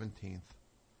 January 17th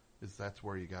that's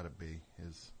where you got to be.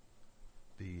 Is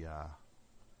the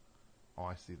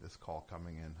I see this call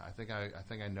coming in. I think I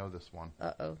know this one.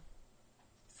 Uh-oh.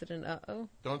 Is it an uh-oh?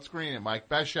 Don't screen it, Mike.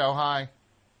 Best show. Hi.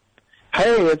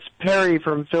 Hey, it's Perry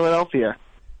from Philadelphia.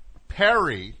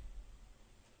 Perry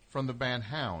from the band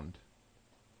Hound.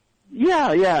 Yeah,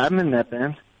 I'm in that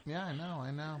band. Yeah,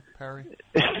 I know, Perry.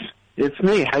 It's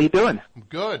me. How you doing? I'm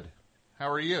good.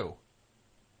 How are you?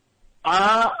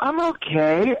 I'm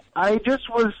okay. I just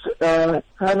was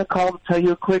trying to call to tell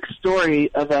you a quick story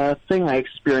of a thing I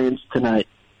experienced tonight.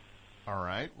 All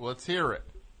right, well, let's hear it.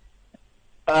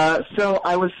 So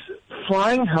I was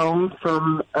flying home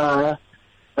from a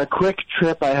quick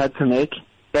trip I had to make,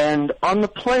 and on the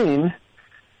plane,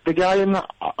 the guy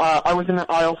I was in the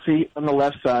aisle seat on the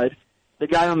left side, the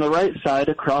guy on the right side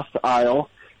across the aisle,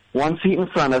 one seat in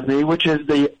front of me, which is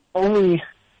the only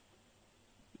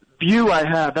view I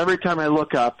have every time I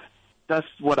look up. That's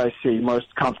what I see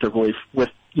most comfortably with,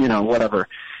 whatever.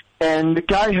 And the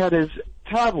guy had his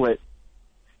tablet.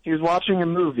 He was watching a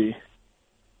movie.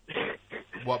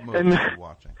 What movie was he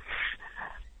watching?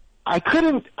 I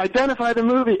couldn't identify the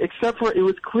movie except for it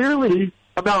was clearly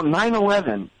about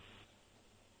 9/11.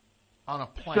 On a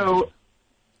plane. So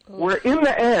we're in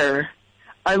the air.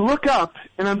 I look up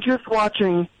and I'm just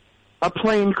watching a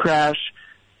plane crash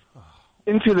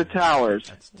into the towers.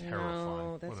 That's terrifying.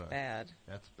 No, that's bad.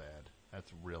 That's bad.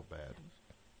 That's real bad.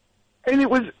 And he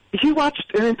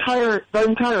watched the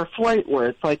entire flight where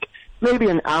it's like maybe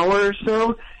an hour or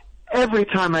so. Every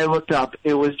time I looked up,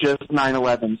 it was just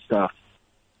 9/11 stuff.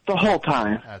 The whole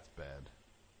time. That's bad.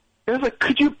 It was like,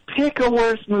 could you pick a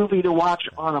worse movie to watch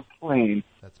on a plane?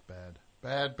 That's bad.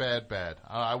 Bad.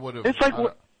 I would have. It's like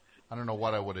I don't know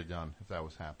what I would have done if that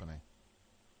was happening.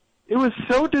 It was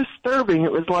so disturbing.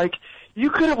 It was like you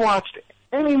could have watched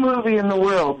any movie in the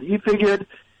world. You figured,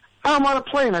 oh, I'm on a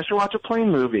plane. I should watch a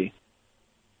plane movie.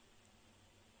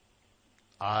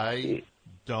 I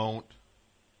don't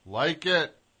like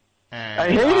it, and I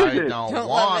hated it. don't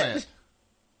want it.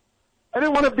 I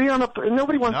didn't want to be on a.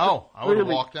 Nobody wants to I would have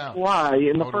really walked out. fly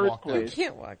in the I would've first walked out. place. You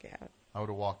can't walk out. I would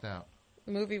have walked out.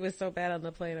 The movie was so bad on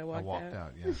the plane, I walked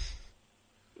out. Yeah.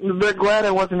 They're glad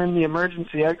I wasn't in the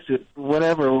emergency exit.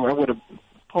 Whatever, I would have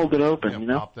pulled it open. You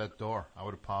know, Pop that door. I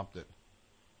would have popped it.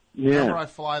 Yeah. Remember I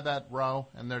fly that row,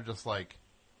 and they're just like,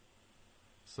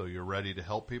 "So you're ready to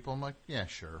help people?" I'm like, "Yeah,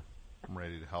 sure, I'm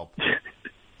ready to help."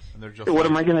 And they're just, what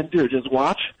like, am I going to do? Just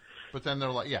watch? But then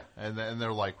they're like, "Yeah," and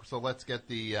they're like, "So let's get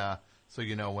the." So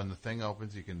when the thing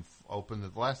opens, you can open the.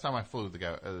 Last time I flew, the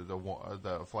guy,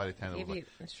 the flight attendant was like,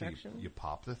 instructions? So you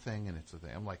pop the thing, and it's a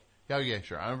thing. I'm like, "Oh yeah,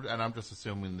 sure." I'm just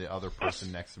assuming the other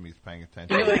person next to me is paying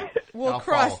attention. We'll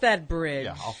cross that bridge.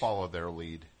 Yeah, I'll follow their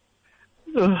lead.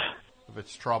 Ugh. If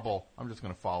it's trouble, I'm just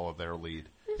going to follow their lead.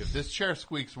 If this chair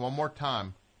squeaks one more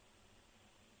time,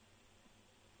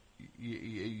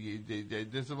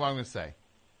 this is what I'm going to say.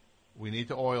 We need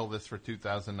to oil this for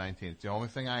 2019. It's the only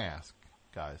thing I ask,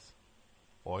 guys.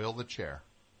 Oil the chair.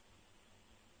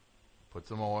 Put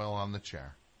some oil on the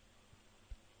chair.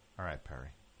 All right, Perry.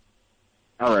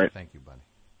 All right. Thank you, buddy.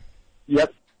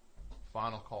 Yep.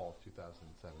 Final call,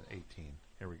 2018.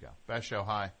 Here we go. Best show,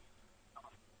 hi.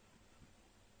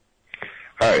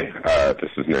 Hi, this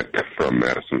is Nick from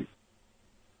Madison.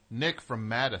 Nick from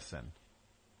Madison.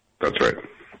 That's right.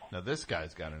 Now, this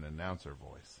guy's got an announcer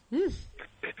voice.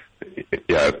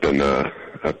 Yeah, I've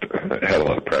had a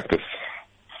lot of practice.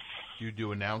 Do you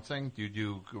do announcing? Do you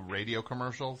do radio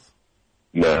commercials?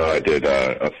 No, I did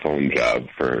a phone job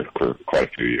for quite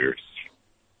a few years.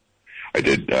 I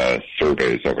did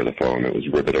surveys over the phone. It was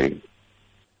riveting.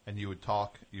 And you would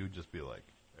talk. You would just be like,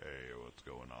 "Hey, what's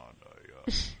going on?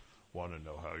 I want to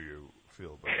know how you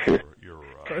feel about your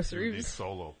unique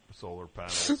solar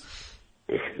panels."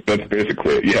 That's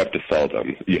basically it. You have to sell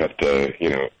them. You have to,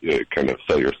 you kind of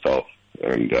sell yourself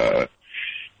and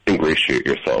ingratiate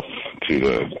yourself to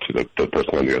the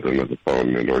person on the other end of the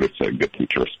phone in order to get them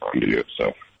to respond to you.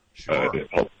 So, sure.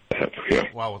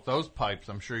 Yeah. Wow, with those pipes,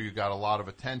 I'm sure you got a lot of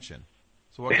attention.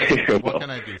 So what can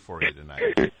I do for you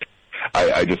tonight?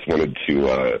 I just wanted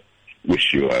to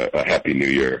wish you a happy New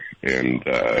Year and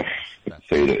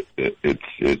say that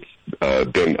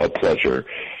it's been a pleasure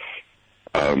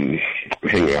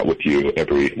hanging out with you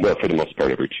for the most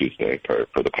part, every Tuesday for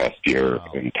the past year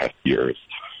and past years.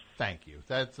 Thank you.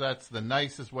 That's the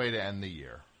nicest way to end the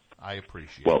year. I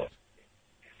appreciate it.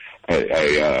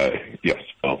 Yes.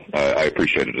 Well, I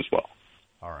appreciate it as well.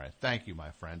 All right. Thank you,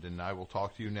 my friend, and I will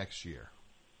talk to you next year.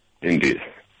 Indeed.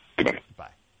 Goodbye.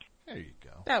 Bye. There you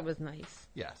go. That was nice.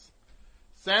 Yes.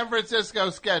 San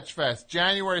Francisco Sketch Fest,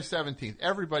 January 17th.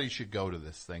 Everybody should go to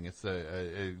this thing. It's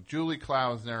a Julie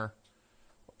Klausner.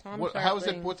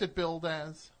 What's it billed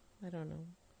as? I don't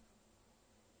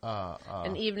know.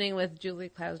 An evening with Julie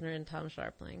Klausner and Tom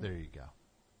Sharpling. There you go.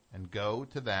 And go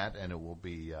to that, and it will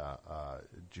be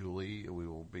Julie. We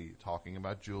will be talking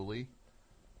about Julie.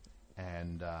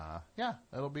 And,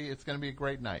 it's going to be a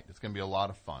great night. It's going to be a lot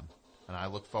of fun. And I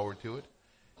look forward to it.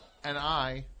 And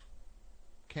I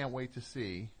can't wait to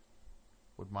see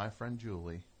what my friend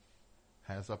Julie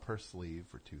has up her sleeve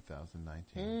for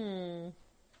 2019.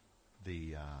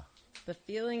 The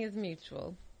feeling is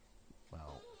mutual.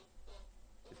 Well,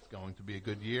 it's going to be a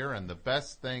good year, and the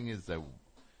best thing is that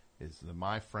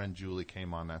my friend Julie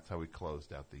came on. That's how we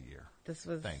closed out the year. This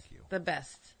was Thank you. The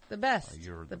best.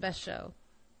 You're the best show.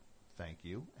 Thank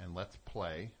you, and let's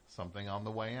play something on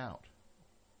the way out.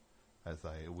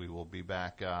 We will be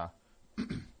back.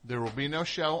 There will be no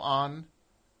show on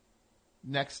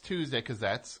next Tuesday because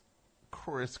that's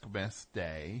Christmas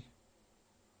Day,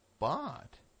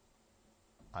 but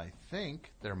I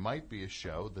think there might be a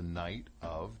show the night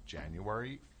of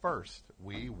January 1st.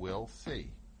 We will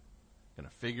see. Going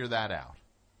to figure that out.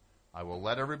 I will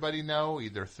let everybody know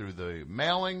either through the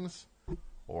mailings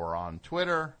or on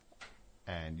Twitter,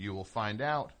 and you will find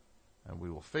out, and we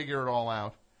will figure it all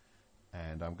out.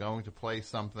 And I'm going to play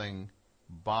something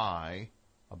by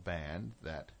a band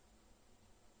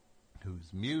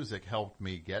whose music helped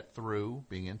me get through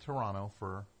being in Toronto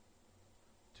for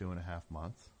 2.5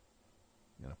 months.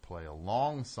 I'm going to play a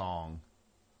long song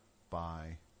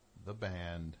by the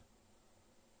band.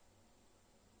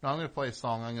 No, I'm going to play a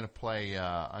song. I'm going to play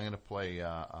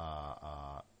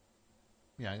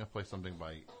something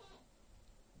by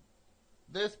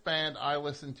This band I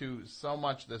listened to so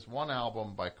much. This one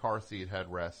album by Car Seat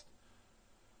Headrest,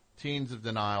 Teens of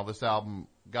Denial. This album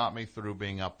got me through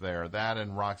being up there. That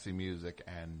and Roxy Music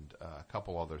and a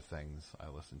couple other things I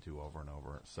listened to over and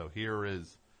over. So here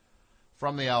is,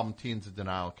 from the album Teens of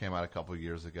Denial, came out a couple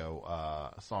years ago,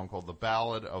 a song called The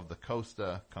Ballad of the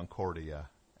Costa Concordia.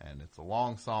 And it's a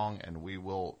long song, and we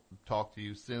will talk to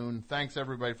you soon. Thanks,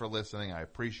 everybody, for listening. I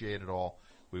appreciate it all.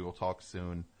 We will talk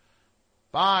soon.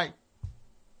 Bye.